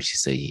time she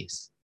said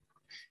yes.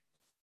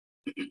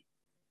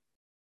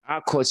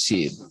 Our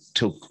courtship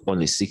took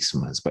only 6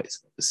 months, but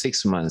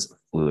 6 months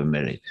we were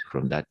married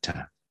from that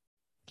time.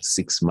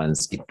 6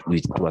 months it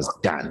was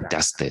done,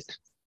 dusted.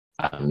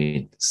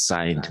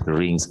 Signed,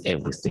 rings,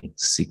 everything,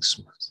 6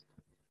 months.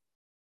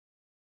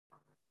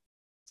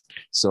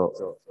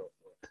 So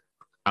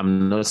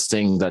I'm not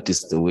saying that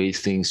is the way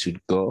things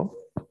should go,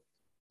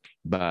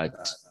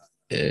 but,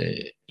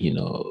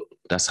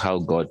 that's how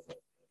God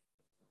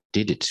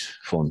did it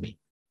for me.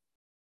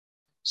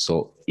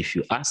 So if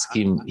you ask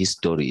him, his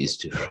story is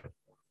different.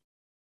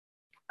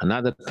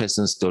 Another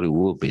person's story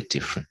will be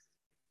different.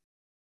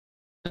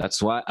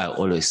 That's why I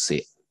always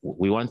say,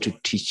 we want to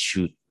teach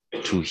you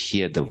to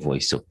hear the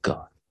voice of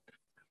God,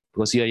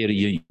 because you are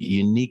a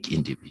unique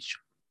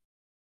individual.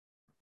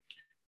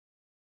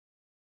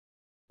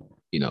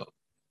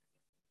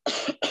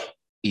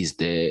 Is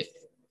there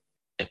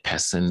a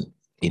person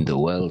in the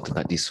world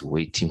that is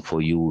waiting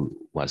for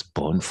you, was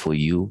born for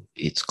you?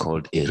 It's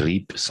called a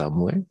rib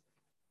somewhere.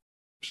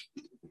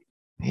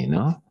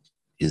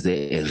 Is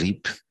there a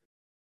rib?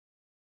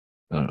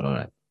 All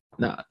right.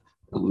 Now,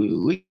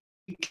 we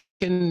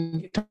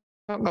can talk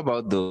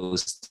about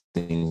those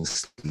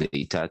things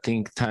later. I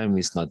think time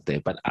is not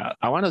there, but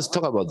I want us to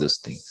talk about those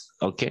things,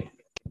 okay?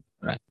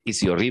 right?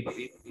 Is your rib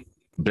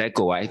black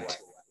or white,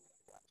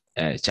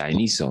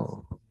 Chinese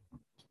or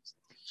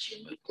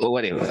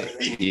whatever?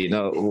 You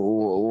know,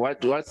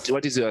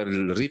 what is your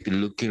rib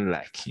looking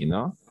like? You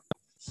know,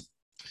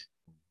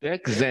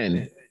 back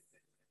then,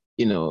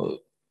 you know,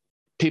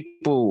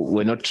 people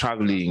were not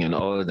traveling and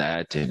all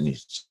that, and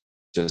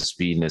just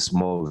be in a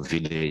small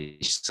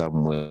village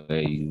somewhere.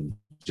 You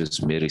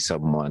just marry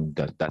someone,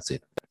 that's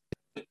it.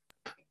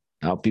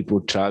 Now people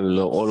travel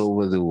all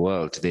over the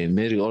world. They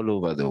marry all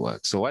over the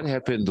world. So what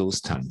happened those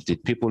times?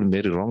 Did people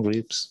marry wrong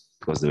ribs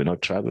because they were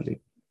not traveling?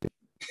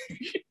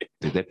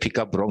 Did they pick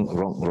up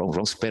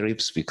wrong spare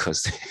ribs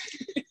because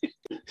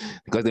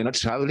they're not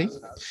traveling?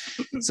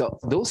 So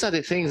those are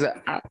the things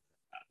that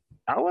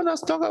I want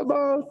us to talk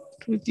about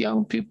with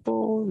young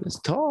people. Let's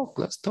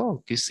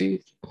talk, you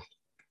see.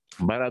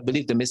 But I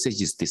believe the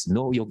message is this: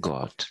 know your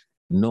God,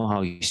 know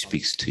how he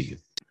speaks to you.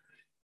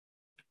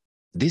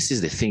 This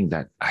is the thing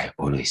that I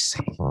always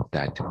say,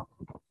 that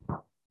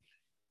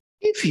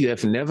if you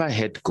have never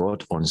heard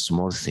God on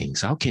small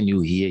things, how can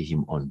you hear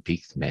him on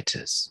big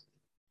matters?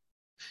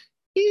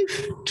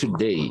 If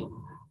today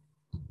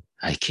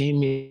I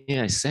came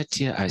here, I sat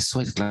here, I saw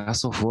a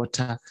glass of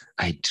water,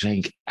 I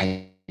drank,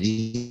 I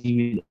didn't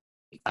even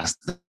ask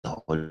the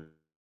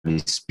Holy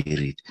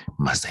Spirit,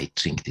 must I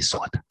drink this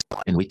water?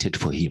 And waited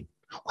for him.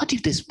 What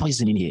if there's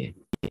poison in here?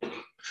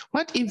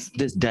 What if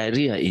there's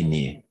diarrhea in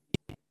here?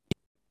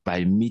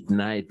 By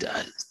midnight,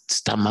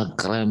 stomach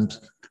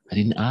cramps. I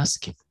didn't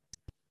ask him.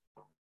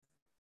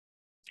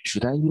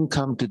 Should I even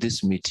come to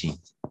this meeting?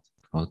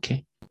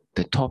 Okay.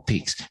 The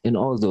topics and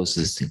all those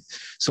things.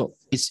 So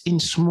it's in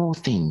small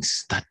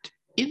things that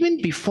even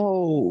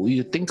before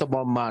you think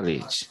about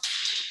marriage,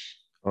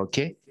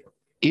 okay,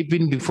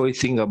 even before you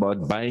think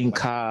about buying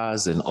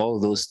cars and all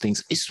those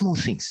things, it's small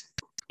things.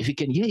 If you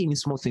can hear him in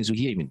small things, you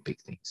hear him in big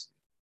things.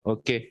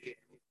 Okay.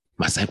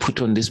 Must I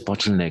put on this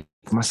bottleneck?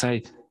 Must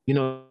I, you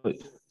know,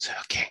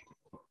 okay.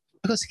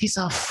 Because he's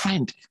our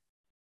friend.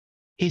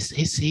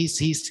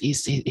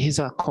 He's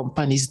our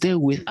companion. He's there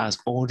with us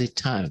all the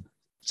time.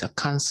 He's a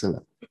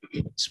counselor.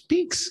 He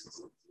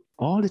speaks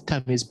all the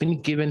time. He's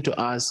been given to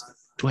us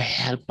to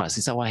help us.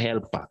 He's our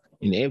helper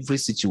in every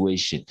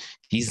situation.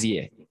 He's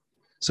here.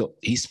 So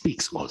he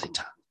speaks all the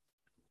time.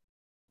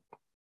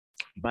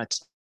 But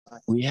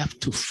we have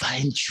to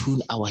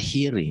fine-tune our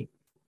hearing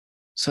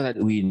so that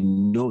we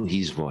know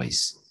his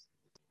voice.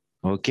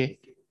 Okay?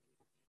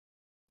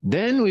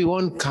 Then we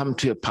won't come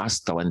to a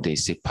pastor one day and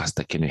say,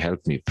 Pastor, can you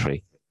help me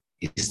pray?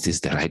 Is this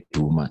the right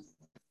woman?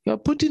 You're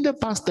putting the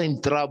pastor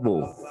in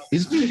trouble.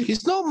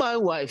 It's not my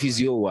wife, it's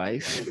your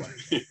wife.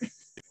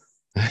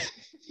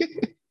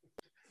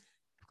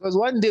 Because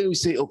one day we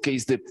say, okay,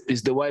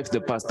 it's the wife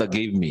the pastor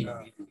gave me.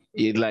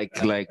 Like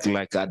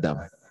Adam.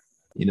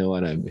 You know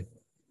what I mean?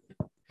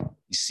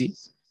 You see?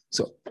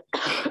 So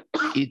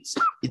it's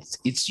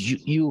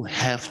you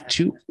have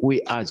to,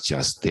 we are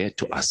just there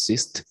to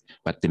assist,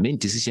 but the main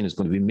decision is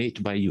going to be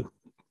made by you.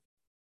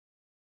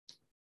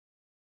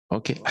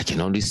 Okay, I can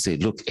only say,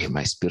 look, hey,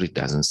 my spirit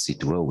doesn't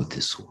sit well with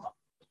this woman.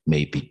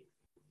 Maybe,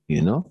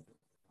 you know,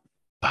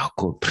 I'll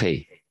go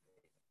pray,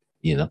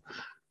 you know.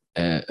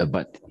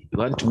 But you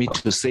want me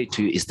to say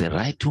to you, is the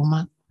right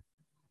woman?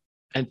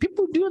 And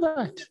people do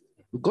that.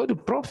 You go to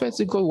prophets,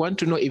 you want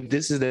to know if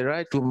this is the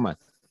right woman.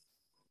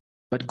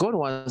 But God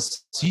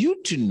wants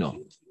you to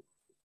know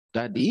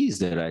that he is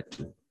the right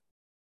woman.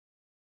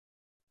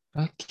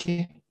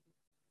 Okay.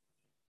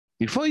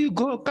 Before you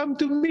go, come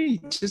to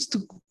me,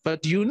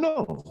 but you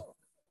know.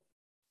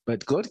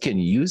 But God can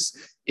use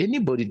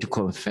anybody to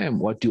confirm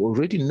what you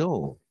already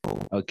know.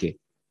 Okay.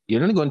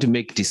 You're not going to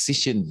make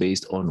decision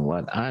based on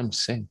what I'm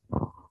saying.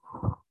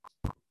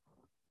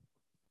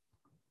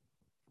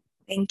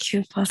 Thank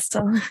you,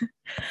 Pastor.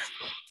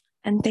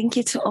 And thank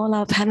you to all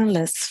our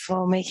panelists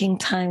for making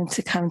time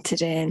to come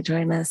today and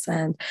join us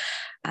and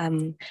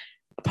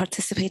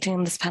participating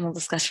in this panel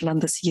discussion on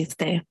this Youth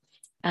Day.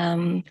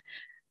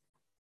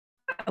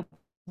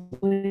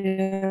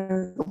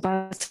 We're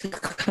about to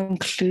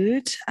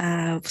conclude.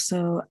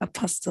 So,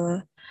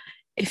 Apostle,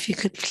 if you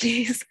could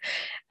please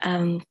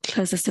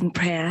close us in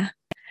prayer,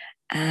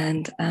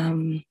 and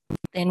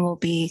then we'll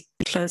be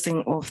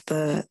closing off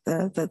the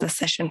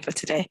session for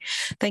today.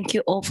 Thank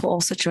you all for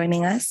also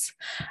joining us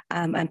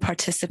and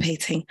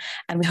participating,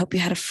 and we hope you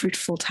had a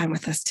fruitful time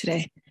with us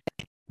today.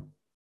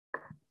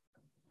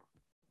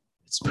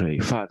 Let's pray.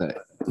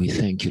 Father, we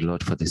thank you,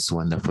 Lord, for this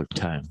wonderful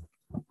time.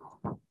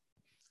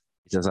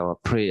 It is our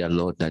prayer,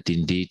 Lord, that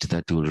indeed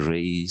that will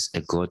raise a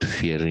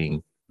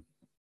God-fearing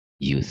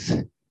youth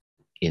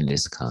in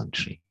this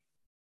country,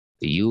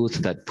 the youth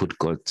that put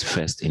God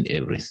first in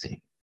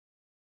everything.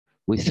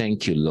 We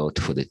thank you, Lord,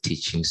 for the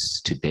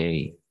teachings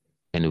today,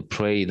 and we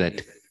pray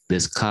that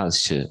this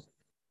culture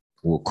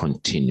will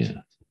continue.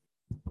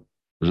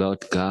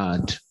 Lord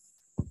God,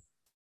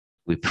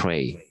 we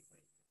pray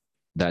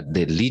that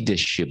the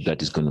leadership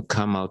that is going to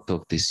come out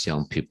of these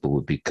young people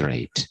will be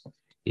great.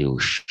 It will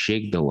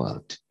shake the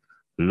world.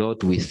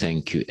 Lord, we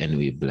thank you and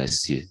we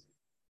bless you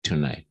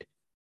tonight.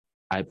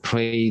 I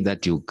pray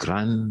that you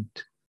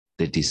grant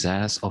the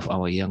desires of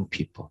our young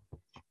people.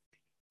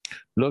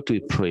 Lord,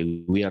 we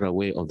pray, we are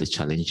aware of the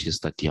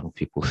challenges that young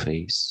people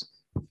face,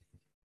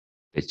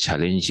 the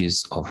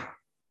challenges of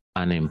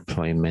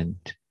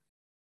unemployment,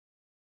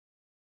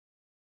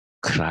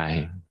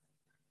 crime,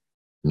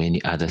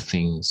 many other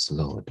things,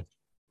 Lord.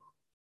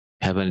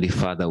 Heavenly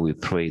Father, we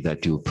pray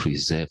that you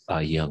preserve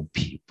our young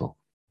people.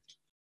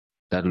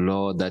 That,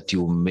 Lord, that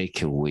you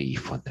make a way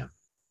for them.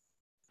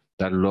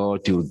 That,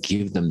 Lord, you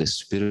give them the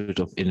spirit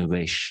of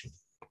innovation.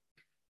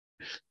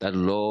 That,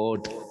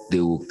 Lord,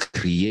 they will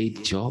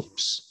create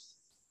jobs,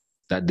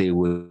 that they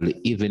will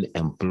even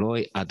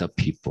employ other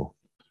people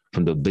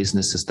from the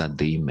businesses that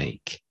they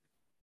make.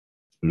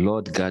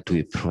 Lord God,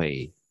 we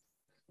pray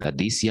that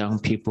these young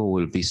people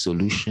will be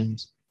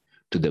solutions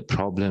to the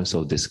problems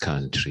of this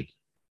country.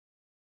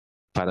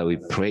 Father, we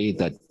pray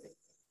that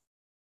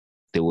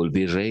they will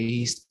be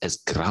raised as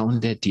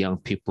grounded young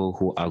people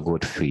who are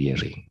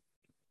God-fearing.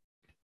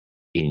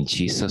 In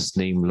Jesus'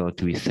 name,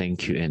 Lord, we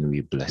thank you and we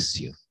bless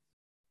you.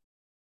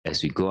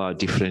 As we go our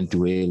different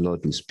way,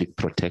 Lord, we speak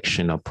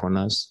protection upon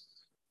us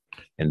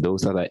and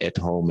those that are at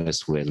home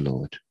as well,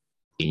 Lord.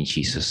 In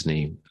Jesus'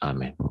 name,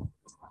 amen.